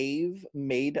you Dave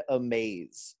Made a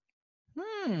Maze.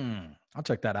 I'll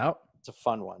check that out. It's a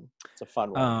fun one.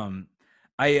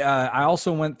 I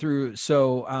also went through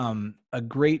a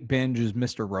great binge is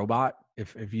Mr. Robot.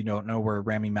 If you don't know where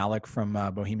Rami Malek from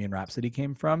Bohemian Rhapsody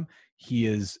came from, he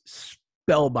is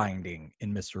spellbinding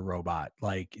in Mr. Robot.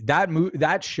 Like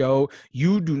that show,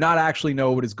 you do not actually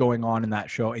know what is going on in that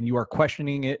show, and you are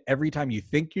questioning it every time you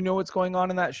think you know what's going on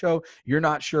in that show. You're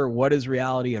not sure what is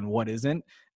reality and what isn't.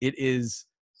 It is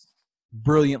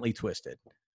brilliantly twisted.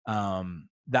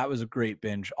 That was a great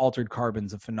binge. Altered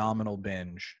Carbon's a phenomenal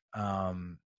binge.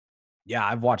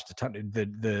 I've watched a ton.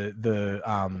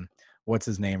 The what's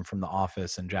his name from The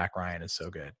Office and Jack Ryan is so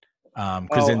good.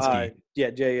 Krasinski.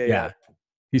 Yeah.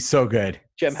 He's so good.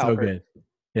 Jim so Halpert. Good.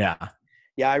 Yeah.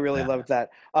 Yeah, I really loved that.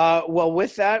 Well,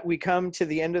 with that, we come to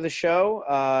the end of the show,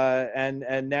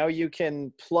 and now you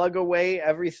can plug away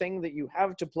everything that you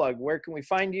have to plug. Where can we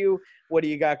find you? What do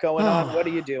you got going on? What are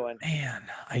you doing? Man,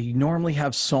 I normally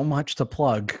have so much to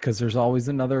plug because there's always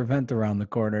another event around the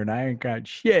corner, and I ain't got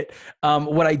shit.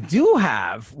 What I do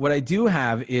have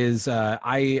is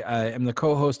I am the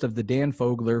co-host of the Dan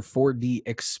Fogler 4D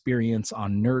Experience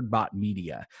on NerdBot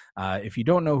Media. If you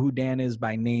don't know who Dan is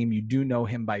by name, you do know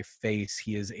him by face.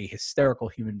 He is a hysterical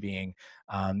human being.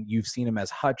 You've seen him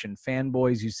as Hutch in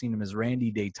Fanboys. You've seen him as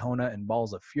Randy Daytona in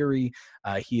Balls of Fury.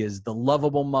 He is the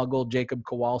lovable muggle Jacob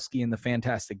Kowalski in the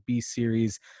Fantastic Beasts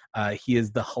series. He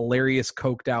is the hilarious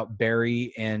coked out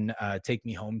Barry in Take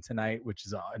Me Home Tonight, which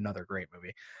is another great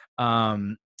movie.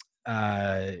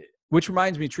 Which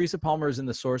reminds me, Teresa Palmer is in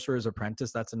The Sorcerer's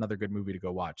Apprentice. That's another good movie to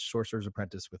go watch. Sorcerer's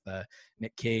Apprentice with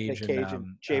Nick Cage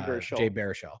and Jay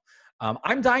Baruchel.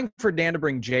 I'm dying for Dan to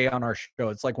bring Jay on our show.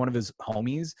 It's like one of his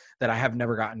homies that I have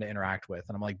never gotten to interact with.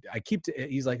 And I'm like,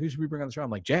 he's like, who should we bring on the show? I'm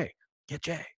like, Jay, get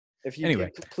Jay. If you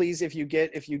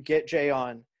get Jay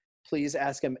on, please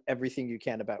ask him everything you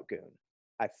can about Goon.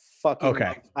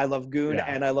 I love Goon,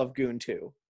 and I love Goon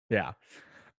 2. Yeah.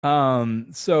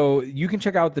 So you can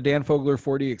check out the Dan Fogler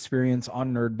 4D experience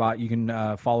on NerdBot. You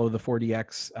can follow the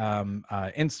 4DX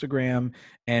Instagram,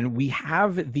 and we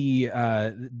have the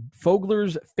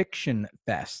Fogler's Fiction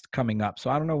Fest coming up. So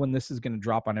I don't know when this is going to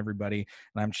drop on everybody,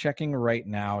 and I'm checking right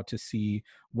now to see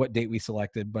what date we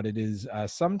selected, but it is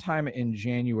sometime in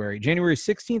January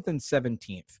 16th and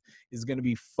 17th is going to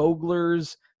be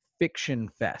Fogler's Fiction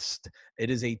Fest.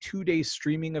 It is a 2-day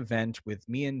streaming event with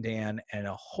me and Dan and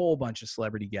a whole bunch of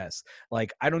celebrity guests.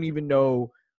 Like, I don't even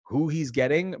know who he's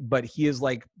getting, but he is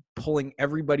like pulling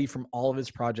everybody from all of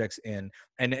his projects in.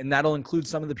 And that'll include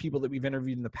some of the people that we've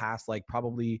interviewed in the past, like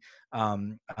probably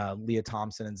Leah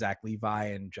Thompson and Zach Levi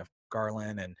and Jeff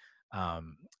Garlin and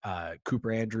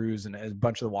Cooper Andrews, and a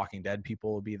bunch of the Walking Dead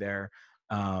people will be there.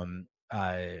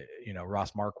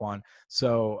 Ross Marquand.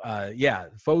 So yeah,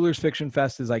 Fogler's Fiction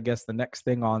Fest is, I guess, the next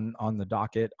thing on the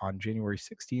docket on January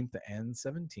 16th and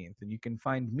 17th. And you can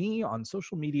find me on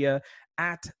social media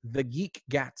at The Geek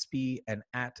Gatsby and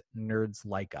at Nerds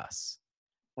Like Us.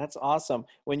 That's awesome.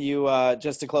 When you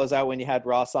just to close out, when you had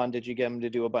Ross on, did you get him to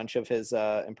do a bunch of his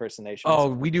impersonations? Oh,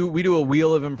 we do a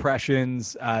wheel of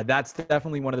impressions. That's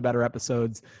definitely one of the better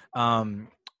episodes. One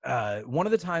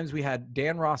of the times we had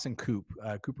Dan Ross and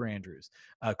Cooper Andrews.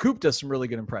 Coop does some really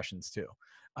good impressions too.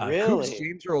 Really? Coop's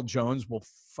James Earl Jones will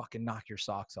fucking knock your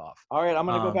socks off. All right, I'm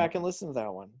gonna go back and listen to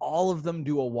that one. All of them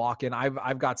do a walk-in.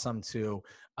 I've got some too.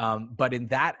 But in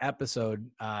that episode,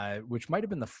 which might have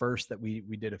been the first that we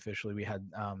did officially, we had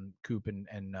Coop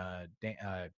and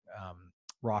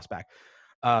Ross back.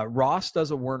 Ross does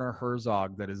a Werner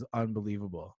Herzog that is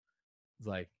unbelievable. It's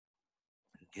like,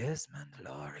 yes,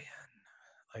 Mandalorian.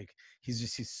 Like,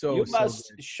 he's so. You must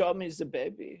so good. show me the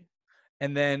baby.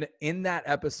 And then in that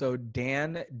episode,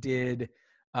 Dan did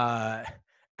Al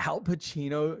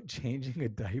Pacino changing a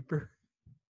diaper.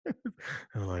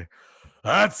 I'm like,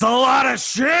 that's a lot of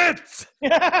shit.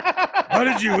 What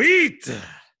did you eat?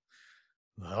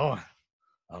 Oh,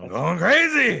 I'm going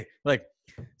crazy. Like,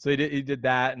 so he did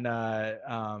that,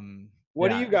 and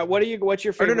what do you got? What's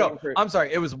your favorite? No, I'm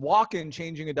sorry. It was Walken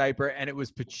changing a diaper, and it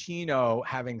was Pacino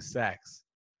having sex.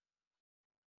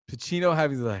 Pacino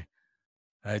having like,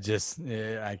 I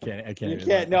can't. You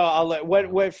can't. No, I'll let.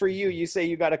 What for you? You say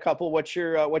you got a couple. What's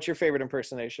your favorite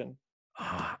impersonation?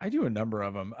 I do a number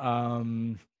of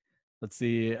them. Let's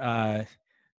see.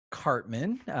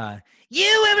 Cartman.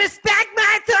 You will respect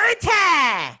my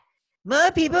authority.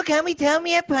 More people come and tell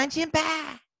me a punch and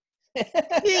pie.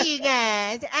 You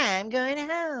guys, I'm going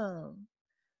home.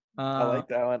 I like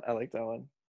that one.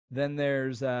 Then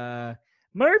there's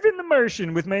Marvin the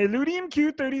Martian with my Illudium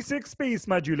Q36 space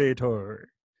modulator.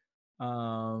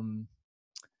 I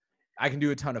can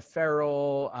do a ton of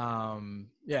Feral.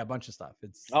 Yeah, a bunch of stuff.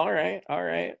 It's all right.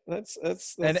 That's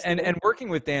and working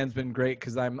with Dan's been great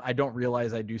because I don't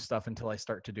realize I do stuff until I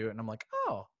start to do it, and I'm like,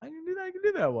 oh, I can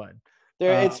do that one.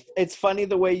 It's funny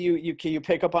the way you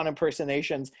pick up on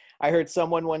impersonations. I heard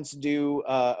someone once do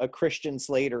a Christian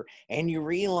Slater, and you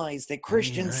realize that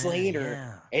Christian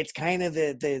Slater, it's kind of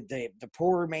the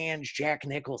poor man's Jack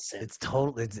Nicholson. It's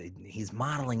he's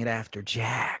modeling it after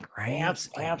Jack, right?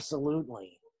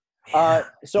 Absolutely. Yeah.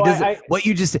 So what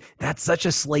you just, that's such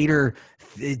a Slater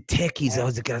tick. He's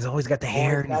always got the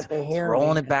hair, and he's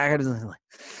rolling it back.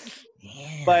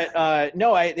 Yeah. But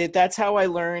no, that's how I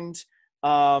learned.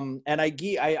 And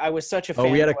I was such a fan. Oh,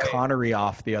 we had a Connery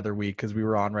off the other week because we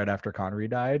were on right after Connery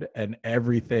died, and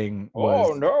everything was.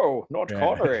 Oh no, not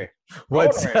Connery.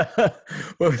 What's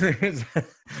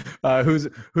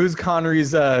who's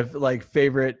Connery's like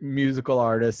favorite musical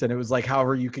artist? And it was like,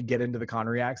 however you could get into the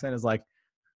Connery accent is like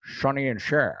Sonny and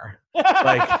Cher,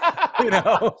 like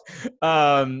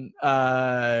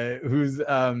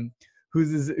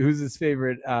who's his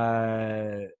favorite?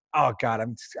 Oh God,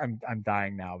 I'm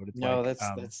dying now, but it's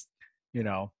that's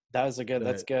that's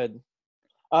good.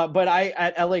 But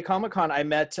at LA Comic-Con, I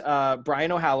met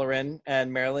Brian O'Halloran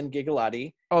and Marilyn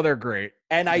Gigalotti. Oh, they're great.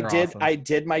 And awesome. I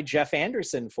did my Jeff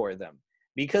Anderson for them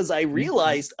because I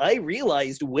realized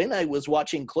when I was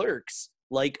watching Clerks,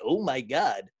 like, oh my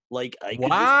God, like I could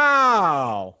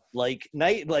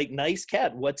nice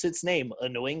cat. What's its name?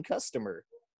 Annoying customer.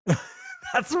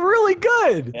 That's really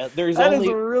good. Yeah,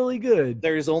 really good.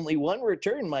 There's only one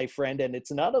return, my friend, and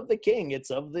it's not of the king, it's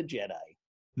of the Jedi.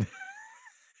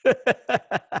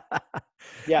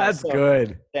 Yeah, that's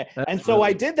good. So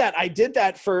I did that. I did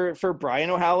that for Brian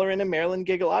O'Halloran and Marilyn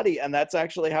Gigalotti, and that's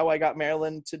actually how I got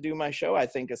Marilyn to do my show. I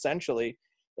think essentially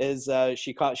is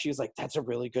she was like, "That's a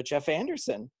really good Jeff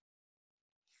Anderson."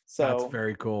 So that's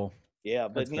very cool. Yeah,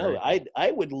 but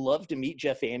I would love to meet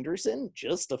Jeff Anderson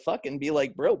just to fucking be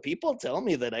like, bro, people tell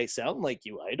me that I sound like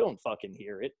you. I don't fucking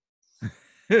hear it.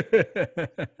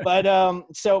 But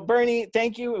so Bernie,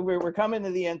 thank you. We're coming to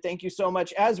the end. Thank you so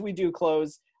much. As we do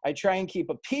close, I try and keep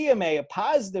a PMA, a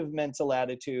positive mental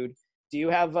attitude. Do you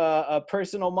have a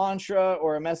personal mantra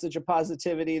or a message of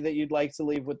positivity that you'd like to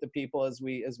leave with the people as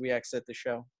we exit the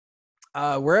show?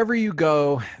 Wherever you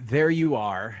go, there you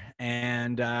are.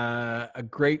 And a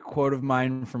great quote of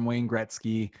mine from Wayne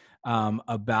Gretzky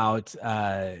about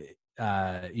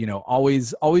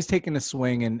always taking a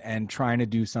swing and trying to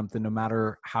do something no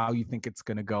matter how you think it's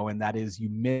going to go. And that is, you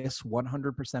miss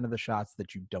 100% of the shots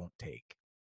that you don't take.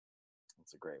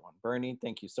 That's a great one. Bernie,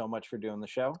 thank you so much for doing the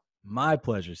show. My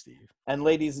pleasure, Steve. And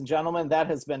ladies and gentlemen, that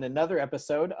has been another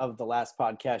episode of The Last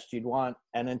Podcast You'd Want.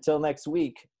 And until next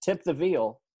week, tip the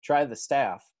veal, try the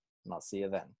staff, and I'll see you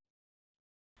then.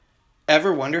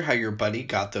 Ever wonder how your buddy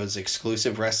got those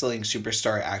exclusive wrestling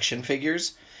superstar action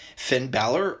figures? Finn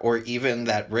Balor, or even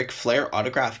that Ric Flair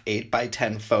autograph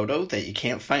 8x10 photo that you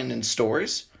can't find in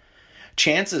stores?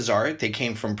 Chances are they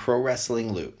came from Pro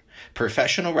Wrestling Loot,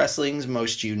 professional wrestling's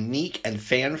most unique and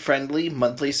fan-friendly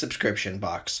monthly subscription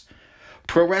box.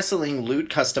 Pro Wrestling Loot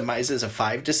customizes a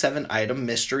 5 to 7 item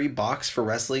mystery box for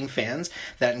wrestling fans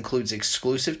that includes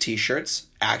exclusive t-shirts,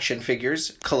 action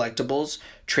figures, collectibles,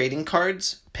 trading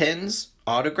cards, pins,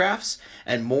 autographs,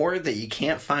 and more that you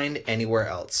can't find anywhere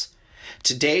else.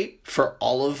 Today, for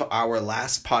all of our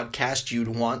Last Podcast You'd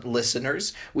Want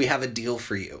listeners, we have a deal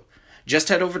for you. Just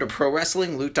head over to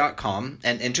ProWrestlingLoot.com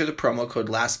and enter the promo code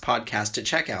LASTPODCAST to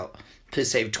checkout to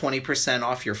save 20%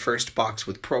 off your first box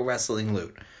with Pro Wrestling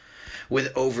Loot.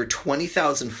 With over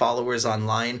 20,000 followers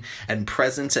online and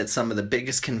presence at some of the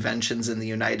biggest conventions in the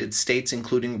United States,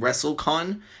 including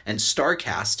WrestleCon and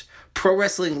StarCast, Pro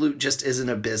Wrestling Loot just isn't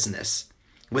a business.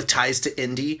 With ties to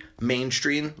indie,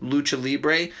 mainstream, lucha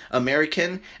libre,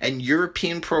 American, and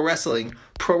European pro wrestling,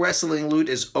 Pro Wrestling Loot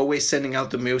is always sending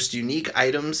out the most unique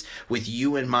items with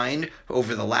you in mind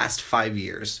over the last 5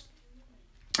 years.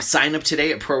 Sign up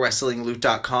today at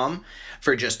ProWrestlingLoot.com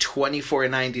for just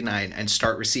 $24.99 and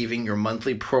start receiving your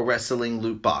monthly Pro Wrestling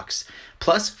Loot box.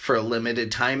 Plus, for a limited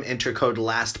time, enter code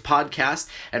LASTPODCAST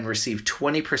and receive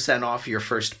 20% off your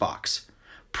first box.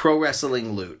 Pro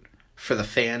Wrestling Loot, for the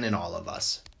fan in all of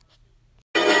us.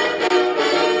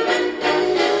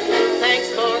 Thanks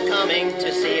for coming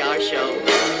to see our show.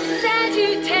 Sad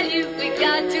to tell you we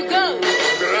got to go.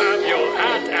 Grab your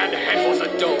hat and head for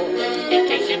the door. In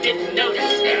case you didn't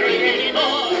notice, there ain't any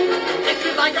more. If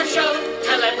you like our show,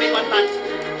 tell everyone but.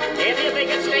 If you think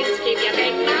it stinks, keep your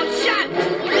big mouth shut.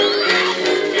 We're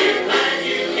glad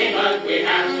you came, but we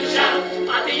have to shout.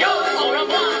 Adios, au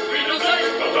revoir. We don't say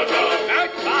ta-ta-ta.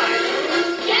 Goodbye.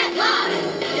 Get lost.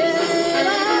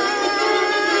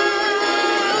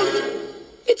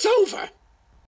 It's over.